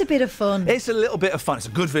brilliant. It's a bit of fun. It's a little bit of fun. It's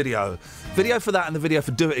a good video. Video for that and the video for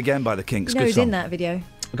Do It Again by the Kinks. You know Good who's song. in that video?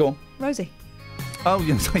 Go on. Rosie. Oh,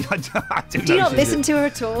 yes, I do. Do you not listen to her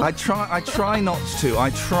at all? I try not to.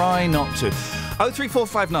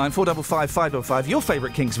 03459 455 555. Your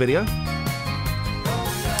favourite Kinks video?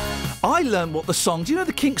 I learned what the song. Do you know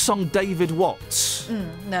the Kinks song David Watts?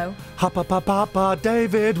 No. Ha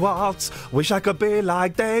David Watts. Wish I could be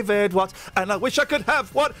like David Watts, and I wish I could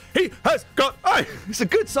have what he has got. Oh, it's a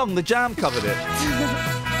good song. The Jam covered it.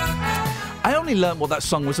 I only learned what that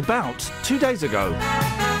song was about 2 days ago.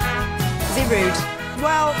 Is it rude?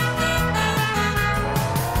 Well,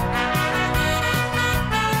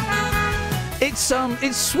 it's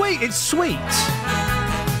sweet. It's sweet.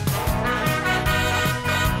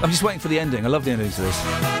 I'm just waiting for the ending. I love the endings to this.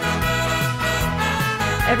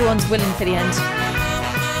 Everyone's willing for the end.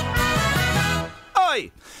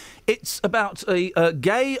 Oi! It's about a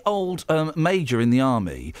gay old major in the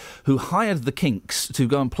army who hired the Kinks to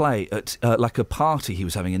go and play at like a party he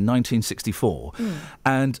was having in 1964.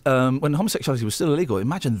 And when homosexuality was still illegal,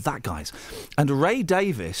 imagine that, guys. And Ray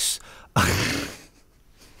Davis...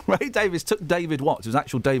 Ray Davis took David Watts, it was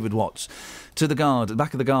actual David Watts, to the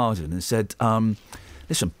back of the garden and said,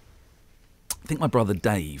 listen, I think my brother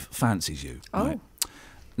Dave fancies you. Oh. Right?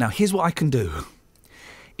 Now, here's what I can do.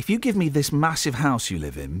 If you give me this massive house you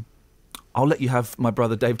live in, I'll let you have my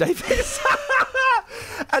brother Dave Davis.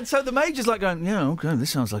 And so the major's like going, yeah, OK, this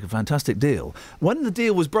sounds like a fantastic deal. When the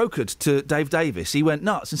deal was brokered to Dave Davis, he went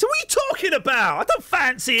nuts and said, what are you talking about? I don't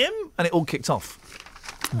fancy him. And it all kicked off.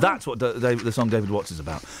 That's what the song David Watts is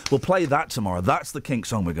about. We'll play that tomorrow. That's the Kinks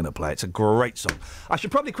song we're going to play. It's a great song. I should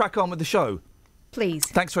probably crack on with the show. Please.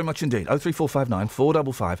 Thanks very much indeed. 03459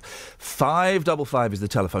 455 555 is the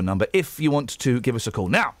telephone number if you want to give us a call.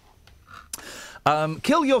 Now,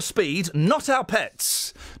 kill your speed, not our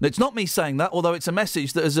pets. Now, it's not me saying that, although it's a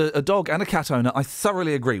message that as a dog and a cat owner I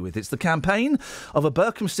thoroughly agree with. It's the campaign of a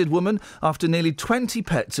Berkhamsted woman after nearly 20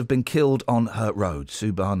 pets have been killed on her road.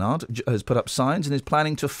 Sue Barnard has put up signs and is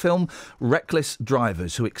planning to film reckless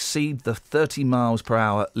drivers who exceed the 30 miles per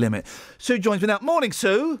hour limit. Sue joins me now. Morning,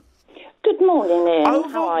 Sue. Good morning, Ian.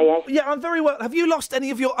 How are you? Yeah, I'm very well. Have you lost any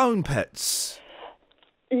of your own pets?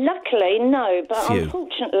 Luckily, no, but Phew.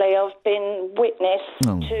 Unfortunately, I've been witness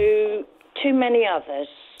to too many others.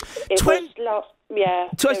 It was yeah.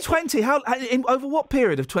 So it's 20. Over what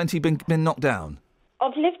period have 20 been knocked down?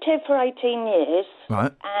 I've lived here for 18 years,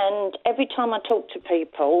 Right. and every time I talk to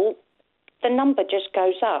people, the number just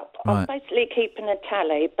goes up. I'm Right. basically keeping a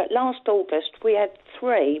tally, but last August we had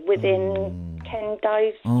 3 within 10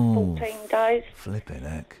 days, 14 days. Flipping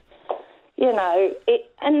heck. You know,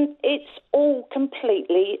 it's all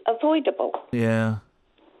completely avoidable. Yeah.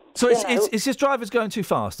 So it's just drivers going too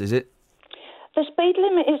fast, is it? The speed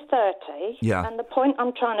limit is 30, Yeah. and the point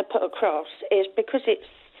I'm trying to put across is because it's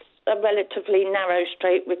a relatively narrow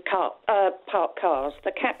street with parked cars,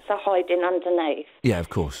 the cats are hiding underneath. Yeah, of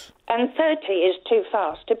course. And 30 is too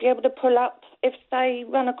fast to be able to pull up if they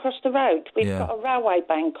run across the road. We've Yeah. got a railway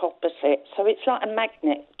bank opposite, so it's like a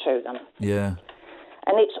magnet to them. Yeah.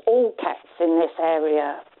 And it's all cats in this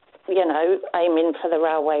area, you know, aiming for the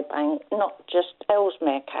railway bank, not just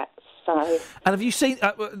Ellesmere cats. So. And have you seen...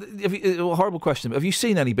 a horrible question, but have you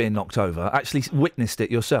seen any being knocked over? Actually witnessed it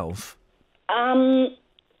yourself?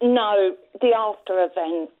 No, the after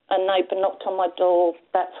event. A neighbour knocked on my door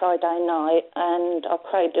that Friday night and I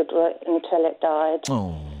cradled it until it died.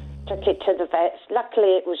 Oh. Took it to the vets.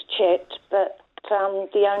 Luckily it was chipped, but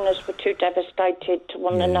the owners were too devastated to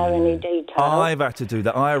want to know any detail. I've had to do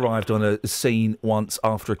that. I arrived on a scene once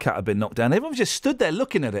after a cat had been knocked down. Everyone just stood there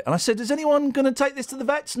looking at it. And I said, is anyone going to take this to the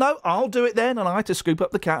vets? No, I'll do it then. And I had to scoop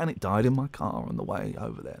up the cat and it died in my car on the way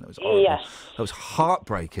over there. And it was horrible. Yes. That was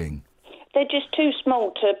heartbreaking. They're just too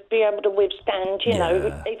small to be able to withstand, you know,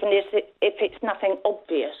 even if it's nothing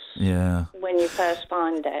obvious when you first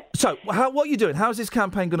find it. So, what are you doing? How's this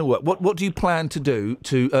campaign going to work? What do you plan to do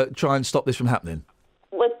to try and stop this from happening?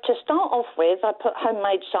 Well, to start off with, I put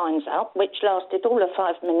homemade signs up, which lasted all of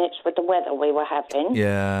 5 minutes with the weather we were having.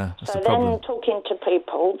 Yeah, that's so the problem. then talking to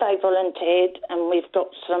people, they volunteered, and we've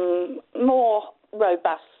got some more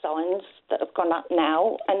robust signs that have gone up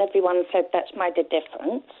now, and everyone said that's made a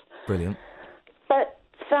difference. Brilliant. But,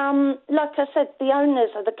 like I said, the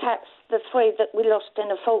owners of the cats, the 3 that we lost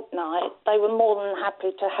in a fortnight, they were more than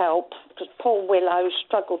happy to help, because poor Willow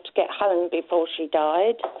struggled to get home before she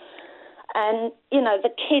died. And, you know,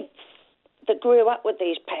 the kids that grew up with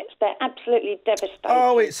these pets, they're absolutely devastated.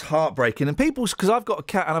 Oh, it's heartbreaking. And people, because I've got a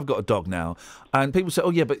cat and I've got a dog now, and people say, oh,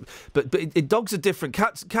 yeah, but dogs are different.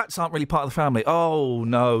 Cats aren't really part of the family. Oh,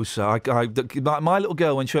 no, sir. My little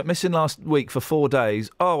girl, when she went missing last week for 4 days,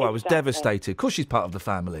 I was devastated. Of course she's part of the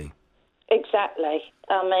family. Exactly.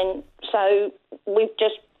 I mean, so we've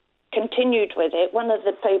just continued with it. One of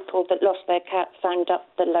the people that lost their cat phoned up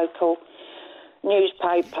the local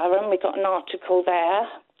newspaper and we got an article there.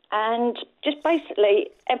 And just basically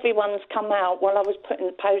everyone's come out while I was putting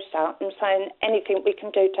the post out and saying anything we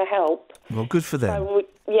can do to help. Well, good for them. So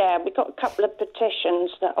we got a couple of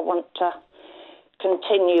petitions that I want to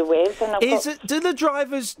continue with. And do the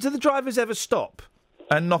drivers ever stop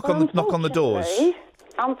and knock on the doors?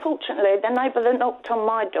 Unfortunately, the neighbour that knocked on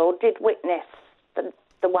my door did witness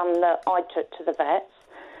the one that I took to the vets,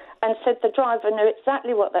 and said the driver knew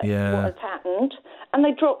exactly what had happened, and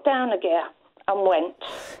they dropped down a gear and went.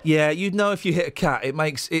 Yeah, you'd know if you hit a cat.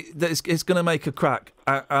 It's going to make a crack.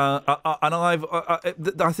 And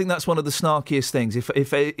I think that's one of the snarkiest things. If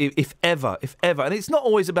ever, and it's not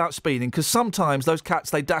always about speeding, because sometimes those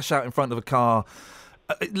cats, they dash out in front of a car.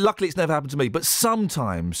 Luckily, it's never happened to me, but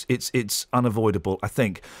sometimes it's unavoidable, I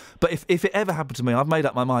think. But if it ever happened to me, I've made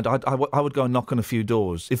up my mind. I would go and knock on a few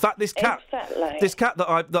doors. In fact, this cat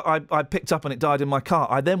that I picked up and it died in my car,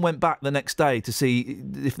 I then went back the next day to see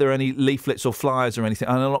if there are any leaflets or flyers or anything,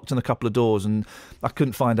 and I knocked on a couple of doors, and I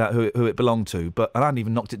couldn't find out who it belonged to, and I hadn't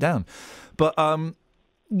even knocked it down. But to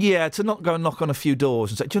not go and knock on a few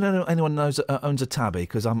doors and say, do you know anyone knows that owns a tabby?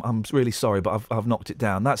 Because I'm really sorry, but I've knocked it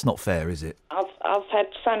down. That's not fair, is it? I've had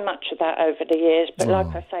so much of that over the years, but like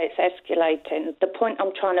I say, it's escalating. The point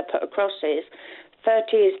I'm trying to put across is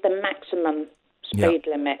 30 is the maximum speed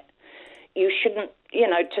limit. You shouldn't,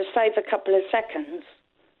 to save a couple of seconds,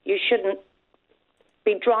 you shouldn't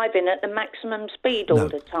be driving at the maximum speed all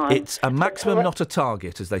the time. It's a maximum, not a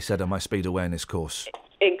target, as they said on my speed awareness course.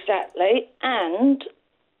 Exactly, and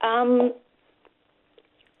how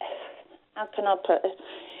can I put it?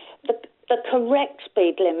 The correct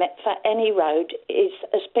speed limit for any road is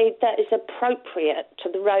a speed that is appropriate to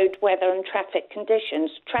the road, weather and traffic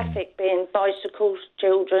conditions. Traffic being bicycles,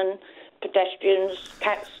 children, pedestrians,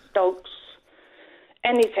 cats, dogs,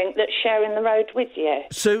 anything that's sharing the road with you.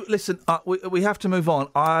 Sue, listen, we have to move on.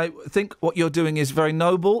 I think what you're doing is very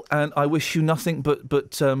noble, and I wish you nothing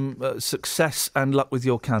but success and luck with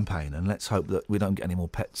your campaign. And let's hope that we don't get any more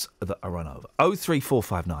pets that are run over.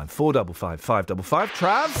 03459 455 555.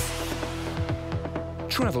 Trav?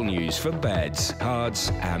 Travel news for beds,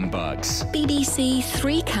 cards and bugs. BBC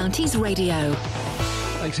Three Counties Radio.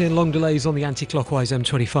 Thanks, Iain. Long delays on the anti-clockwise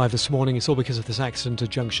M25 this morning. It's all because of this accident at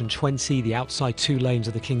junction 20. The outside 2 lanes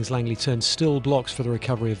of the Kings Langley turn still blocks for the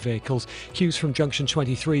recovery of vehicles. Queues from junction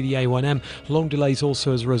 23, the A1M. Long delays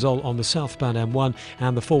also as a result on the southbound M1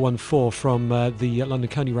 and the 414 from the London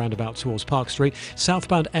Coney roundabout towards Park Street.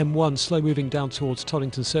 Southbound M1 slow moving down towards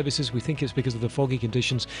Toddington Services. We think it's because of the foggy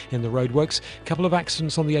conditions in the roadworks. A couple of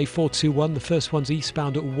accidents on the A421. The first one's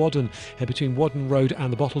eastbound at Wadden, between Wadden Road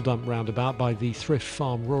and the Bottle Dump roundabout by the Thrift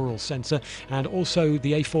Farm Rural Centre, and also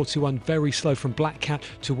the A421 very slow from Black Cat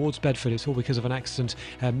towards Bedford. It's all because of an accident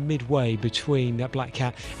midway between Black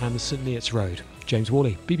Cat and the St Neots Road. James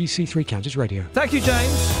Worley, BBC Three Counties Radio. Thank you,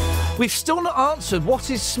 James. We've still not answered what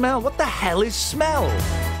is smell. What the hell is smell?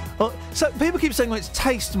 Well, so people keep saying, well, it's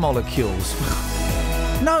taste molecules.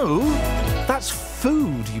 No, that's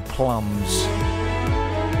food, you plums.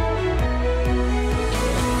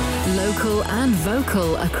 Local and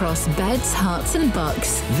vocal across beds, hearts and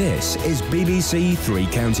bucks. This is BBC Three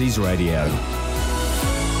Counties Radio.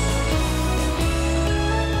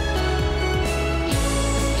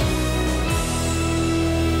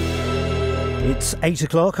 It's 8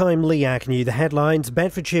 o'clock, I'm Lee Agnew. The headlines: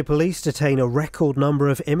 Bedfordshire Police detain a record number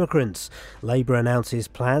of immigrants. Labour announces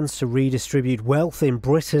plans to redistribute wealth in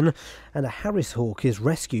Britain. And a Harris hawk is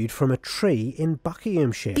rescued from a tree in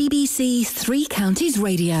Buckinghamshire. BBC Three Counties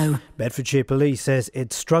Radio. Bedfordshire Police says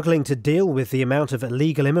it's struggling to deal with the amount of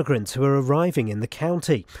illegal immigrants who are arriving in the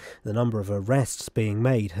county. The number of arrests being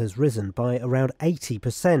made has risen by around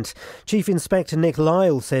 80%. Chief Inspector Nick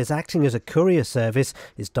Lyle says acting as a courier service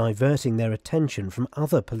is diverting their attention from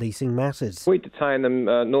other policing matters. We detain them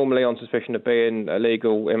normally on suspicion of being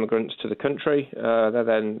illegal immigrants to the country. They're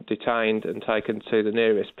then detained and taken to the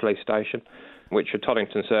nearest police station, which for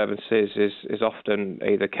Toddington services is often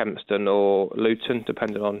either Kempston or Luton,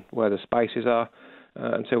 depending on where the spaces are,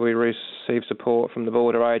 until we receive support from the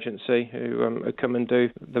border agency who come and do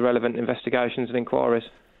the relevant investigations and inquiries.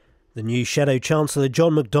 The new Shadow Chancellor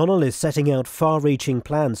John McDonnell is setting out far-reaching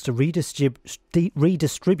plans to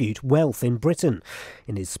redistribute wealth in Britain.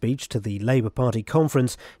 In his speech to the Labour Party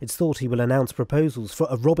conference, it's thought he will announce proposals for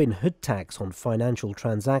a Robin Hood tax on financial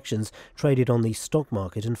transactions traded on the stock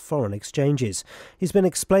market and foreign exchanges. He's been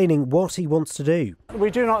explaining what he wants to do. We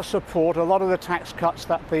do not support a lot of the tax cuts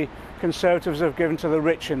that the Conservatives have given to the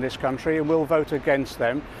rich in this country, and will vote against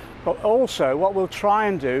them. But also what we'll try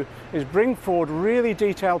and do is bring forward really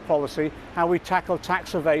detailed policy how we tackle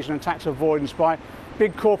tax evasion and tax avoidance by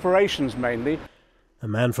big corporations mainly. A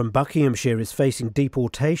man from Buckinghamshire is facing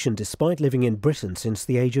deportation despite living in Britain since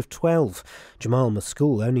the age of 12. Jamal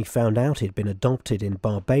Maskool only found out he'd been adopted in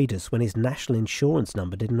Barbados when his national insurance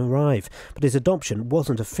number didn't arrive. But his adoption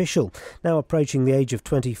wasn't official. Now approaching the age of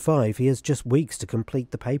 25, he has just weeks to complete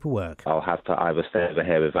the paperwork. I'll have to either stay over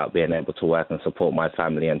here without being able to work and support my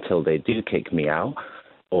family until they do kick me out,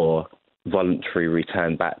 or voluntary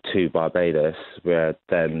return back to Barbados, where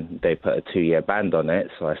then they put a 2-year ban on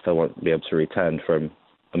it, so I still won't be able to return from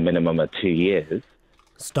a minimum of 2 years.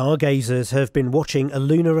 Stargazers have been watching a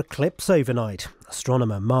lunar eclipse overnight.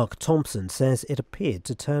 Astronomer Mark Thompson says it appeared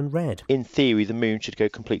to turn red. In theory, the moon should go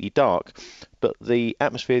completely dark, but the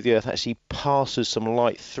atmosphere of the Earth actually passes some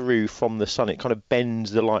light through from the sun. It kind of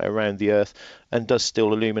bends the light around the Earth and does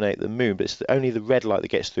still illuminate the moon, but it's only the red light that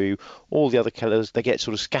gets through. All the other colours, they get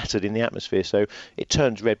sort of scattered in the atmosphere, so it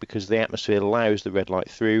turns red because the atmosphere allows the red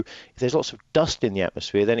light through. If there's lots of dust in the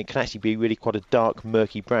atmosphere, then it can actually be really quite a dark,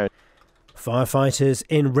 murky brown. Firefighters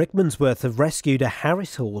in Rickmansworth have rescued a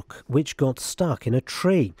Harris hawk which got stuck in a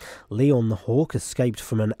tree. Leon the hawk escaped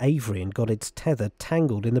from an aviary and got its tether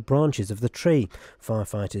tangled in the branches of the tree.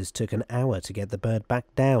 Firefighters took an hour to get the bird back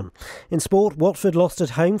down. In sport, Watford lost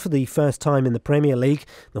at home for the first time in the Premier League.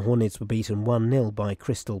 The Hornets were beaten 1-0 by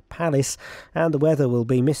Crystal Palace. And the weather will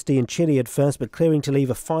be misty and chilly at first, but clearing to leave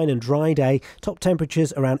a fine and dry day. Top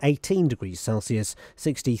temperatures around 18 degrees Celsius,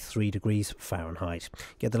 63 degrees Fahrenheit.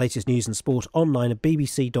 Get the latest news and sport online at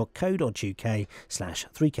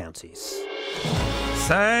bbc.co.uk/Three Counties.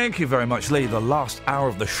 Thank you very much, Lee. The last hour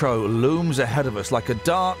of the show looms ahead of us like a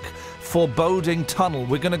dark, foreboding tunnel.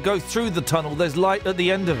 We're going to go through the tunnel. There's light at the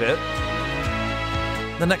end of it.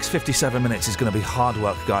 The next 57 minutes is going to be hard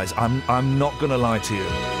work, guys. I'm not going to lie to you.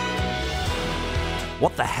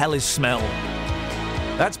 What the hell is smell?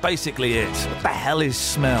 That's basically it. What the hell is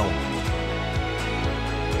smell?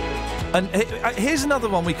 And here's another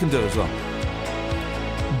one we can do as well.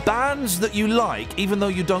 Bands that you like, even though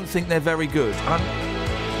you don't think they're very good.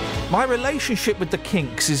 My relationship with the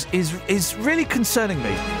Kinks is really concerning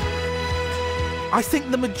me. I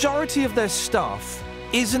think the majority of their stuff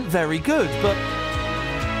isn't very good, but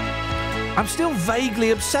I'm still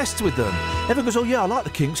vaguely obsessed with them. Everyone goes, oh yeah, I like the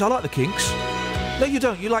Kinks, I like the Kinks. No, you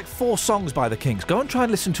don't. You like 4 songs by the Kinks. Go and try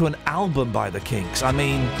and listen to an album by the Kinks. I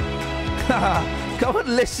mean... Go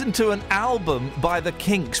and listen to an album by the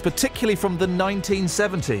Kinks, particularly from the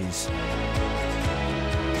 1970s.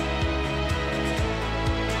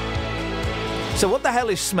 So what the hell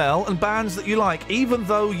is smell and bands that you like, even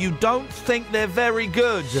though you don't think they're very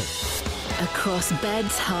good? Across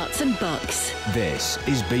beds, hearts and bucks. This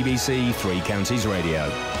is BBC Three Counties Radio.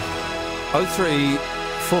 03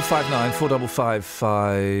 459 455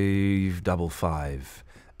 555.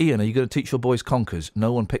 Iain, are you going to teach your boys conkers?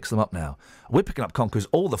 No one picks them up now. We're picking up conkers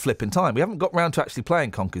all the flipping time. We haven't got round to actually playing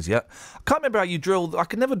conkers yet. I can't remember how you drill... I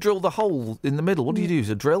can never drill the hole in the middle. What do you use,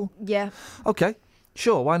 a drill? Yeah. OK,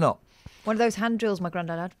 sure, why not? One of those hand drills my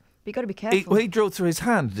granddad had. But you've got to be careful. He drilled through his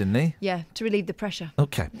hand, didn't he? Yeah, to relieve the pressure.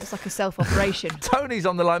 OK. It's like a self-operation. Tony's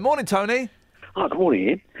on the line. Morning, Tony. Oh, good morning,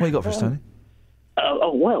 Ian. What you got for us, Tony?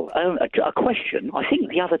 A question. I think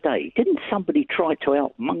the other day, didn't somebody try to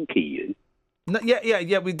out-monkey you? No,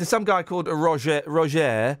 yeah. There's some guy called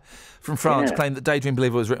Roger from France claimed that Daydream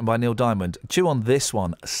Believer was written by Neil Diamond. Chew on this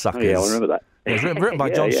one, suckers. Oh, yeah, I remember that. Yeah, it was written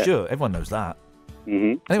by John Stewart. Everyone knows that.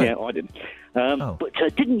 Mm-hmm. Anyway. Yeah, I didn't. But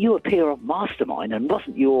didn't you appear on Mastermind, and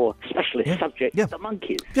wasn't your specialist subject the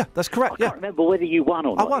monkeys? Yeah, that's correct. I can't remember whether you won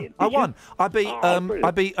or not. I won. I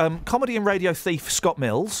beat comedy and radio thief Scott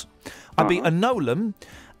Mills. I beat a Nolan.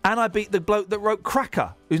 And I beat the bloke that wrote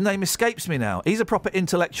Cracker, whose name escapes me now. He's a proper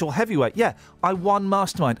intellectual heavyweight. Yeah, I won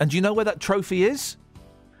Mastermind. And do you know where that trophy is?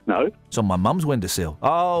 No. It's on my mum's windowsill.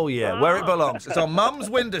 Oh, yeah, where it belongs. It's on mum's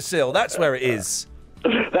windowsill. That's where it is.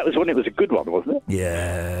 That was when it was a good one, wasn't it?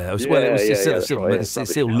 Yeah. It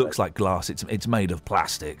still looks like glass. It's made of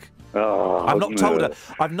plastic. Oh, I've not told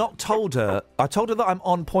her. I told her that I'm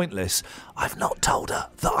on Pointless. I've not told her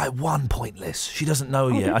that I won Pointless. She doesn't know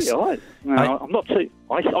yet. I'm not too.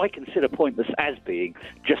 I consider Pointless as being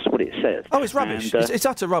just what it says. Oh, it's rubbish. And, it's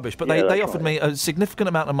utter rubbish. But they offered me a significant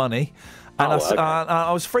amount of money, and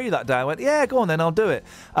I was free that day. I went, yeah, go on then, I'll do it.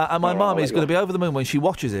 And my mum is going to be over the moon when she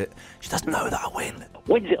watches it. She doesn't know that I win.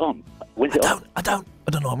 When's it on? I don't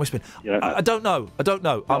know. I'm whispering. I don't know.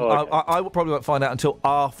 I probably won't find out until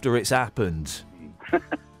after it's happened.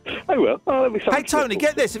 Oh well. Hey Tony,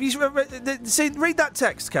 get this. Have you read that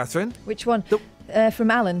text, Catherine? Which one?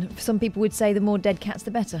 From Alan. Some people would say the more dead cats,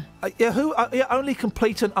 the better. Only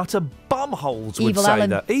complete and utter bumholes would Evil say Alan.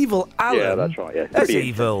 that. Evil Alan. Yeah, that's right. Yeah, that's pretty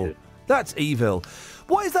evil. intense, That's evil.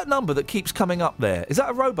 What is that number that keeps coming up there? Is that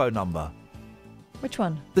a robo number? Which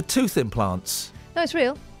one? The tooth implants. No, it's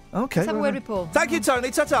real. Okay. Let's have a word with Paul. Thank you,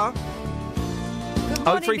 Tony. Ta-ta. Good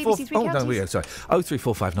morning, BBC Three Counties. we go. Sorry.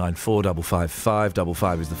 03459 455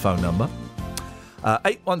 555 is the phone number.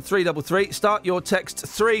 81333. Start your text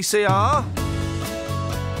 3CR.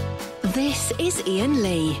 This is Iain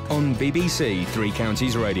Lee on BBC Three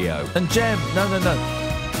Counties Radio. And Jem, no.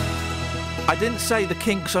 I didn't say the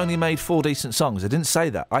Kinks only made 4 decent songs. I didn't say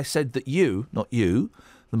that. I said that you, not you,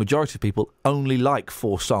 the majority of people only like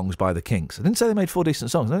 4 songs by the Kinks. I didn't say they made 4 decent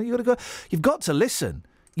songs. No, you've got to listen.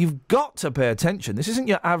 You've got to pay attention. This isn't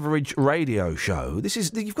your average radio show.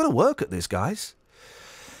 You've got to work at this, guys.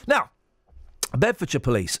 Now, Bedfordshire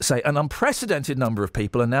police say an unprecedented number of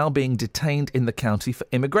people are now being detained in the county for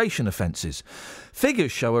immigration offences. Figures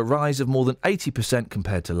show a rise of more than 80%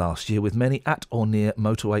 compared to last year, with many at or near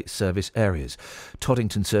motorway service areas.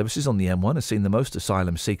 Toddington services on the M1 has seen the most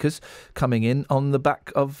asylum seekers coming in on the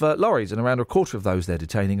back of lorries, and around a quarter of those they're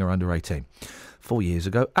detaining are under 18. 4 years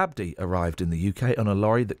ago, Abdi arrived in the UK on a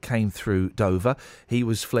lorry that came through Dover. He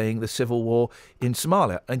was fleeing the civil war in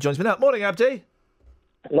Somalia. And joins me now. Morning, Abdi.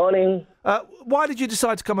 Morning. Why did you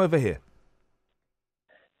decide to come over here?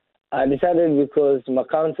 I decided because my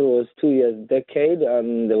country was 2 years decade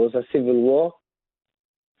and there was a civil war.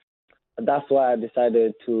 That's why I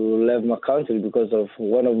decided to leave my country, because of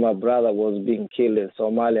one of my brother was being killed in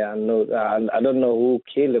Somalia. I don't know who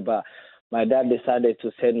killed it, but my dad decided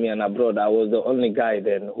to send me on abroad. I was the only guy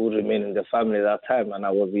then who remained in the family that time, and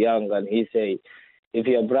I was young. And he said, if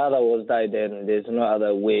your brother was died, then there's no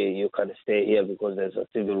other way you can stay here because there's a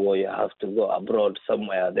civil war. You have to go abroad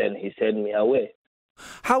somewhere. Then he sent me away.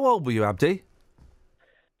 How old were you, Abdi?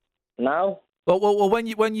 Now? Well, when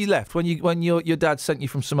you left, when your dad sent you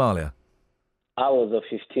from Somalia? I was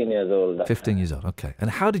 15 years old. 15 years old, okay. And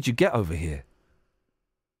how did you get over here?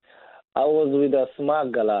 I was with a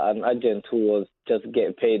smuggler, an agent who was just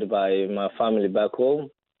get paid by my family back home.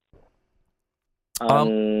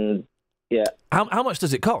 Yeah. How much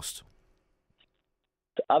does it cost?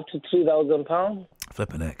 Up to £3,000.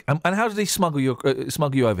 Flipping heck. And how did he smuggle you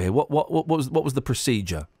over here? What was the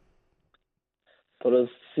procedure?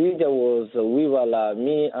 Procedure was we were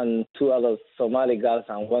me and 2 other Somali girls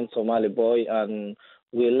and 1 Somali boy, and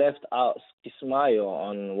we left out Ismail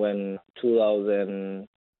on when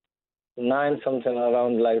 2009, something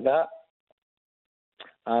around like that.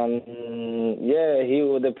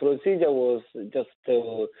 The procedure was just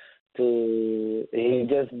he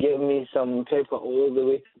just gave me some paper all the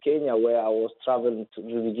way to Kenya, where I was traveling to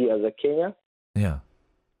refugee as a Kenya. Yeah.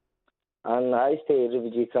 And I stayed in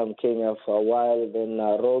refugee camp Kenya for a while. Then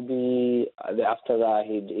Nairobi. After that,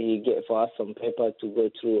 he gave for us some paper to go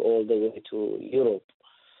through all the way to Europe,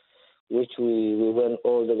 which we went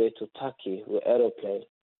all the way to Turkey with aeroplane.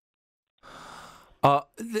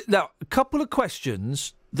 Now, a couple of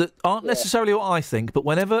questions that aren't necessarily what I think, but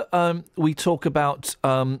whenever we talk about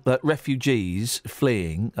refugees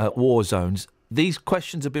fleeing war zones, these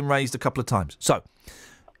questions have been raised a couple of times. So,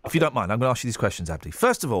 if you don't mind, I'm going to ask you these questions, Abdi.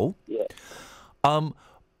 First of all,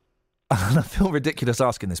 and I feel ridiculous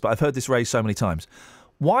asking this, but I've heard this raised so many times.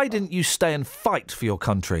 Why didn't you stay and fight for your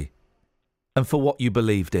country and for what you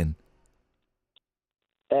believed in?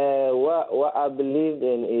 What I believed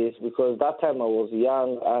in is because that time I was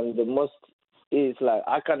young, and the most is like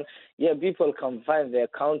people can find their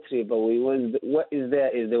country, but what is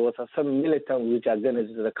there was some militants which are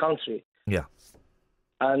against the country. Yeah.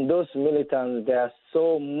 And those militants, they are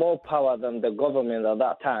so more power than the government at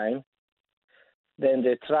that time. Then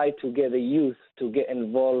they try to get the youth to get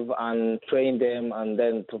involved and train them, and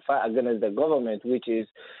then to fight against the government, which is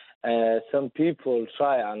some people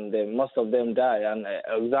try and most of them die. And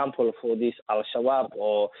example for this Al-Shabaab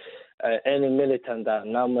or any militant that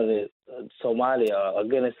normally Somalia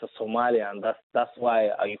against Somalia, and that's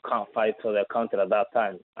why you can't fight for their country at that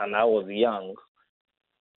time. And I was young.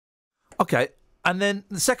 Okay, and then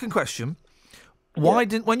the second question: why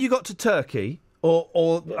didn't when you got to Turkey?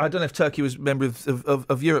 Or I don't know if Turkey was a member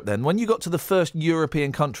of Europe then. When you got to the first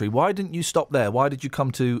European country, why didn't you stop there? Why did you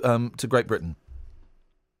come to Great Britain?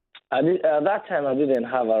 At that time, I didn't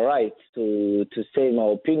have a right to say my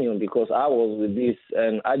opinion because I was with this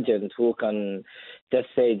agent who can just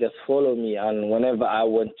follow me. And whenever I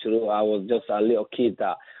went through, I was just a little kid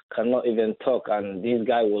that cannot even talk. And this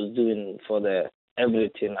guy was doing for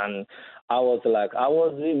everything. And I was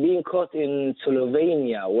being caught in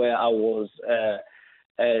Slovenia, where I was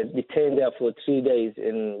detained there for 3 days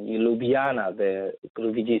in Ljubljana, the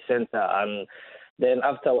refugee center. And then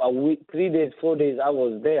after a week, 3 days, 4 days, I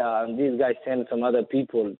was there, and this guy sent some other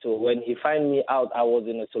people to. When he find me out, I was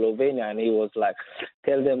in Slovenia, and he was like,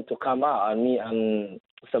 tell them to come out, and me and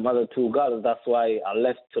some other two girls. That's why I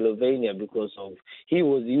left Slovenia, because of he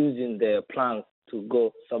was using the plans to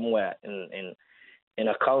go somewhere in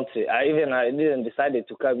a country. I didn't decide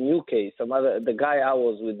to come UK. The guy I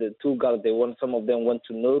was with, the two girls, some of them went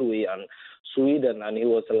to Norway and Sweden, and he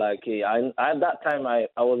was like, at that time I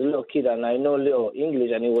was a little kid and I know little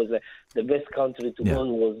English, and it was the best country to go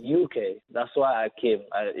was UK. That's why I came.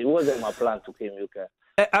 It wasn't my plan to come UK.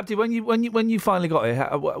 Abdi, when you finally got here,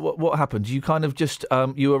 what happened? You kind of just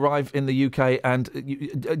you arrive in the UK, and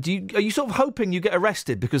are you sort of hoping you get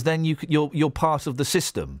arrested because then you're part of the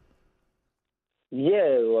system?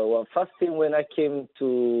 Yeah, well, first thing when I came to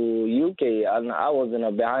UK, and I was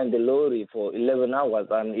behind the lorry for 11 hours,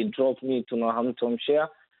 and it dropped me to Northamptonshire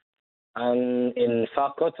and in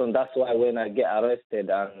Far Cotton. That's why when I get arrested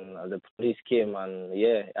and the police came, and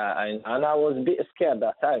I was a bit scared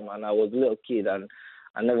that time, and I was a little kid, and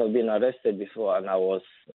I never been arrested before, and I was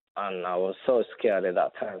so scared at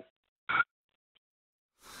that time.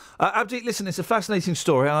 Abdi, listen, it's a fascinating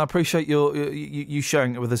story, and I appreciate you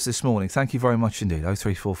sharing it with us this morning. Thank you very much indeed.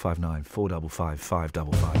 03459 455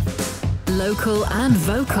 555. Local and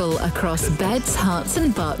vocal across Beds, Herts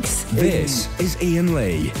and Bucks. This is Iain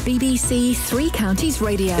Lee. BBC Three Counties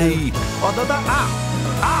Radio.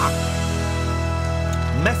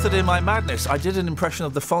 Method in my madness. I did an impression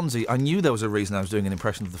of the Fonzie. I knew there was a reason I was doing an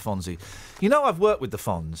impression of the Fonzie. You know, I've worked with the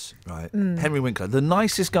Fonz, right? Henry Winkler, the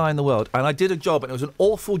nicest guy in the world. And I did a job, and it was an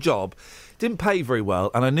awful job. Didn't pay very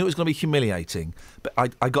well, and I knew it was going to be humiliating. But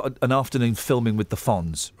I got an afternoon filming with the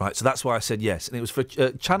Fonz, right? So that's why I said yes. And it was for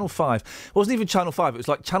Channel 5. It wasn't even Channel 5. It was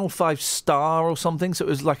like Channel 5 Star or something. So it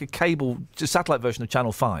was like a cable, just satellite version of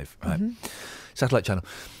Channel 5, right? Satellite channel.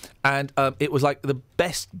 And it was like the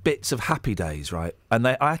best bits of Happy Days, right? And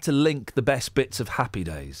I had to link the best bits of Happy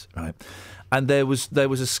Days, right? And there was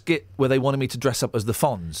a skit where they wanted me to dress up as the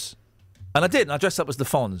Fonz. And I did, and I dressed up as the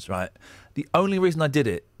Fonz, right? The only reason I did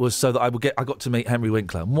it was so that I got to meet Henry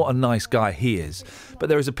Winkler, and what a nice guy he is. But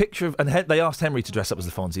there is a picture of, and they asked Henry to dress up as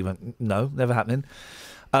the Fonz. He went, no, never happening.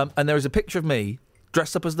 And there is a picture of me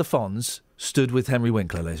dressed up as the Fonz, stood with Henry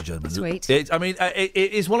Winkler, ladies and gentlemen. Sweet. It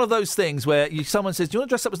is one of those things where someone says, do you want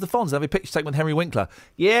to dress up as the Fonz and have a picture taken with Henry Winkler?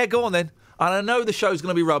 Yeah, go on then. And I know the show's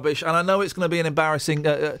going to be rubbish, and I know it's going to be an embarrassing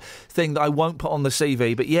thing that I won't put on the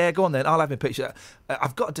CV, but yeah, go on then. I'll have a picture.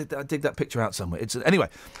 I've got to dig that picture out somewhere. Anyway,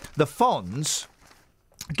 the Fonz.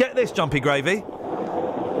 Get this, Jumpy Gravy.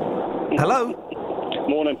 Hello?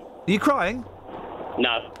 Morning. Are you crying?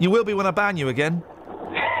 No. You will be when I ban you again.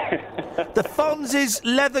 The Fonz's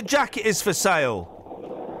leather jacket is for sale.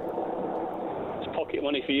 It's pocket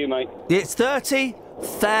money for you, mate. It's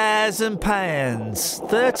 £30,000.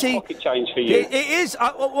 30. Pocket change for you. It is.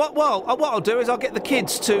 What I'll do is I'll get the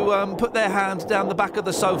kids to put their hand down the back of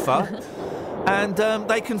the sofa, and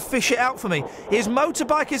they can fish it out for me. His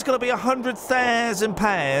motorbike is going to be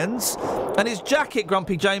 £100,000, and his jacket,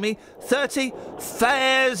 Grumpy Jamie,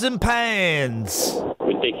 £30,000.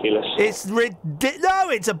 Ridiculous. It's no,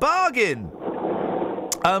 it's a bargain.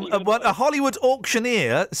 A Hollywood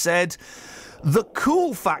auctioneer said, The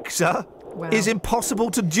cool factor is impossible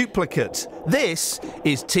to duplicate. This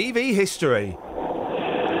is TV history.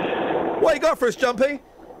 What you got for us, Jumpy?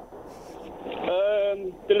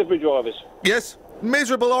 Delivery drivers. Yes.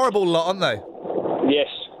 Miserable, horrible lot, aren't they? Yes.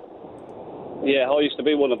 Yeah, I used to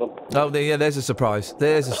be one of them. Oh, there's a surprise.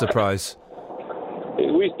 There's a surprise. We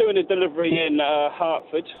was doing a delivery in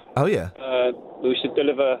Hertford. Oh, yeah. We used to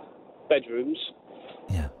deliver bedrooms.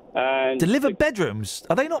 Yeah. And deliver bedrooms?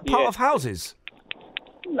 Are they not part of houses?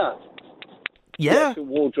 No. Yeah.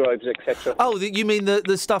 Wardrobes, etc. Oh, you mean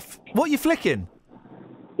the stuff... What are you flicking?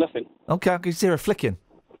 Nothing. Okay, I can hear a flicking.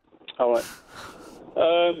 All right.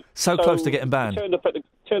 So close to getting banned. Turned up at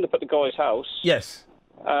the guy's house. Yes.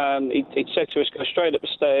 He'd said to us, go straight up the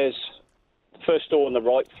stairs, first door on the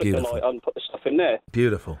right, flick the light on, put the stuff in there.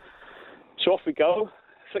 Beautiful. So off we go,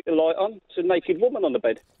 flick the light on, there's a naked woman on the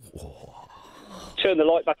bed. Turn the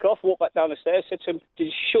light back off, walk back down the stairs, said to him, "Did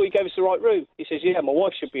you sure you gave us the right room?" He says, "Yeah, my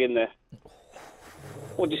wife should be in there."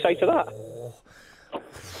 What do you say to that?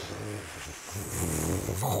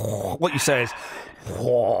 What you say is...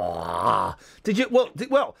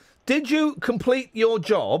 Did you complete your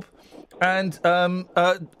job and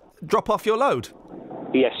drop off your load?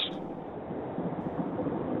 Yes.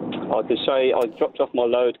 I can say I dropped off my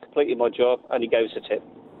load, completed my job, and he gave us a tip.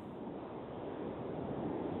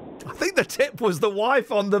 I think the tip was the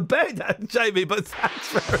wife on the bed, Jamie, but thanks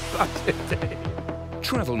very much indeed.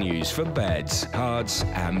 Travel news for beds, cards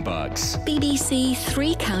and bugs. BBC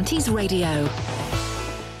Three Counties Radio.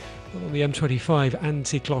 On the M25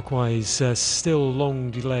 anti-clockwise, still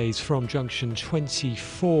long delays from junction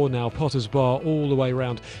 24 now, Potters Bar, all the way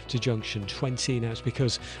around to junction 20. Now it's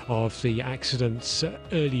because of the accidents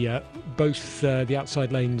earlier. Both the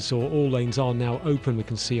outside lanes, or all lanes, are now open, we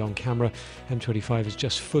can see on camera. M25 is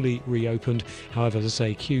just fully reopened. However, as I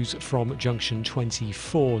say, queues from junction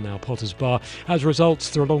 24 now, Potters Bar. As a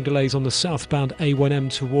result, there are long delays on the southbound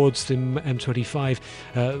A1M towards the M25,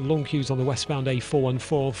 long queues on the westbound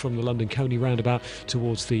A414 from the London Coney roundabout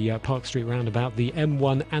towards the Park Street roundabout. The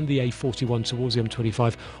M1 and the A41 towards the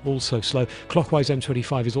M25 also slow. Clockwise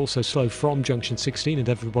M25 is also slow from junction 16, and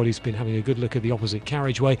everybody's been having a good look at the opposite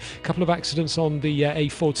carriageway. A couple of accidents on the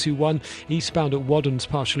A421 eastbound at Wadden's,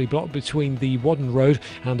 partially blocked between the Wadden Road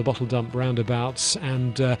and the Bottle Dump roundabouts,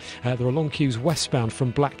 and there are long queues westbound from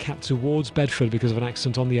Black Cat towards Bedford because of an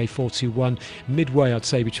accident on the A421 midway, I'd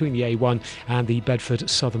say, between the A1 and the Bedford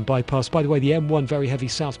Southern Bypass. By the way, the M1 very heavy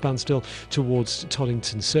southbound still towards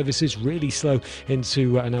Toddington services, really slow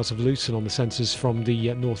into and out of Luton on the sensors from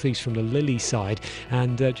the northeast from the Lily side,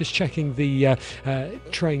 and just checking the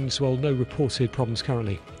trains, well, no reported problems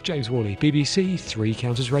currently. James Worley, BBC Three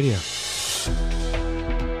Counties Radio.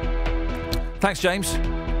 Thanks, James.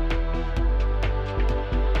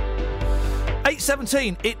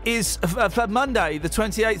 8:17, it is for Monday, the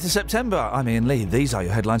 28th of September. I'm Iain Lee. These are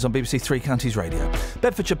your headlines on BBC Three Counties Radio.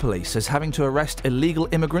 Bedfordshire Police says having to arrest illegal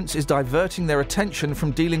immigrants is diverting their attention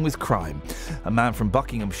from dealing with crime. A man from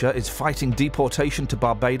Buckinghamshire is fighting deportation to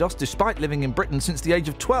Barbados despite living in Britain since the age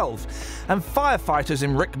of 12. And firefighters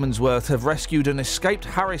in Rickmansworth have rescued an escaped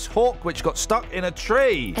Harris hawk which got stuck in a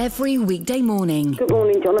tree. Every weekday morning. Good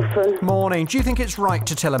morning, Jonathan. Morning. Do you think it's right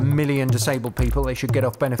to tell 1 million disabled people they should get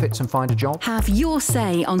off benefits and find a job? Have your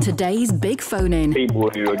say on today's big phone-in. People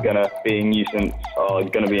who are going to be a nuisance are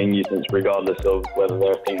going to be a nuisance regardless of whether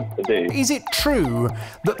there are things to do. Is it true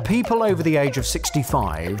that people over the age of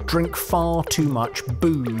 65 drink far too much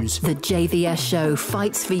booze? The JVS show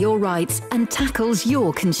fights for your rights and tackles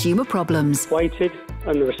your consumer problems. Waited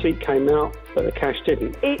and the receipt came out, but the cash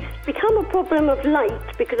didn't. It's become a problem of late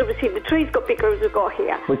because obviously the trees got bigger as we've got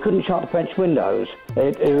here. We couldn't shut the French windows.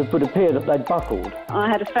 It would appear that they'd buckled. I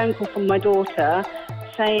had a phone call from my daughter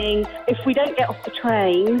saying if we don't get off the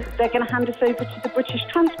train, they're going to hand us over to the British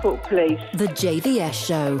Transport Police. The JVS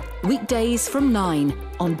show, weekdays from 9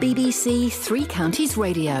 on BBC Three Counties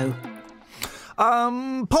Radio.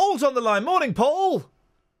 Paul's on the line. Morning, Paul.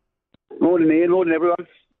 Morning, Iain. Morning, everyone.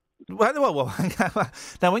 Well,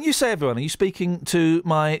 now, when you say everyone, are you speaking to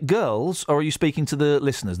my girls or are you speaking to the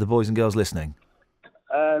listeners, the boys and girls listening?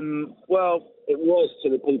 Well, it was to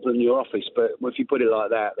the people in your office, but if you put it like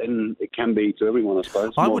that, then it can be to everyone, I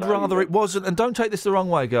suppose. I would rather it wasn't, and don't take this the wrong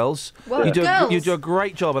way, girls. Well, you do a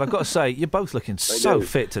great job, and I've got to say, you're both looking so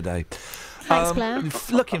fit today. Thanks, Blair.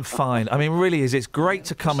 Looking fine. I mean, really is. It's great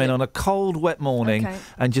to come in on a cold, wet morning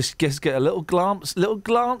and just get a little glance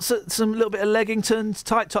at some little bit of Leggingtons,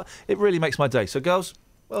 tight top. It really makes my day. So, girls,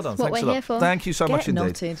 well done. What Thanks a we're lot. here for. Thank you so much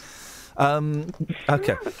indeed.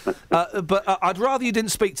 Okay. But I'd rather you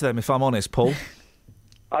didn't speak to them, if I'm honest, Paul.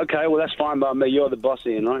 Okay, well, that's fine by me. You're the boss,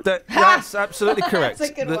 Ian, right? That's absolutely correct.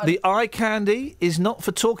 That's a good one. The eye candy is not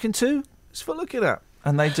for talking to, it's for looking at.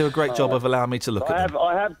 And they do a great job of allowing me to look at them.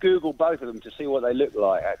 I have Googled both of them to see what they look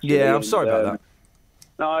like, actually. Yeah, I'm sorry about that.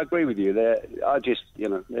 No, I agree with you. They're nice.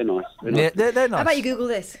 They're nice. How about you Google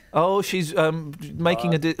this? Oh, she's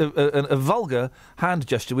making a vulgar hand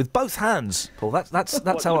gesture with both hands, Paul. That's What,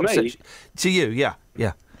 how to upset me? to you.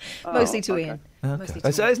 Yeah. Mostly to Ian.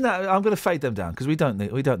 Okay. So isn't that, I'm going to fade them down because we don't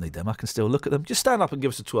need them. I can still look at them. Just stand up and give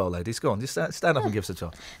us a twirl, ladies. Go on, just stand up and give us a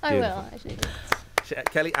twirl. I will, actually.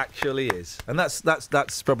 Kelly actually is, and that's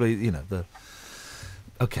probably the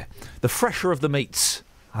fresher of the meats.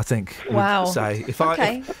 I think. Wow. Would say if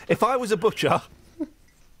I was a butcher.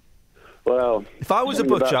 Well, if I was a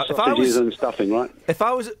butcher, if I was and stuffing, right? If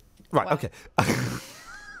I was okay.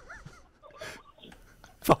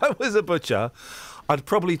 If I was a butcher, I'd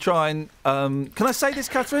probably try and. Can I say this,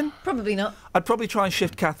 Catherine? Probably not. I'd probably try and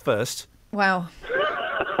shift Kath first. Wow.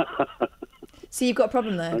 See, you've got a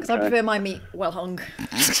problem there, because I prefer my meat well hung.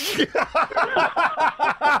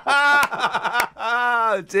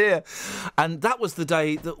 Oh, dear. And that was the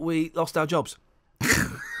day that we lost our jobs. Yeah.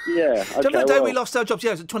 Do you remember the day we lost our jobs?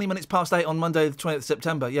 Yeah, it was at 20 minutes past 8 on Monday, the 20th of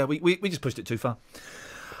September. Yeah, we just pushed it too far.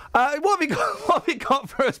 What have we got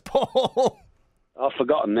for us, Paul? I've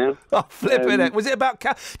forgotten now. Oh, flipping it. Was it about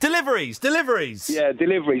deliveries? Yeah,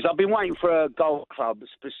 deliveries. I've been waiting for a golf club,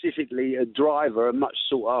 specifically a driver, a much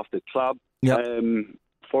sought-after club,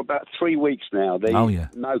 for about 3 weeks now.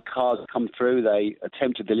 No cars come through. They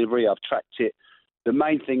attempt a delivery. I've tracked it. The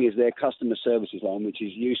main thing is their customer services line, which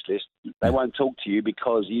is useless. They won't talk to you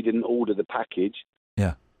because you didn't order the package.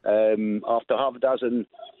 Yeah. After half a dozen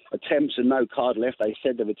attempts and no card left, they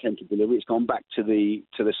said they've attempted delivery. It's gone back to the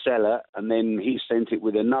seller, and then he sent it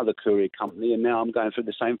with another courier company, and now I'm going through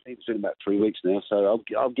the same thing. It's been about 3 weeks now, so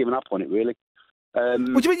I've given up on it, really. What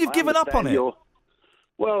do you mean you've given up on it?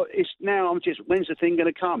 Well, it's now. When's the thing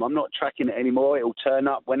going to come? I'm not tracking it anymore. It'll turn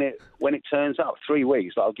up when it turns up. 3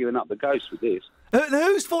 weeks. I've given up the ghost with this.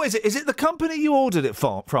 Whose fault is it? Is it the company you ordered it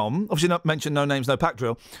from? Obviously, not mention no names, no pack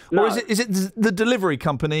drill. No. Or is it the delivery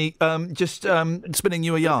company just spinning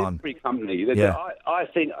you a yarn? Delivery company. Yeah. I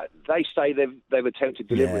think they say they've attempted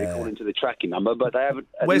delivery according to the tracking number, but they haven't.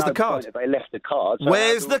 Where's the card? They left the card. So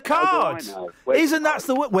Where's the card? Isn't that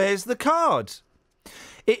the where's the card?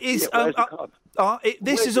 It is. Yeah, where's the card?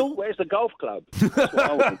 Is all. Where's the golf club? That's what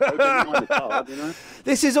I want. They don't mind the card, you know?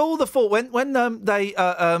 This is all the fault when they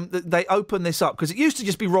opened this up, because it used to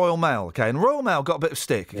just be Royal Mail, okay, and Royal Mail got a bit of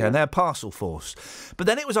stick, okay, and they're a parcel force, but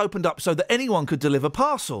then it was opened up so that anyone could deliver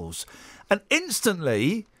parcels, and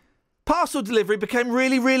instantly parcel delivery became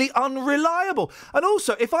really, really unreliable. And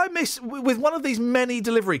also, if I miss with one of these many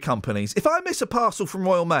delivery companies, if I miss a parcel from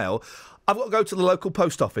Royal Mail, I've got to go to the local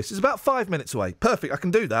post office. It's about 5 minutes away. Perfect, I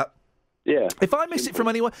can do that. Yeah. If I miss it from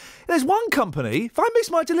anywhere, there's one company. If I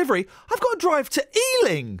miss my delivery, I've got to drive to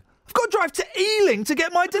Ealing. To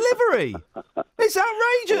get my delivery. It's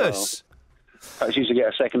outrageous. Well, perhaps you should get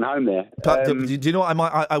a second home there. But do you know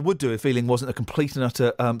what I would do if Ealing wasn't a complete and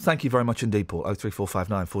utter? Thank you very much indeed, Paul.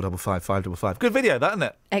 03459 455 555. Good video, that, isn't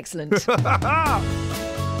it? Excellent.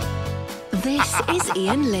 This is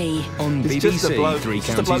Iain Lee on BBC Three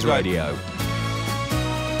Counties Radio.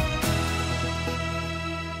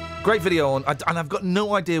 Great video on, and I've got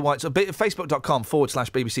no idea why. It's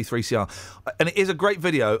facebook.com/BBC3CR. And it is a great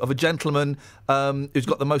video of a gentleman who's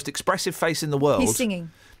got the most expressive face in the world. He's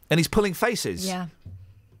singing. And he's pulling faces. Yeah.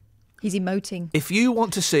 He's emoting. If you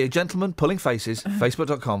want to see a gentleman pulling faces,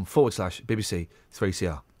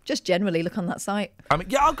 facebook.com/BBC3CR. Just generally look on that site. I mean,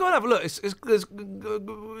 yeah, I'll go and have a look. It's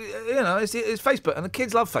Facebook, and the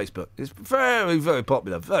kids love Facebook. It's very, very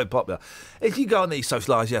popular, very popular. If you go on these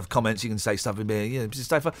socialise, you have comments, you can say stuff in there,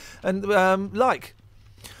 stuff, and like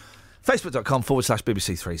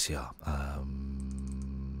facebook.com/BBC3CR.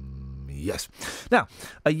 Yes. Now,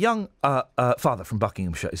 a young father from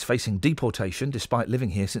Buckinghamshire is facing deportation despite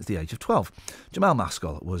living here since the age of 12. Jamal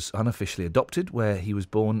Maskell was unofficially adopted where he was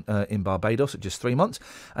born in Barbados at just 3 months,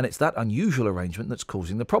 and it's that unusual arrangement that's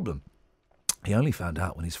causing the problem. He only found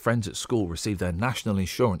out when his friends at school received their national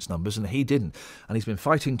insurance numbers and he didn't, and he's been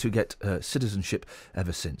fighting to get citizenship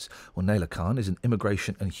ever since. Well, Naila Khan is an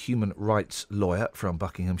immigration and human rights lawyer from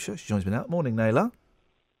Buckinghamshire. She joins me now. Morning, Naila.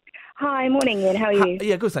 Hi, morning, Ian. How are you?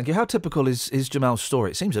 Yeah, good, thank you. How typical is Jamal's story?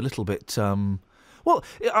 It seems a little bit... Well,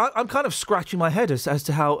 I'm kind of scratching my head as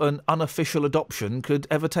to how an unofficial adoption could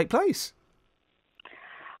ever take place.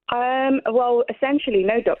 Well, essentially,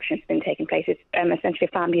 no adoption's been taking place. It's essentially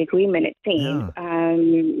a family agreement, it seems.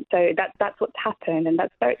 Yeah. So that's what's happened, and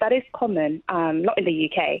that is common. Not in the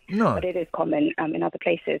UK, but it is common in other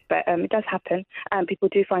places. But it does happen. People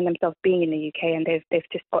do find themselves being in the UK, and they've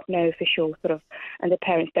just got no official sort of, and their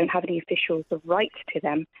parents don't have any official sort of rights to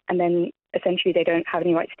them, and then essentially they don't have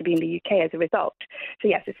any rights to be in the UK as a result. So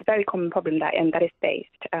yes, it's a very common problem that is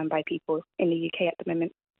faced by people in the UK at the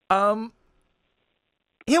moment.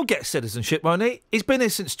 He'll get citizenship, won't he? He's been here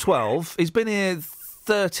since 12. He's been here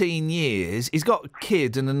 13 years. He's got a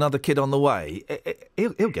kid and another kid on the way.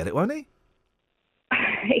 He'll get it, won't he?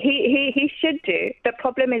 He should do. The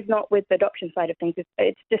problem is not with the adoption side of things.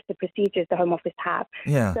 It's just the procedures the Home Office have.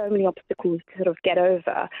 Yeah. So many obstacles to sort of get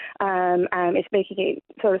over. It's making it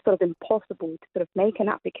sort of impossible to sort of make an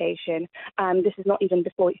application. This is not even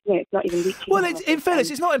before, it's not even reaching. Well, in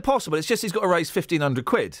fairness, it's not impossible. It's just he's got to raise 1,500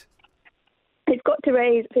 quid. It's got to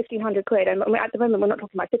raise 1,500 quid, and at the moment we're not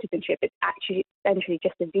talking about citizenship. It's actually essentially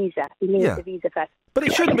just a visa. He needs the visa first. But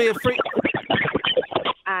it shouldn't be a free.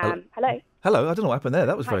 Hello. Hello. I don't know what happened there.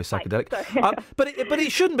 That was very psychedelic. But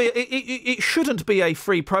it shouldn't be. It shouldn't be a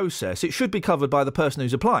free process. It should be covered by the person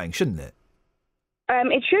who's applying, shouldn't it?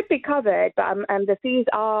 It should be covered, but the fees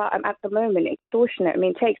are, at the moment, extortionate. I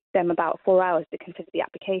mean, it takes them about 4 hours to consider the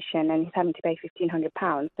application, and he's having to pay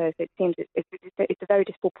 £1,500. So it seems it's a very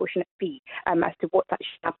disproportionate fee as to what's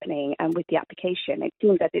actually happening with the application. It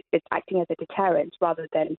seems that it's acting as a deterrent rather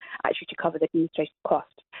than actually to cover the administrative cost.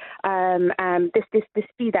 This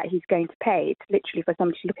fee that he's going to pay, it's literally for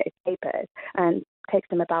somebody to look at his papers, and takes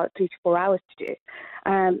them about 3 to 4 hours to do.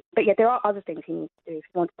 But yeah, there are other things he needs to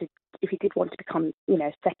do if he did want to become,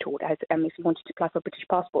 settled, as if he wanted to apply for a British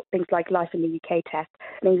passport, things like life in the UK test,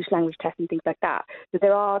 an English language test, and things like that. So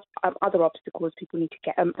there are other obstacles people need to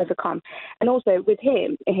get overcome. And also with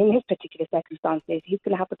him, in his particular circumstances, he's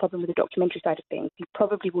going to have the problem with the documentary side of things. He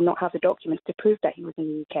probably will not have the documents to prove that he was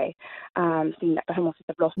in the UK, seeing that the Home Office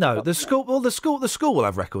have lost. No, the school will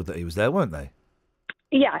have record that he was there, won't they?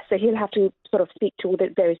 Yeah, so he'll have to sort of speak to all the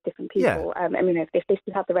various different people. Yeah. If they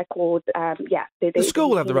still have the records, the school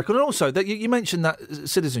will have the record. And also, you mentioned that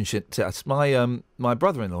citizenship test. My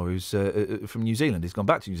brother-in-law, who's from New Zealand, he's gone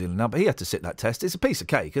back to New Zealand now, but he had to sit that test. It's a piece of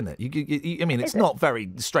cake, isn't it? It's not very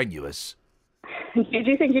strenuous. Do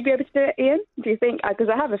you think you'd be able to do it, Ian? Do you think? Because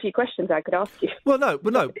I have a few questions I could ask you. Well, no.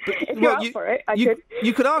 But, if you're up for it,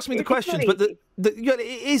 you could ask me the questions, but it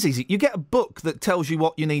is easy. You get a book that tells you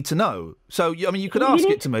what you need to know. So, you could ask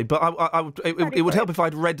it to me, but it would help if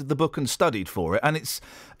I'd read the book and studied for it. And it's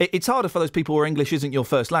harder for those people where English isn't your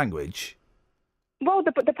first language. Well,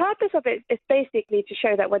 the purpose of it is basically to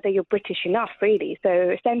show that whether you're British enough, really. So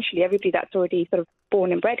essentially, everybody that's already sort of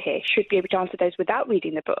born and bred here should be able to answer those without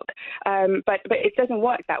reading the book. But it doesn't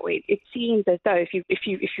work that way. It seems as though if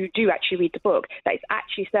you do actually read the book, that it's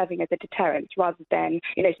actually serving as a deterrent rather than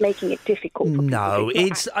it's making it difficult. For no,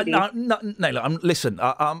 it's no. Look, listen,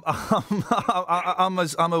 I'm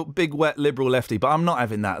a big wet liberal lefty, but I'm not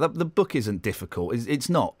having that. The book isn't difficult. It's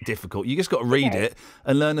not difficult. You just got to read it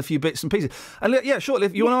and learn a few bits and pieces. And yeah, sure.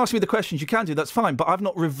 If you want to ask me the questions, you can do. That's fine. But I've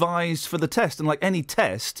not revised for the test, and like any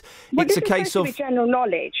test, it's a case of general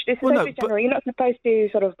knowledge. This is general. You're not supposed to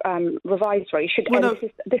sort of revise for it. You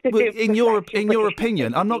should. In your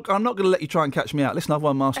opinion, I'm not going to let you try and catch me out. Listen, I've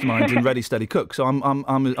won Mastermind in Ready Steady Cook, so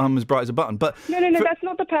I'm as bright as a button. But no, that's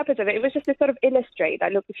not the purpose of it. It was just to sort of illustrate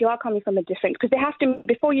that. Look, if you are coming from a different, because they have to,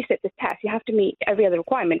 before you sit this test, you have to meet every other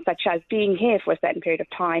requirement, such as being here for a certain period of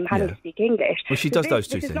time, having to speak English. Well, she does those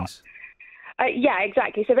two things. Yeah,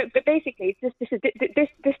 exactly. So, but basically, this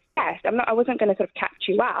test. I wasn't going to sort of catch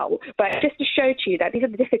you out, but just to show to you that these are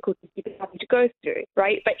the difficulties people having to go through,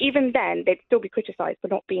 right? But even then, they'd still be criticised for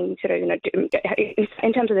not being sort of,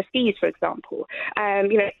 in terms of the fees, for example.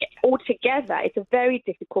 Altogether, it's a very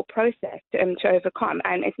difficult process to overcome,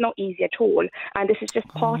 and it's not easy at all. And this is just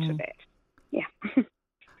part of it. Yeah.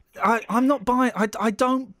 I'm not buying. I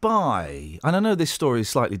don't buy. And I know this story is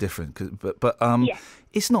slightly different, but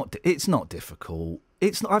it's not difficult.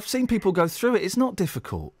 It's not, I've seen people go through it. It's not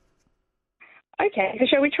difficult. Okay, so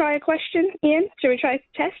shall we try a question, Ian? Shall we try a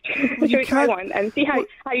test? Shall we try one and see how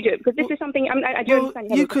you do it? Because this is something I do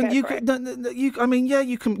understand.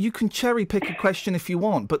 You can cherry pick a question if you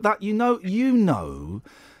want, but that you know.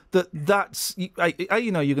 That's A,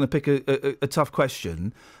 you're going to pick a tough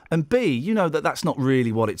question, and B, you know that's not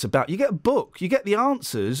really what it's about. You get a book, you get the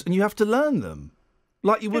answers, and you have to learn them,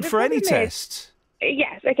 like you would for any test.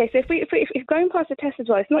 Yes. Okay. So if going past the test as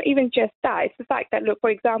well, it's not even just that. It's the fact that, look,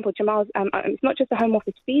 for example, Jamal's. It's not just the Home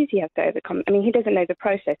Office fees he has to overcome. I mean, he doesn't know the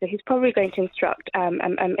process, so he's probably going to instruct an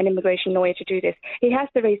immigration lawyer to do this. He has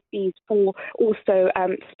to raise fees for also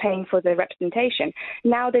paying for the representation.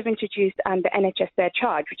 Now they've introduced the NHS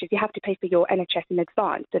surcharge, which is you have to pay for your NHS in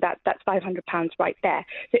advance. So that's £500 right there.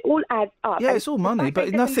 So it all adds up. Yeah, it's all money,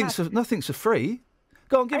 but nothing's for free.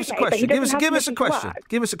 Go on, give us a question. Give us a question.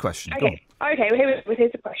 Give us a question. Okay. Okay. Well,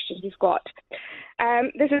 here's the question you've got.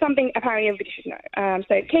 This is something apparently everybody should know.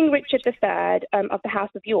 So King Richard III of the House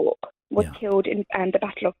of York was killed in the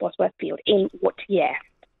Battle of Bosworth Field in what year?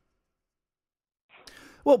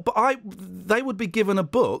 Well, but they would be given a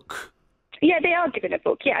book. Yeah, they are given a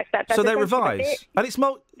book. Yes, that's so they revise, and it's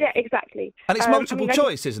yeah, exactly. And it's multiple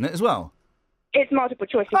choice, isn't it, as well? It's multiple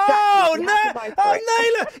choice. Exactly. Oh,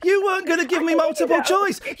 Naylor, you weren't going to give me multiple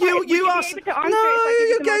choice. You asked. No,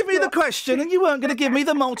 you gave me the question, and you weren't going to give me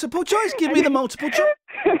the multiple choice. Give me the multiple choice.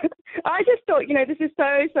 I just thought, this is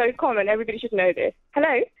so common. Everybody should know this.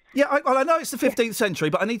 Hello. Yeah, I know it's the 15th century,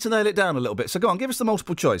 but I need to nail it down a little bit. So go on, give us the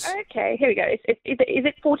multiple choice. Okay, here we go. Is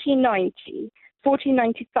it 1490,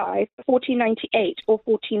 1495, 1498, or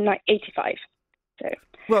 1485? So.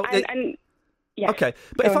 Well, yeah. Okay,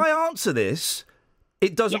 but if I answer this,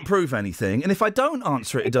 it doesn't prove anything, and if I don't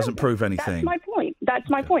answer it, it doesn't prove anything. That's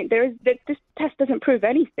my point. This test doesn't prove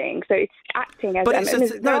anything, so it's acting as. But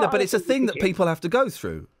but it's a thing that people have to go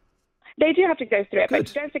through. They do have to go through it,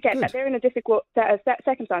 but don't forget that they're in a difficult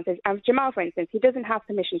circumstances. And Jamal, for instance, he doesn't have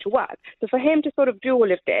permission to work. So for him to sort of do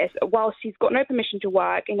all of this whilst he's got no permission to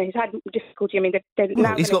work, he's had difficulty. I mean,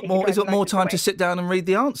 he's got more time to sit down and read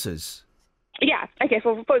the answers. Yeah, okay,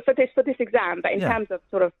 for this exam, but in terms of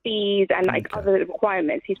sort of fees and other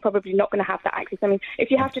requirements, he's probably not going to have that access. I mean,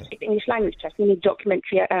 if you have to take the English language test, you need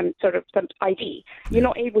documentary sort of some ID. You're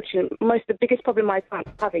not able to. The biggest problem my son's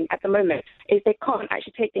having at the moment is they can't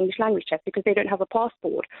actually take the English language test because they don't have a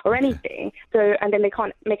passport or anything. So and then they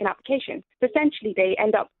can't make an application. So essentially, they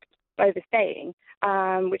end up overstaying,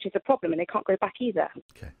 which is a problem, and they can't go back either.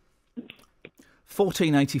 Okay.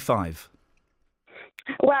 1485.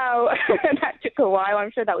 Well, that took a while. I'm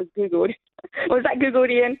sure that was Googled. Was that Googled,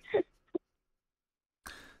 Iain?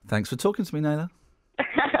 Thanks for talking to me, Naylor.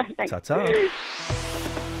 Thanks. Ta-ta.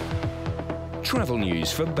 Travel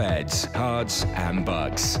news for beds, cards and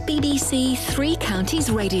bugs. BBC Three Counties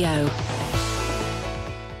Radio.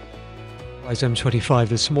 M25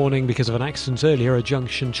 this morning because of an accident earlier at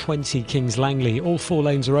junction 20 Kings Langley. All four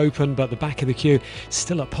lanes are open, but the back of the queue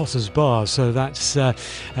still at Potter's Bar, so that's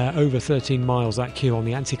over 13 miles, that queue on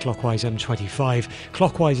the anti-clockwise M25.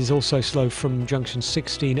 Clockwise is also slow from junction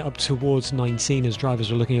 16 up towards 19 as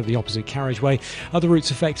drivers are looking at the opposite carriageway. Other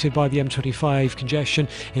routes affected by the M25 congestion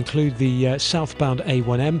include the southbound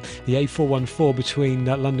A1M, the A414 between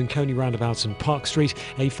London Coney roundabout and Park Street,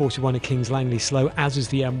 A41 at Kings Langley slow, as is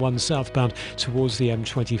the M1 southbound towards the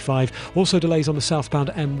M25. Also delays on the southbound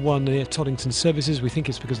M1 near Toddington Services. We think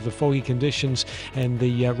it's because of the foggy conditions and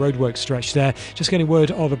the roadwork stretch there. Just getting word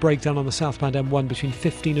of a breakdown on the southbound M1 between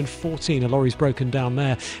 15 and 14. A lorry's broken down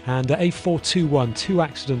there. And A421, two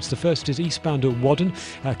accidents. The first is eastbound at Wadden.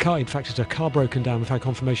 It's a car broken down. We've had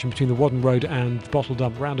confirmation between the Wadden Road and the Bottle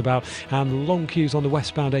Dump roundabout. And long queues on the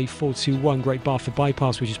westbound A421 Great Barford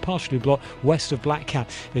Bypass, which is partially blocked west of Black Cat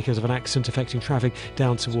because of an accident affecting traffic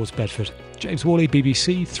down towards Bedford. James Worley,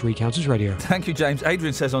 BBC Three Counties Radio. Thank you, James.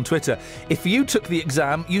 Adrian says on Twitter, if you took the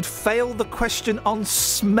exam, you'd fail the question on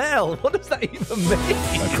smell. What does that even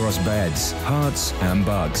mean? Across beds, hearts and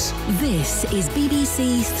bugs. This is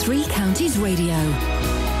BBC Three Counties Radio.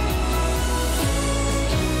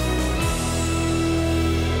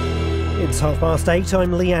 It's 8:30.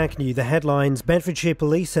 I'm Lee Agnew. The headlines. Bedfordshire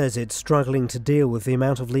Police says it's struggling to deal with the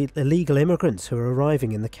amount of illegal immigrants who are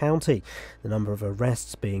arriving in the county. The number of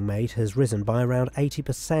arrests being made has risen by around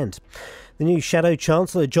 80%. The new Shadow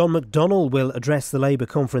Chancellor, John McDonnell, will address the Labour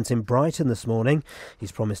conference in Brighton this morning.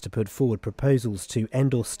 He's promised to put forward proposals to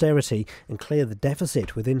end austerity and clear the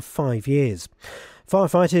deficit within 5 years.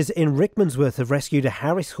 Firefighters in Rickmansworth have rescued a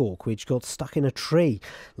Harris hawk which got stuck in a tree.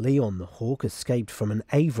 Leon, the hawk, escaped from an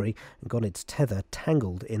aviary and got its tether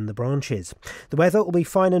tangled in the branches. The weather will be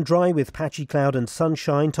fine and dry with patchy cloud and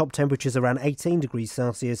sunshine. Top temperatures around 18 degrees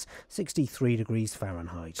Celsius, 63 degrees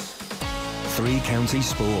Fahrenheit. Three Counties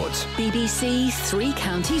Sport. BBC Three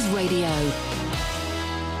Counties Radio.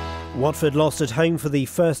 Watford lost at home for the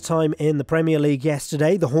first time in the Premier League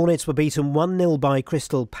yesterday. The Hornets were beaten 1-0 by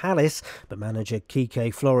Crystal Palace, but manager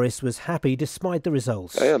Kike Flores was happy despite the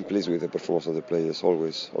results. I am pleased with the performance of the players,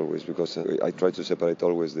 always, because I try to separate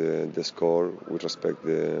always the score with respect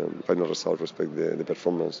the final result, respect the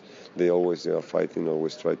performance. They always are fighting,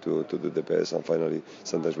 always try to do the best, and finally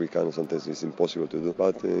sometimes we can, sometimes it's impossible to do.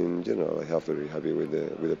 But in general, I am very happy with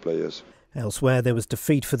the players. Elsewhere, there was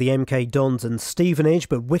defeat for the MK Dons and Stevenage,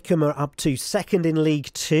 but Wycombe are up to second in League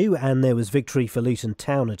 2, and there was victory for Luton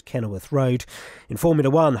Town at Kenilworth Road. In Formula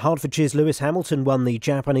 1, Hertfordshire's Lewis Hamilton won the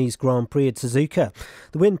Japanese Grand Prix at Suzuka.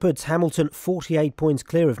 The win puts Hamilton 48 points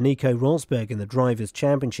clear of Nico Rosberg in the Drivers'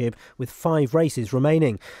 Championship with 5 races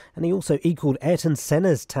remaining, and he also equalled Ayrton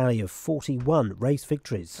Senna's tally of 41 race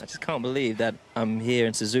victories. I just can't believe that I'm here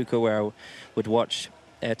in Suzuka where I would watch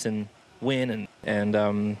Ayrton win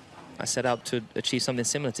and I set out to achieve something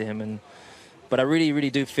similar to him, but I really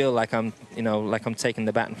do feel like I'm taking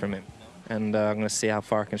the baton from him, and I'm going to see how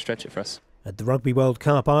far I can stretch it for us. At the Rugby World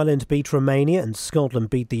Cup, Ireland beat Romania and Scotland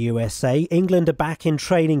beat the USA. England are back in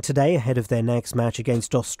training today ahead of their next match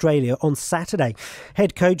against Australia on Saturday.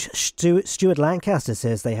 Head coach Stuart Lancaster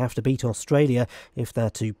says they have to beat Australia if they're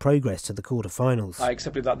to progress to the quarter-finals. I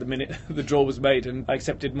accepted that the minute the draw was made, and I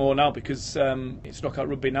accepted more now because it's knockout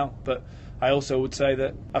rugby now. But I also would say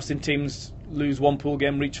that I've seen teams lose one pool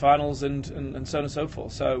game, reach finals, and so on and so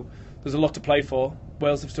forth. So there's a lot to play for.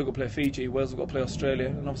 Wales have still got to play Fiji, Wales have got to play Australia,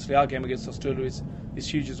 and obviously our game against Australia is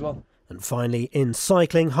huge as well. And finally, in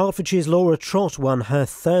cycling, Hertfordshire's Laura Trott won her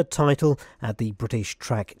 3rd title at the British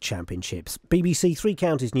Track Championships. BBC Three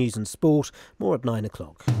Counties News and Sport, more at 9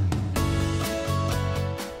 o'clock.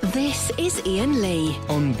 This is Iain Lee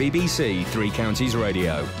on BBC Three Counties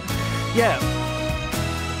Radio. Yeah,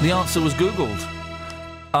 the answer was Googled.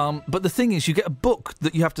 But the thing is, you get a book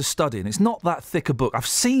that you have to study, and it's not that thick a book. I've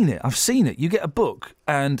seen it. You get a book,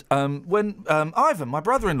 and when Ivan, my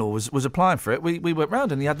brother-in-law, was applying for it, we went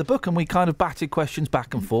round and he had the book, and we kind of batted questions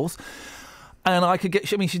back and forth. And I could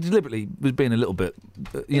get... I mean, she deliberately was being a little bit...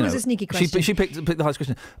 It was a sneaky question. She picked the highest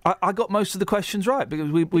question. I got most of the questions right,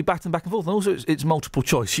 because we batted them back and forth. And also, it's multiple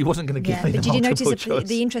choice. She wasn't going to give me the multiple choice. But did you notice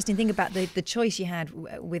the interesting thing about the choice you had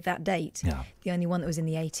with that date? Yeah. The only one that was in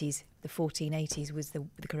the 80s, the 1480s, was the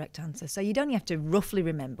correct answer. So you'd only have to roughly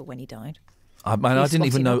remember when he died. I didn't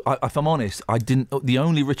even know... if I'm honest, I didn't... The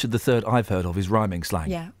only Richard III I've heard of is rhyming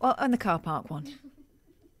slang. Yeah, well, and the car park one.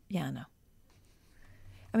 Yeah, I know.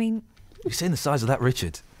 I mean... You've seen the size of that,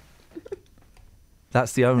 Richard.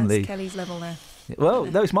 That's the only... That's Kelly's level there. Well,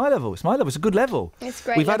 no, it's my level. It's a good level. It's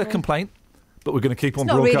great. We've had a complaint, but we're going to keep on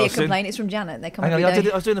broadcasting. It's not really a complaint. It's from Janet. They come every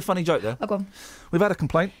day. I was doing a funny joke there. Oh, go on. We've had a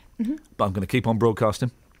complaint, but I'm going to keep on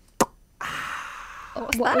broadcasting.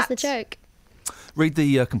 What was the joke? Read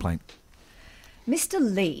the complaint. Mr.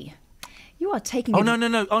 Lee, you are taking... Oh,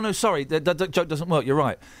 no. Oh, no, sorry. That joke doesn't work. You're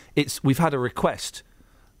right. We've had a request,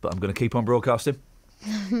 but I'm going to keep on broadcasting.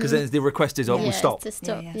 Because then the request is, we'll stop. To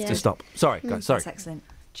stop. Yeah. To stop. Sorry, guys, sorry. That's excellent.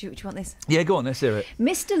 Do you want this? Yeah, go on, let's hear it.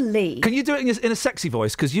 Mr. Lee. Can you do it in a sexy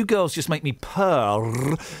voice? Because you girls just make me purr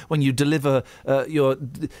when you deliver your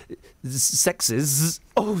sexes.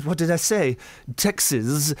 Oh, what did I say?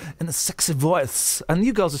 Texas in a sexy voice. And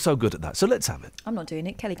you girls are so good at that, so let's have it. I'm not doing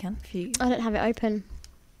it. Kelly can. I don't have it open.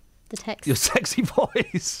 The text. Your sexy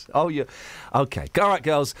voice. Oh, yeah. OK. All right,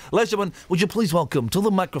 girls. Ladies and gentlemen, would you please welcome to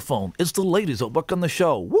the microphone? It's the ladies that work on the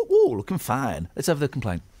show. Woo, looking fine. Let's have the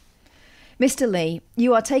complaint. Mr. Lee,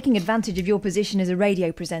 you are taking advantage of your position as a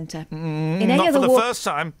radio presenter. Not for the first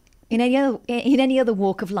time. In any other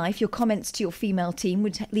walk of life, your comments to your female team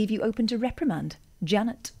would leave you open to reprimand.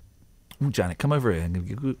 Janet. Oh, Janet, come over here and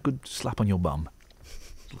give you a good slap on your bum.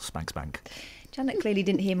 A little spank. Janet clearly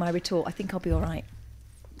didn't hear my retort. I think I'll be all right.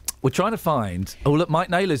 We're trying to find... Oh, look,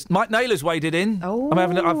 Mike Naylor's waded in. Oh.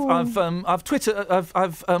 I've Twitter...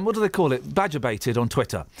 I've what do they call it? Badger baited on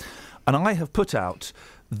Twitter. And I have put out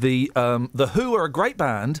the Who are a great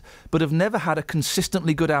band, but have never had a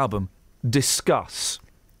consistently good album. Discuss.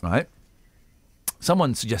 Right?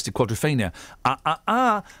 Someone suggested Quadrophenia.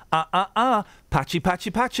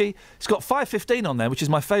 Patchy. It's got 5:15 on there, which is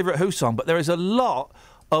my favourite Who song, but there is a lot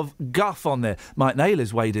of guff on there. Mike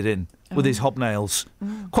Naylor's waded in with his hobnails.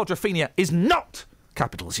 Quadrophenia is not,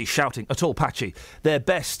 capitals, he's shouting, at all patchy. Their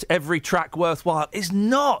best, every track worthwhile is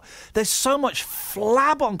not. There's so much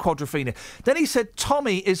flab on Quadrophenia. Then he said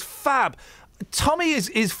Tommy is fab. Tommy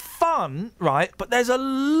is fun, right? But there's a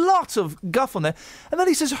lot of guff on there. And then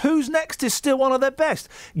he says Who's Next is still one of their best.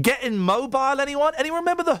 Getting Mobile, anyone? Anyone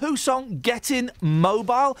remember the Who song Getting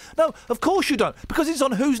Mobile? No, of course you don't, because it's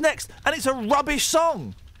on Who's Next, and it's a rubbish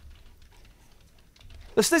song.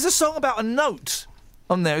 There's a song about a note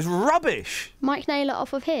on there is rubbish. Mike Naylor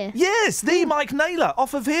off of here? Yes, the Mike Naylor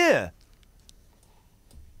off of here.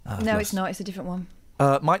 No, it's not. It's a different one.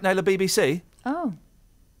 Mike Naylor, BBC. Oh.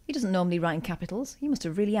 He doesn't normally write in capitals. You must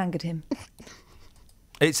have really angered him.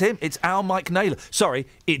 It's him. It's our Mike Naylor. Sorry,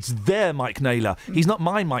 it's their Mike Naylor. He's not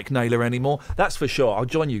my Mike Naylor anymore. That's for sure. I'll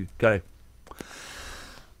join you. Go.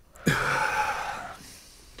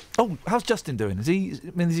 Oh, how's Justin doing? Is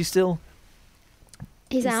he still...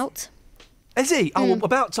 He's out. Is he? Oh, well,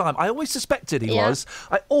 about time. I always suspected he was.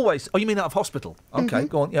 Oh, you mean out of hospital? Okay,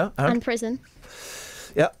 go on, yeah. And prison.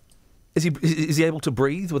 Yeah. Is he able to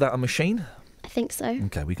breathe without a machine? I think so.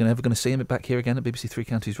 Okay, we're ever going to see him back here again at BBC Three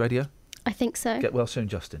Counties Radio? I think so. Get well soon,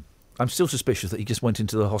 Justin. I'm still suspicious that he just went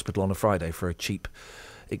into the hospital on a Friday for a cheap,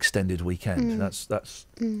 extended weekend. That's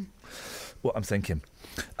what I'm thinking.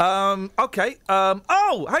 Okay.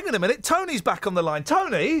 Oh, hang on a minute. Tony's back on the line.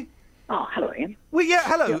 Tony? Oh, hello, Ian. Well, yeah,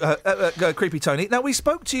 hello, Creepy Tony. Now, we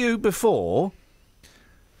spoke to you before,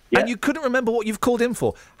 and you couldn't remember what you've called in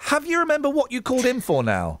for. Have you remember what you called in for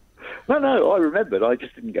now? No, I remembered. I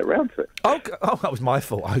just didn't get round to it. Oh, that was my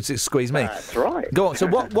fault. I just squeezed me. That's right. Go on. So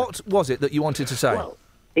what was it that you wanted to say? Well,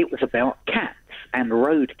 it was about cats and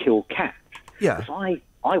roadkill cats. Yeah. 'Cause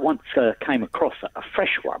I once came across a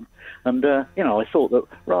fresh one, and I thought that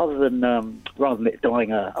rather than it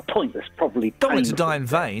dying a pointless, probably don't want it to die in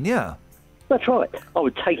vain. Yeah. That's right. I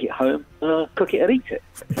would take it home, cook it, and eat it.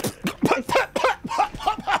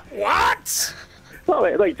 What?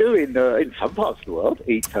 Well, they do in some parts of the world,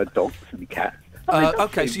 eat dogs and cats.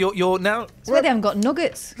 Okay, so you're now... It's where they haven't got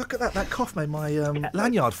nuggets. Look at that. That cough made my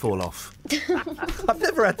lanyard fall off. I've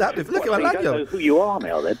never had that before. Look at my lanyard. You don't know who you are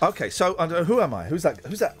now, then. Okay, so who am I? Who's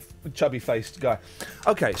that chubby-faced guy?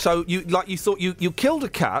 Okay, so you thought you killed a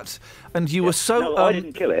cat, and you were so... No, I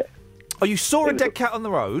didn't kill it. Oh, you saw a dead cat on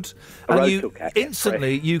the road, and you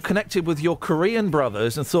instantly you connected with your Korean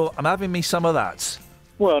brothers and thought, I'm having me some of that.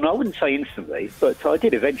 Well, no, I wouldn't say instantly, but I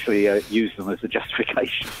did eventually use them as a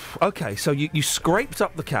justification. Okay, so you scraped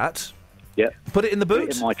up the cat. Yeah. Put it in the boot? Put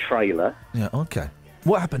it in my trailer. Yeah, okay.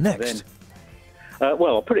 What happened next?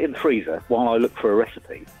 Well, I put it in the freezer while I looked for a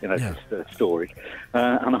recipe, for storage.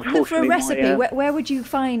 And unfortunately, look for a recipe. Where would you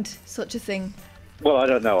find such a thing? Well, I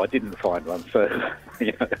don't know. I didn't find one, so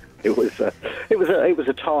it was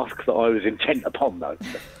a task that I was intent upon, though.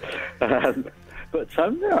 But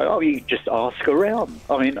you just ask around.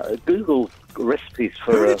 I mean, Google recipes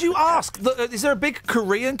for... Who did you ask? Is there a big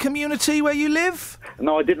Korean community where you live?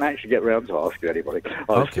 No, I didn't actually get round to asking anybody.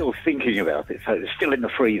 I was still thinking about it, so it's still in the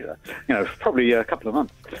freezer. Probably a couple of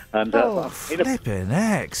months. And flipping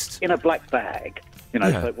next. In a black bag,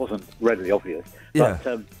 so it wasn't readily obvious. Yeah.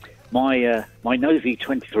 But my nosy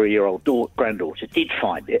 23-year-old granddaughter did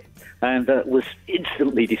find it and was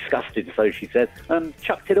instantly disgusted, so she said, and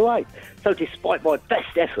chucked it away. So despite my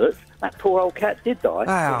best efforts, that poor old cat did die.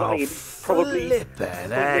 Probably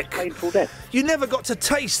a painful death. You never got to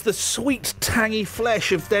taste the sweet, tangy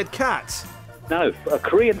flesh of dead cats? No. A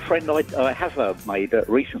Korean friend I have made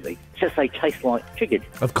recently says they taste like chicken.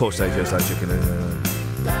 Of course they taste like chicken.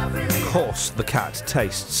 Of course the cat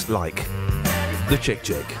tastes like the chick.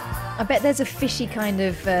 I bet there's a fishy kind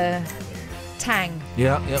of tang.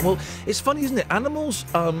 Yeah. Well, it's funny, isn't it? Animals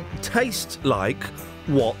taste like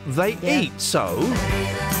what they eat. So,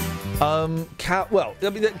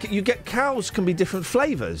 you get cows can be different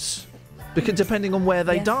flavours because depending on where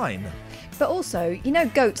they dine. But also,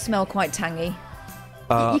 goats smell quite tangy.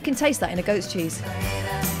 You can taste that in a goat's cheese.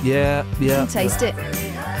 Yeah. You can taste it.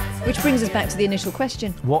 Which brings us back to the initial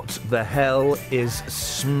question. What the hell is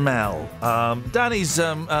smell? Danny's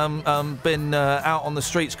been out on the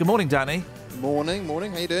streets. Good morning, Danny. Morning.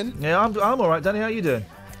 How you doing? Yeah, I'm all right, Danny. How you doing?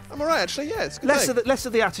 I'm all right, actually. Yeah, it's good. Less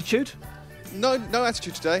of the attitude. No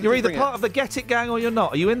attitude today. You're either part of the Get It gang or you're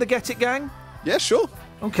not. Are you in the Get It gang? Yeah, sure.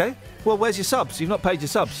 Okay. Well, where's your subs? You've not paid your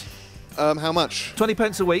subs. How much? 20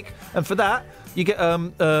 pence a week, and for that you get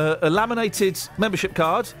a laminated membership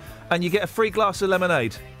card, and you get a free glass of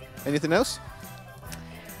lemonade. Anything else?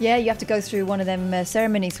 Yeah, you have to go through one of them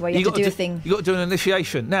ceremonies where you have to do a thing. You've got to do an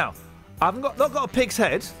initiation. Now, I've not got a pig's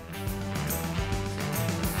head.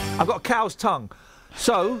 I've got a cow's tongue.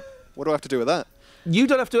 So... What do I have to do with that? You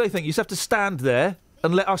don't have to do anything. You just have to stand there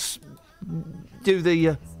and let us do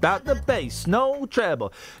the... about the bass, no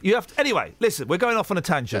treble. You have to... Anyway, listen, we're going off on a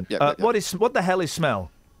tangent. Yep. What the hell is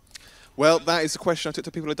smell? Well, that is the question I took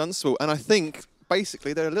to people at Dunstable, and I think...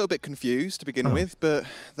 Basically, they're a little bit confused to begin with, but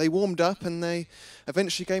they warmed up and they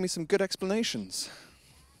eventually gave me some good explanations.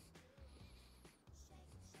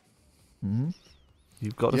 Mm-hmm.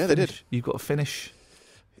 You've got to finish. They did. You've got to finish.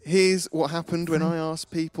 Here's what happened when I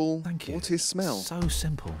asked people what is smell. So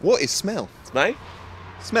simple. What is smell? Mate?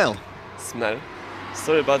 Smell. Smell.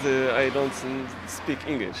 Sorry, but I don't speak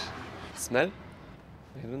English. Smell?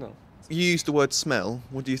 I don't know. You used the word smell.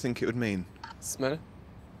 What do you think it would mean? Smell?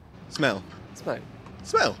 Smell. Smell.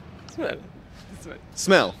 Smell. Smell. Smell.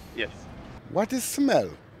 Smell. Yes. What is smell?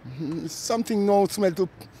 Something no smell too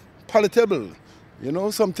palatable. You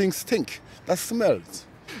know, something stink. That smells.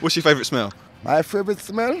 What's your favourite smell? My favourite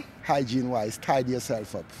smell? Hygiene-wise, tidy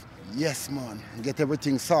yourself up. Yes, man. Get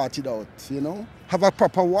everything sorted out, you know? Have a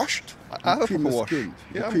proper washed. I have a proper wash. Skin.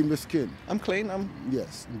 Yeah, Cream your skin. I'm clean.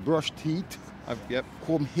 Yes. Brush teeth. Yep.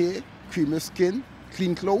 Comb hair. Cream your skin.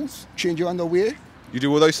 Clean clothes. Change your underwear. You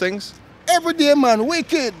do all those things? Every day, man.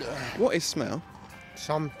 Wicked. What is smell?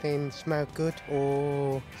 Something smell good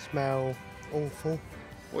or smell awful.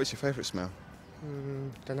 What is your favourite smell?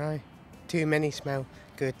 Don't know. Too many smell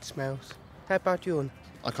good smells. How about you?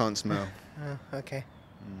 I can't smell. Oh, okay.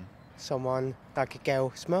 Someone like a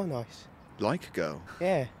girl smell nice. Like a girl?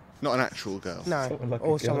 Yeah. Not an actual girl? No. Like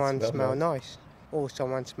or someone smell nice. Or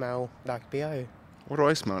someone smell like B.O. What do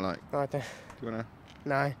I smell like? I don't. Do you want to?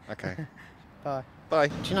 No. Okay. Bye. Bye.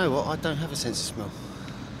 Do you know what? I don't have a sense of smell.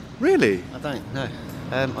 Really? I don't, no.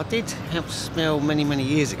 I did have smell many, many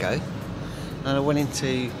years ago, and I went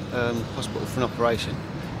into hospital for an operation.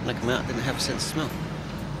 When I came out, I didn't have a sense of smell.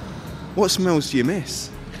 What smells do you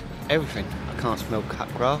miss? Everything. I can't smell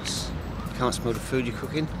cut grass. You can't smell the food you're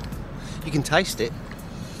cooking. You can taste it,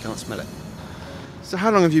 you can't smell it. So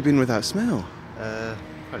how long have you been without smell?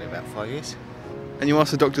 Probably about 5 years. And you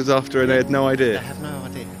asked the doctors after and they had no idea? They have no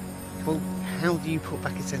idea. Well, how do you put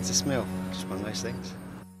back a sense of smell? Just one of those things.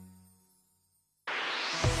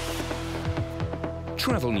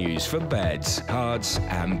 Travel news for beds, cards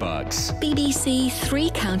and bugs. BBC Three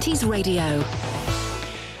Counties Radio.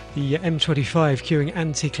 The M25 queuing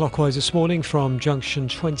anti-clockwise this morning from junction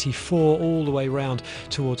 24 all the way round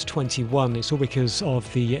towards 21. It's all because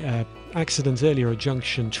of the accident earlier at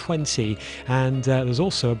junction 20, and there's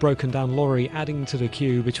also a broken down lorry adding to the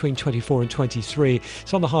queue between 24 and 23.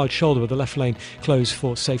 It's on the hard shoulder with the left lane closed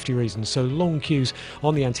for safety reasons, so long queues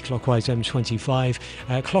on the anti-clockwise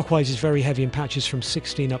M25. Clockwise is very heavy in patches from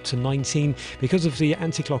 16 up to 19. Because of the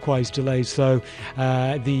anti-clockwise delays though,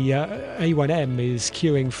 the A1M is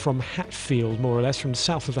queuing from Hatfield, more or less, from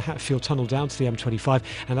south of the Hatfield tunnel down to the M25,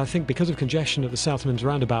 and I think because of congestion at the Southlands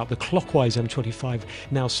roundabout, the clockwise M25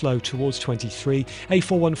 now slow towards 23.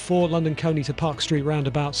 A414 London Coney to Park Street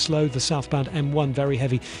roundabout slow. The southbound M1 very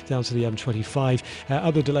heavy down to the M25.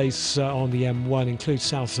 Other delays on the M1 include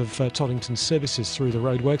south of Toddington services through the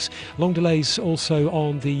roadworks. Long delays also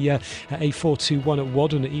on the A421 at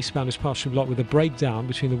Wadden. Eastbound is partially blocked with a breakdown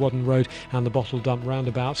between the Wadden Road and the Bottle Dump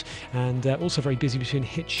roundabout, and also very busy between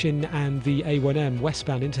Hitchin and the A1M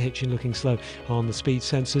westbound into Hitchin, looking slow on the speed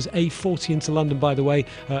sensors. A40 into London, by the way,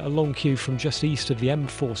 a long queue from just east of the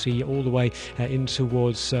M40 all the way in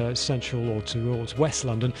towards central or towards West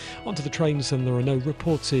London onto the trains, and there are no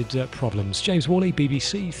reported problems. James Worley,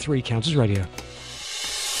 BBC Three Counties Radio.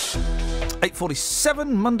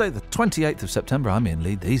 8:47, Monday the 28th of September. I'm Iain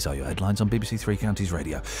Lee. These are your headlines on BBC Three Counties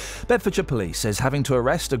Radio. Bedfordshire Police says having to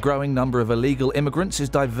arrest a growing number of illegal immigrants is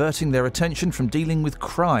diverting their attention from dealing with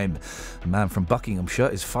crime. A man from Buckinghamshire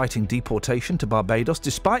is fighting deportation to Barbados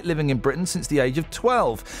despite living in Britain since the age of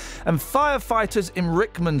 12. And firefighters in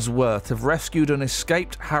Rickmansworth have rescued an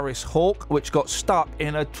escaped Harris hawk which got stuck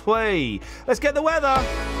in a tree. Let's get the weather.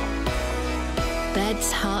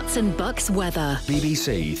 Beds, Herts and Bucks weather.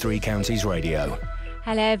 BBC Three Counties Radio.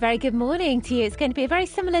 Hello, very good morning to you. It's going to be a very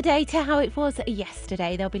similar day to how it was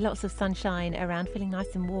yesterday. There'll be lots of sunshine around, feeling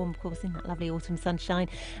nice and warm, of course, in that lovely autumn sunshine.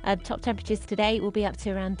 Top temperatures today will be up to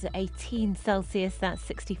around 18 Celsius, that's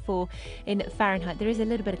 64 in Fahrenheit. There is a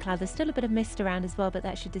little bit of cloud. There's still a bit of mist around as well, but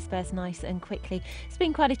that should disperse nice and quickly. It's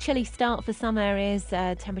been quite a chilly start for some areas.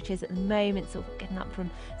 Temperatures at the moment sort of getting up from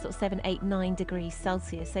sort of 7, 8, 9 degrees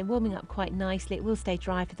Celsius, so warming up quite nicely. It will stay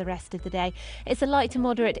dry for the rest of the day. It's a light to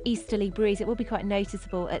moderate easterly breeze. It will be quite noticeable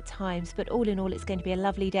at times, but all in all it's going to be a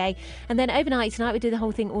lovely day. And then overnight tonight we do the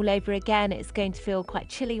whole thing all over again. It's going to feel quite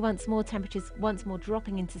chilly once more, temperatures once more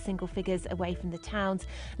dropping into single figures away from the towns.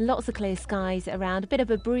 Lots of clear skies around, a bit of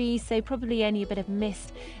a breeze, so probably only a bit of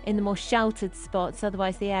mist in the more sheltered spots,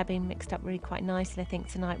 otherwise the air being mixed up really quite nicely I think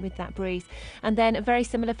tonight with that breeze. And then very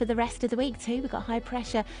similar for the rest of the week too. We've got high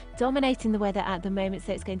pressure dominating the weather at the moment,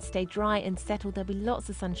 so it's going to stay dry and settled. There'll be lots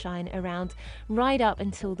of sunshine around right up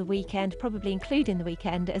until the weekend, probably including the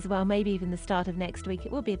weekend as well, maybe even the start of next week.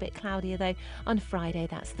 It will be a bit cloudier though on Friday.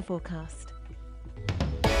 That's the forecast.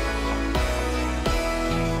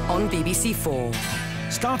 On BBC 4.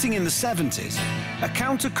 Starting in the 70s, a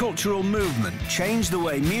countercultural movement changed the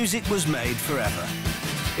way music was made forever.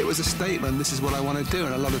 It was a statement, this is what I want to do,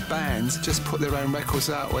 and a lot of bands just put their own records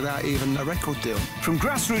out without even a record deal. From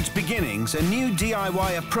grassroots beginnings, a new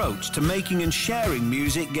DIY approach to making and sharing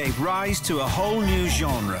music gave rise to a whole new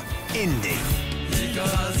genre, indie.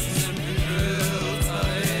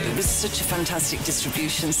 It was such a fantastic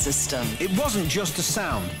distribution system. It wasn't just a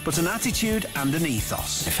sound, but an attitude and an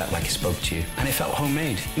ethos. It felt like it spoke to you, and it felt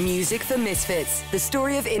homemade. Music for Misfits, the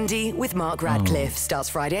story of indie with Mark Radcliffe, starts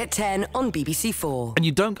Friday at 10 on BBC 4. And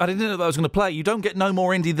I didn't know that I was going to play. You don't get no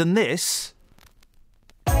more indie than this.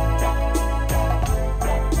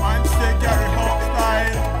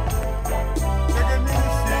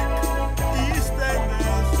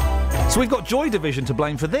 So we've got Joy Division to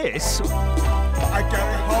blame for this. I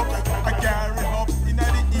Gary Hope in the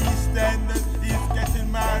EastEnders. He's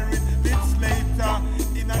getting married bits later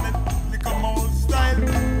in a little mold style.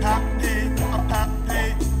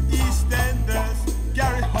 Pape, EastEnders.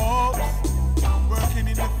 Gary Hope's working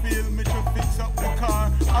in the field, me to fix up the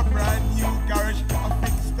car. A brand new garage, I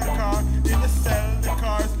fix the car. In the sell the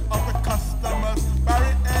cars of the customers.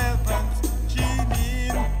 Barry Evans,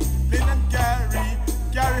 Jeanine, Lynn and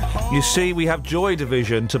Gary Hope. You see, we have Joy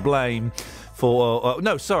Division to blame for...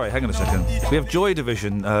 no, sorry, hang on a second. We have Joy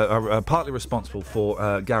Division, partly responsible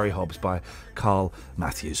for Gary Hobbs by Carl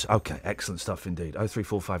Matthews. OK, excellent stuff indeed.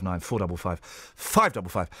 03459 455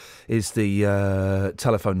 555 is the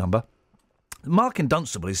telephone number. Mark in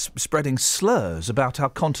Dunstable is spreading slurs about our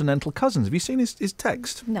continental cousins. Have you seen his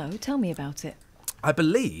text? No, tell me about it. I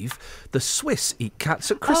believe the Swiss eat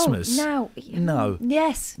cats at Christmas. Oh, No.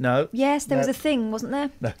 Yes. No. Yes, there was a thing, wasn't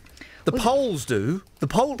there? No. The Poles do.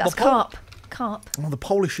 That's carp. Carp. Oh, the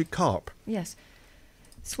Polish eat carp. Yes.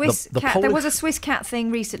 Swiss The cat. Polish... There was a Swiss cat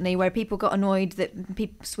thing recently where people got annoyed that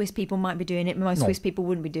Swiss people might be doing it, but most Swiss people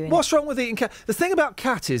wouldn't be doing it. What's wrong with eating cat? The thing about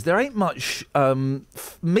cat is there ain't much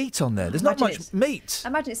meat on there. There's not much meat. I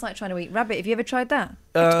imagine it's like trying to eat rabbit. Have you ever tried that?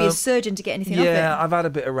 You have to be a surgeon to get anything off it. Yeah, I've had a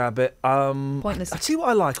bit of rabbit. Pointless. I tell you what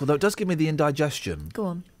I like, although it does give me the indigestion. Go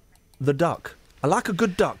on. The duck. I like a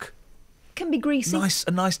good duck. Can be greasy.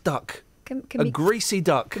 A nice duck. Can a be, greasy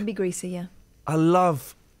duck. Can be greasy, yeah. I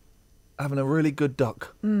love having a really good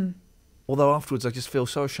duck. Mm. Although afterwards I just feel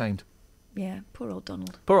so ashamed. Yeah, poor old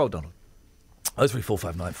Donald. Poor old Donald.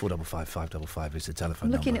 03459 455 555 is the telephone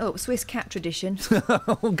I'm looking number. it up. Swiss cat tradition.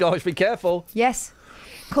 Oh gosh, be careful. Yes.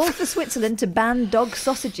 Call for Switzerland to ban dog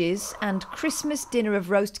sausages and Christmas dinner of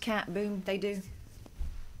roast cat. Boom, they do.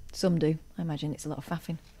 Some do. I imagine it's a lot of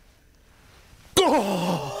faffing.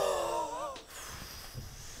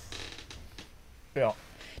 Yeah.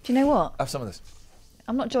 Do you know what? Have some of this.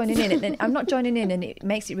 I'm not joining in. I'm not joining in, and it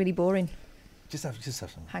makes it really boring. Just have some.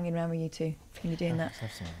 Hanging around with you two when you're doing that. Just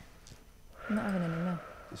have some. I'm not having any now.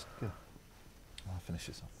 Just good. I'll finish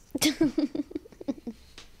this off.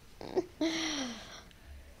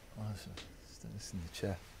 It's in the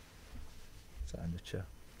chair. Is that in the chair?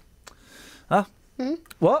 Huh?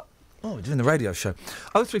 What? Oh, we're doing the radio show.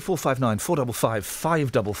 03459 455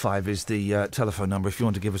 555 is the telephone number if you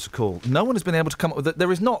want to give us a call. No one has been able to come up with it.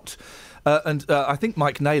 There is not, and I think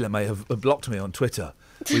Mike Naylor may have blocked me on Twitter.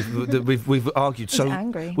 We've argued. He's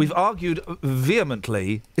angry. We've argued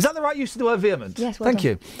vehemently. Is that the right use of the word vehement? Yes. Well Thank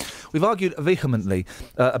done. you. We've argued vehemently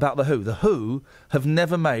about The Who. The Who have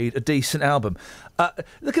never made a decent album.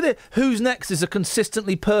 Look at it. Who's Next is a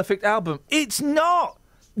consistently perfect album. It's not.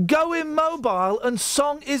 Going Mobile and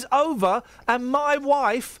Song Is Over and My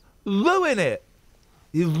Wife ruin it.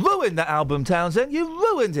 You ruined that album, Townsend. You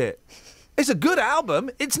ruined it. It's a good album.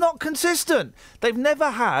 It's not consistent. They've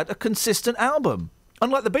never had a consistent album.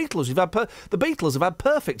 Unlike the Beatles, the Beatles have had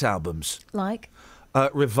perfect albums. Like?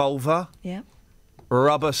 Revolver. Yeah.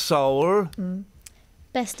 Rubber Soul.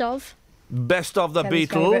 Best of. Best of the Kevin's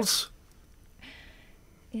Beatles.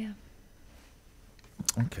 Yeah.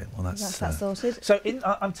 Okay, well that's that sorted. So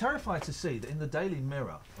I'm terrified to see that in the Daily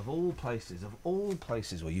Mirror, of all places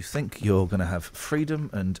where you think you're going to have freedom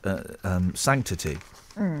and sanctity,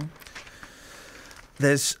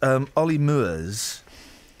 there's Ollie Moores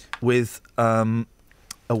with a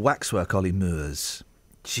waxwork Ollie Moores.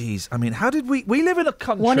 Jeez, I mean, how did we live in a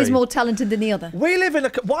country... One is more talented than the other. We live in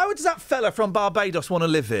a... Why does that fella from Barbados want to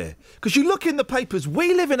live here? Because you look in the papers,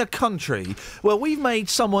 we live in a country where we've made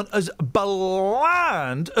someone as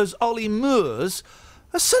bland as Ollie Moores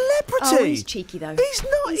a celebrity. Oh, he's cheeky, though. He's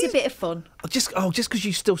not. He's a bit of fun. Just because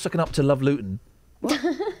you're still sucking up to Love Luton. What?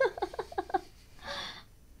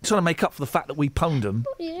 Trying to make up for the fact that we pwned him.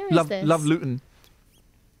 What year is this? Love Luton.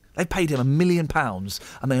 They paid him £1 million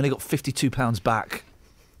and they only got £52 back.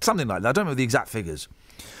 Something like that. I don't remember the exact figures.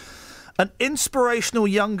 An inspirational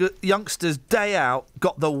youngster's day out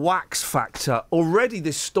got the wax factor. Already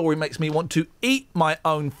this story makes me want to eat my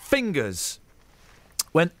own fingers.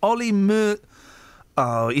 When Ollie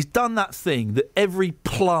he's done that thing that every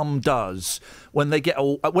plum does when they get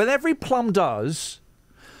when they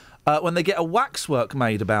get a waxwork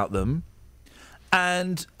made about them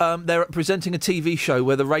and they're presenting a TV show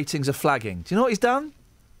where the ratings are flagging. Do you know what he's done?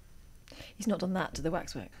 He's not done that to the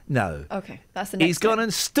waxwork. No. Okay, that's the next He's gone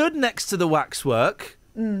and stood next to the waxwork,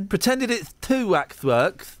 pretended it's two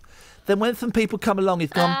waxwork. Then when some people come along, he's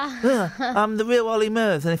gone, I'm the real Ollie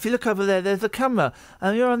Murs. And if you look over there, there's a camera.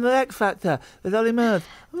 And you're on the X Factor with Ollie Murs.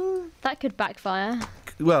 That could backfire.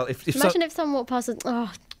 Well, Imagine if someone walked past and,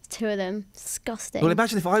 two of them. Disgusting. Well,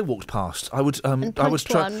 imagine if I walked past. I would And I would punched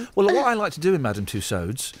try. one. Well, what I like to do in Madame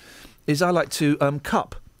Tussauds is I like to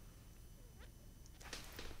cup.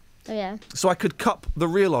 Oh, yeah. So I could cup the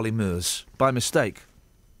real Ollie Murs by mistake.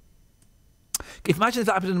 Imagine if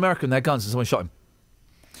that happened in America and they had guns and someone shot him.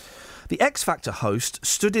 The X Factor host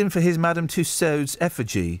stood in for his Madame Tussauds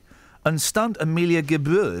effigy and stunned Amelia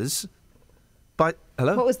Gebers by...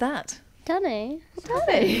 Hello? What was that? Danny.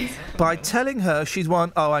 By telling her she's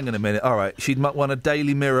won... Oh, hang on a minute. All right. She'd won a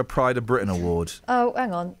Daily Mirror Pride of Britain award. Oh,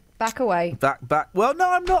 hang on. Back away. Back. Well, no,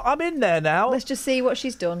 I'm not. I'm in there now. Let's just see what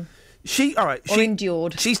she's done. Or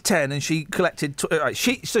endured. She's 10 and she collected...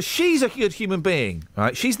 So she's a good human being,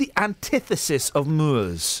 right? She's the antithesis of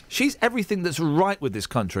Moors. She's everything that's right with this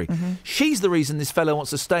country. Mm-hmm. She's the reason this fellow wants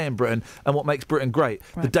to stay in Britain and what makes Britain great.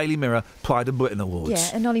 Right. The Daily Mirror Pride of Britain Awards.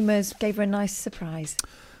 Yeah, and Ollie Murs gave her a nice surprise.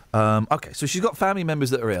 OK, so she's got family members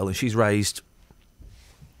that are ill and she's raised...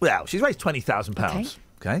 Well, she's raised £20,000,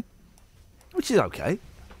 OK? Which is OK.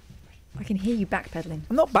 I can hear you backpedalling.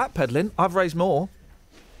 I'm not backpedalling. I've raised more.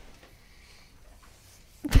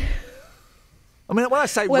 I mean, when I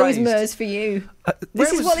say Where raised... was Murs for you?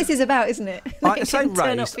 This is what this is about, isn't it? I say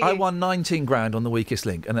raised. I won 19 grand on the weakest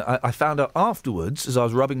link, and I found out afterwards, as I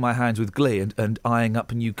was rubbing my hands with glee and eyeing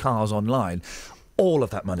up new cars online, all of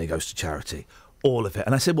that money goes to charity. All of it.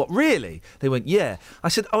 And I said, what, really? They went, yeah. I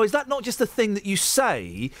said, oh, is that not just a thing that you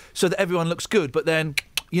say so that everyone looks good, but then,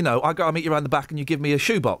 you know, I meet you around the back and you give me a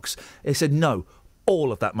shoebox? They said, no,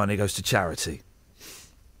 all of that money goes to charity.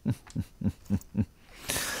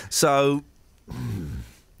 So,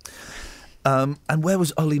 and where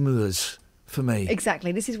was Ollie Murs for me?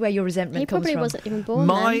 Exactly. This is where your resentment comes from. He probably wasn't even born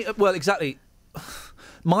then. Well, exactly.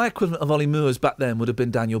 My equivalent of Ollie Murs back then would have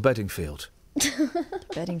been Daniel Bedingfield.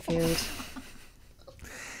 Bedingfield.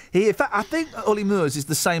 In fact, I think Ollie Murs is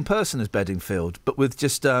the same person as Bedingfield, but with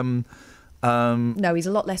just... No, he's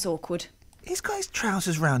a lot less awkward. He's got his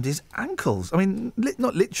trousers round his ankles. I mean,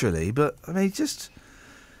 not literally, but I mean, it just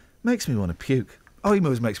makes me want to puke. Ollie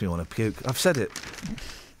Murs makes me want to puke. I've said it.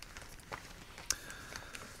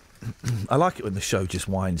 I like it when the show just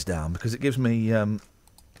winds down because it gives me... Time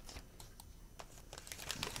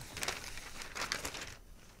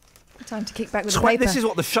to kick back with the paper. This is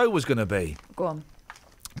what the show was going to be. Go on.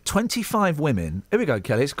 25 women... Here we go,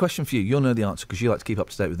 Kelly. It's a question for you. You'll know the answer because you like to keep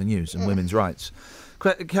up to date with the news and women's rights.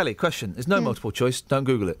 Kelly, question. There's no multiple choice. Don't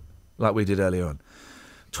Google it like we did earlier on.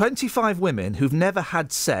 25 women who've never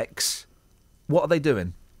had sex... What are they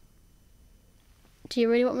doing? Do you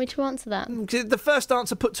really want me to answer that? The first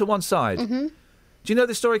answer put to one side. Mm-hmm. Do you know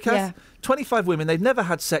this story, Kath? Yeah. 25 women, they've never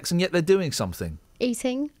had sex and yet they're doing something.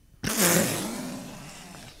 Eating.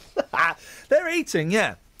 They're eating,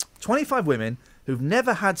 yeah. 25 women who've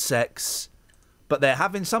never had sex, but they're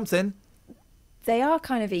having something. They are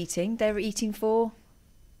kind of eating. They're eating for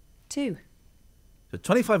two. So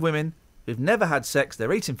 25 women who've never had sex,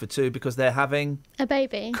 they're eating for two because they're having... A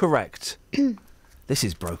baby. Correct. This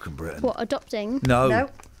is broken Britain. What, adopting? No,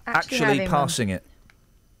 actually passing it.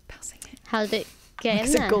 How did it get in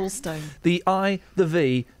It's there? a gallstone. The I, the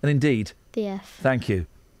V, and indeed... The F. Thank you.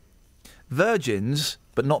 Virgins,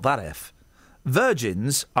 but not that F.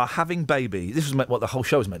 Virgins are having babies. This was what the whole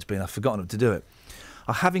show was meant to be, and I've forgotten to do it.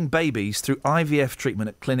 Are having babies through IVF treatment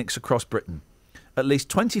at clinics across Britain. At least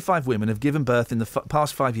 25 women have given birth in the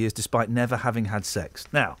past 5 years despite never having had sex.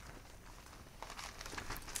 Now,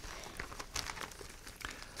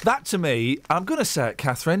 that to me, I'm going to say it,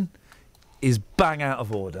 Catherine, is bang out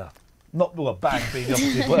of order. Not, well, bang being the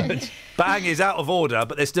opposite word. Bang is out of order,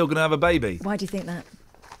 but they're still going to have a baby. Why do you think that?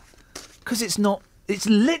 Because it's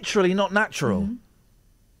literally not natural. Mm-hmm.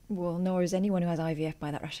 Well, nor is anyone who has IVF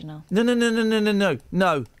by that rationale.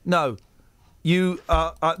 No. You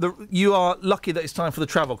are lucky that it's time for the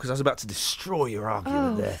travel because I was about to destroy your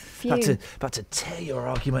argument there. Phew. About to tear your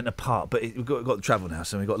argument apart. But we've got the travel now,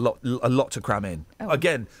 so we've got a lot to cram in. Oh.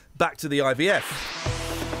 Again, back to the IVF.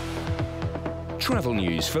 Travel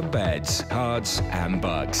news for beds, cards and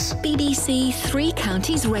bucks. BBC Three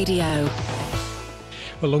Counties Radio.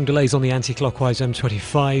 Well, long delays on the anti-clockwise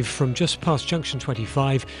M25 from just past junction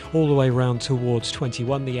 25 all the way around towards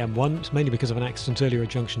 21, the M1. It's mainly because of an accident earlier at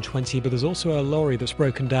junction 20, but there's also a lorry that's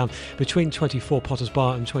broken down between 24 Potters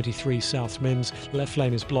Bar and 23 South Minns. Left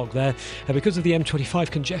lane is blocked there. Because of the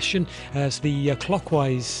M25 congestion, as the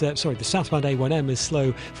the southbound A1M is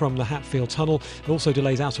slow from the Hatfield Tunnel. Also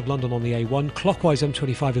delays out of London on the A1. Clockwise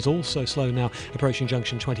M25 is also slow now approaching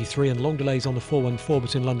junction 23, and long delays on the 414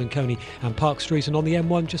 between London Coney and Park Street, and on the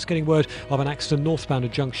M1 just getting word of an accident northbound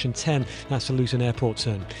at junction 10. That's the Luton Airport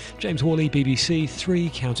turn. James Worley, BBC Three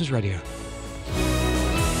Counties Radio.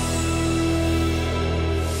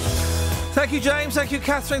 Thank you, James. Thank you,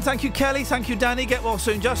 Catherine. Thank you, Kelly. Thank you, Danny. Get well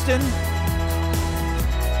soon, Justin.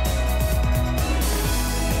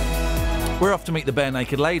 We're off to meet the Bare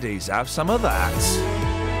Naked Ladies. Have some of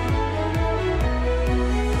that.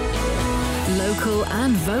 Local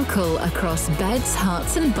and vocal across beds,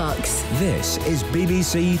 hearts and bucks. This is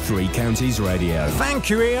BBC Three Counties Radio. Thank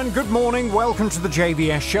you, Iain. Good morning. Welcome to the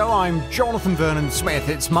JVS show. I'm Jonathan Vernon-Smith.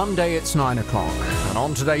 It's Monday, it's 9 o'clock. And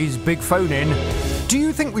on today's Big Phone In, do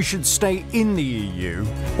you think we should stay in the EU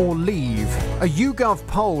or leave? A YouGov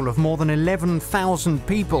poll of more than 11,000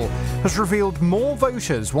 people has revealed more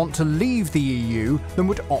voters want to leave the EU than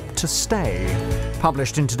would opt to stay.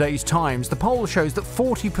 Published in today's Times, the poll shows that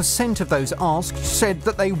 40% of those asked said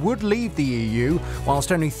that they would leave the EU,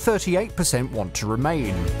 whilst only 38% want to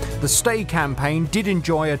remain. The Stay campaign did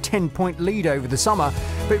enjoy a 10-point lead over the summer,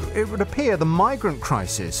 but it would appear the migrant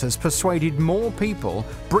crisis has persuaded more people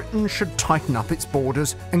Britain should tighten up its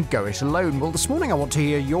borders and go it alone. Well, this morning I want to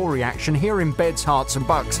hear your reaction here in Beds, Hearts and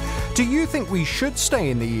Bucks. Do you think we should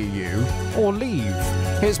stay in the EU or leave?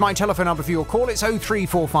 Here's my telephone number for your call. It's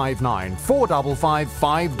 03459 455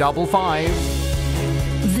 555.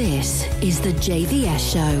 This is the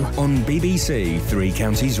JVS show on BBC Three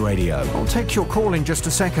Counties Radio. I'll take your call in just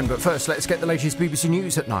a second, but first let's get the latest BBC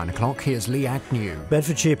News at 9 o'clock. Here's Lee Agnew.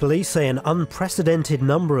 Bedfordshire police say an unprecedented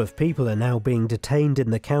number of people are now being detained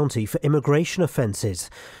in the county for immigration offences.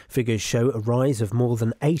 Figures show a rise of more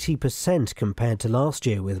than 80% compared to last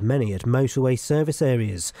year, with many at motorway service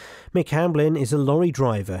areas. Mick Hamblin is a lorry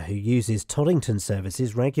driver who uses Toddington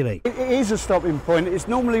services regularly. It is a stopping point. It's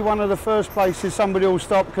normally one of the first places somebody will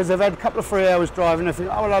stop because they've had a couple of 3 hours driving. They think,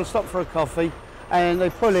 oh, well, I'll stop for a coffee, and they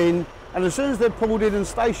pull in, and as soon as they're pulled in and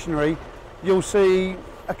stationary, you'll see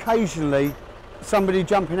occasionally somebody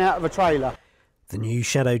jumping out of a trailer. The new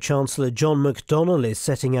Shadow Chancellor John McDonnell is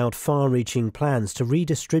setting out far-reaching plans to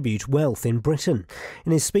redistribute wealth in Britain.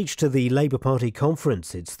 In his speech to the Labour Party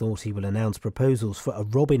conference, it's thought he will announce proposals for a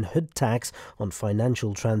Robin Hood tax on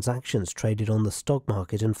financial transactions traded on the stock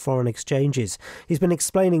market and foreign exchanges. He's been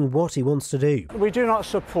explaining what he wants to do. We do not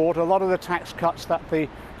support a lot of the tax cuts that the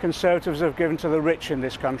Conservatives have given to the rich in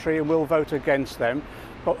this country, and we'll vote against them.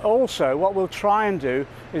 But also what we'll try and do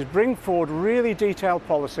is bring forward really detailed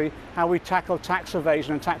policy how we tackle tax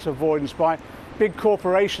evasion and tax avoidance by big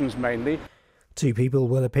corporations mainly. 2 people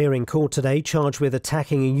will appear in court today charged with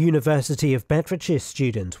attacking a University of Bedfordshire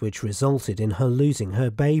student, which resulted in her losing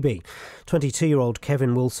her baby. 22-year-old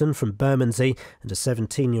Kevin Wilson from Bermondsey and a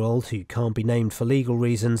 17-year-old who can't be named for legal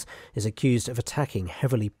reasons is accused of attacking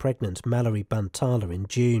heavily pregnant Mallory Bantala in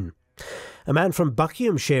June. A man from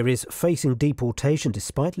Buckinghamshire is facing deportation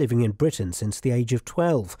despite living in Britain since the age of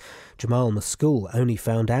 12. Jamal Maskool only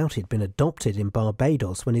found out he'd been adopted in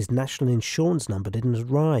Barbados when his national insurance number didn't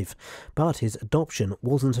arrive, but his adoption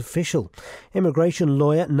wasn't official. Immigration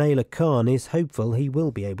lawyer Naila Khan is hopeful he will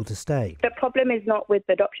be able to stay. The problem is not with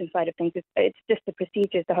the adoption side of things, it's just the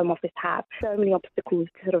procedures the Home Office have. So many obstacles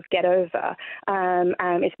to sort of get over.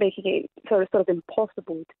 It's making it sort of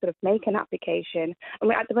impossible to sort of make an application.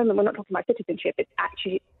 And at the moment we're not talking about citizenship, it's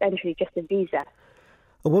actually essentially just a visa.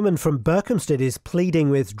 A woman from Berkhamsted is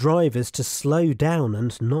pleading with drivers to slow down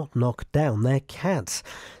and not knock down their cats.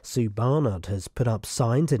 Sue Barnard has put up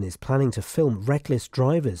signs and is planning to film reckless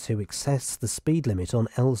drivers who excess the speed limit on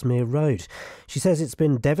Ellesmere Road. She says it's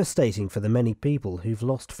been devastating for the many people who've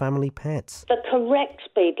lost family pets. The correct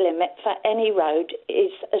speed limit for any road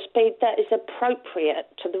is a speed that is appropriate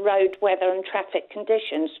to the road weather and traffic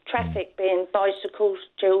conditions. Traffic being bicycles,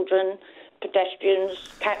 children, pedestrians,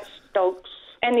 cats, dogs.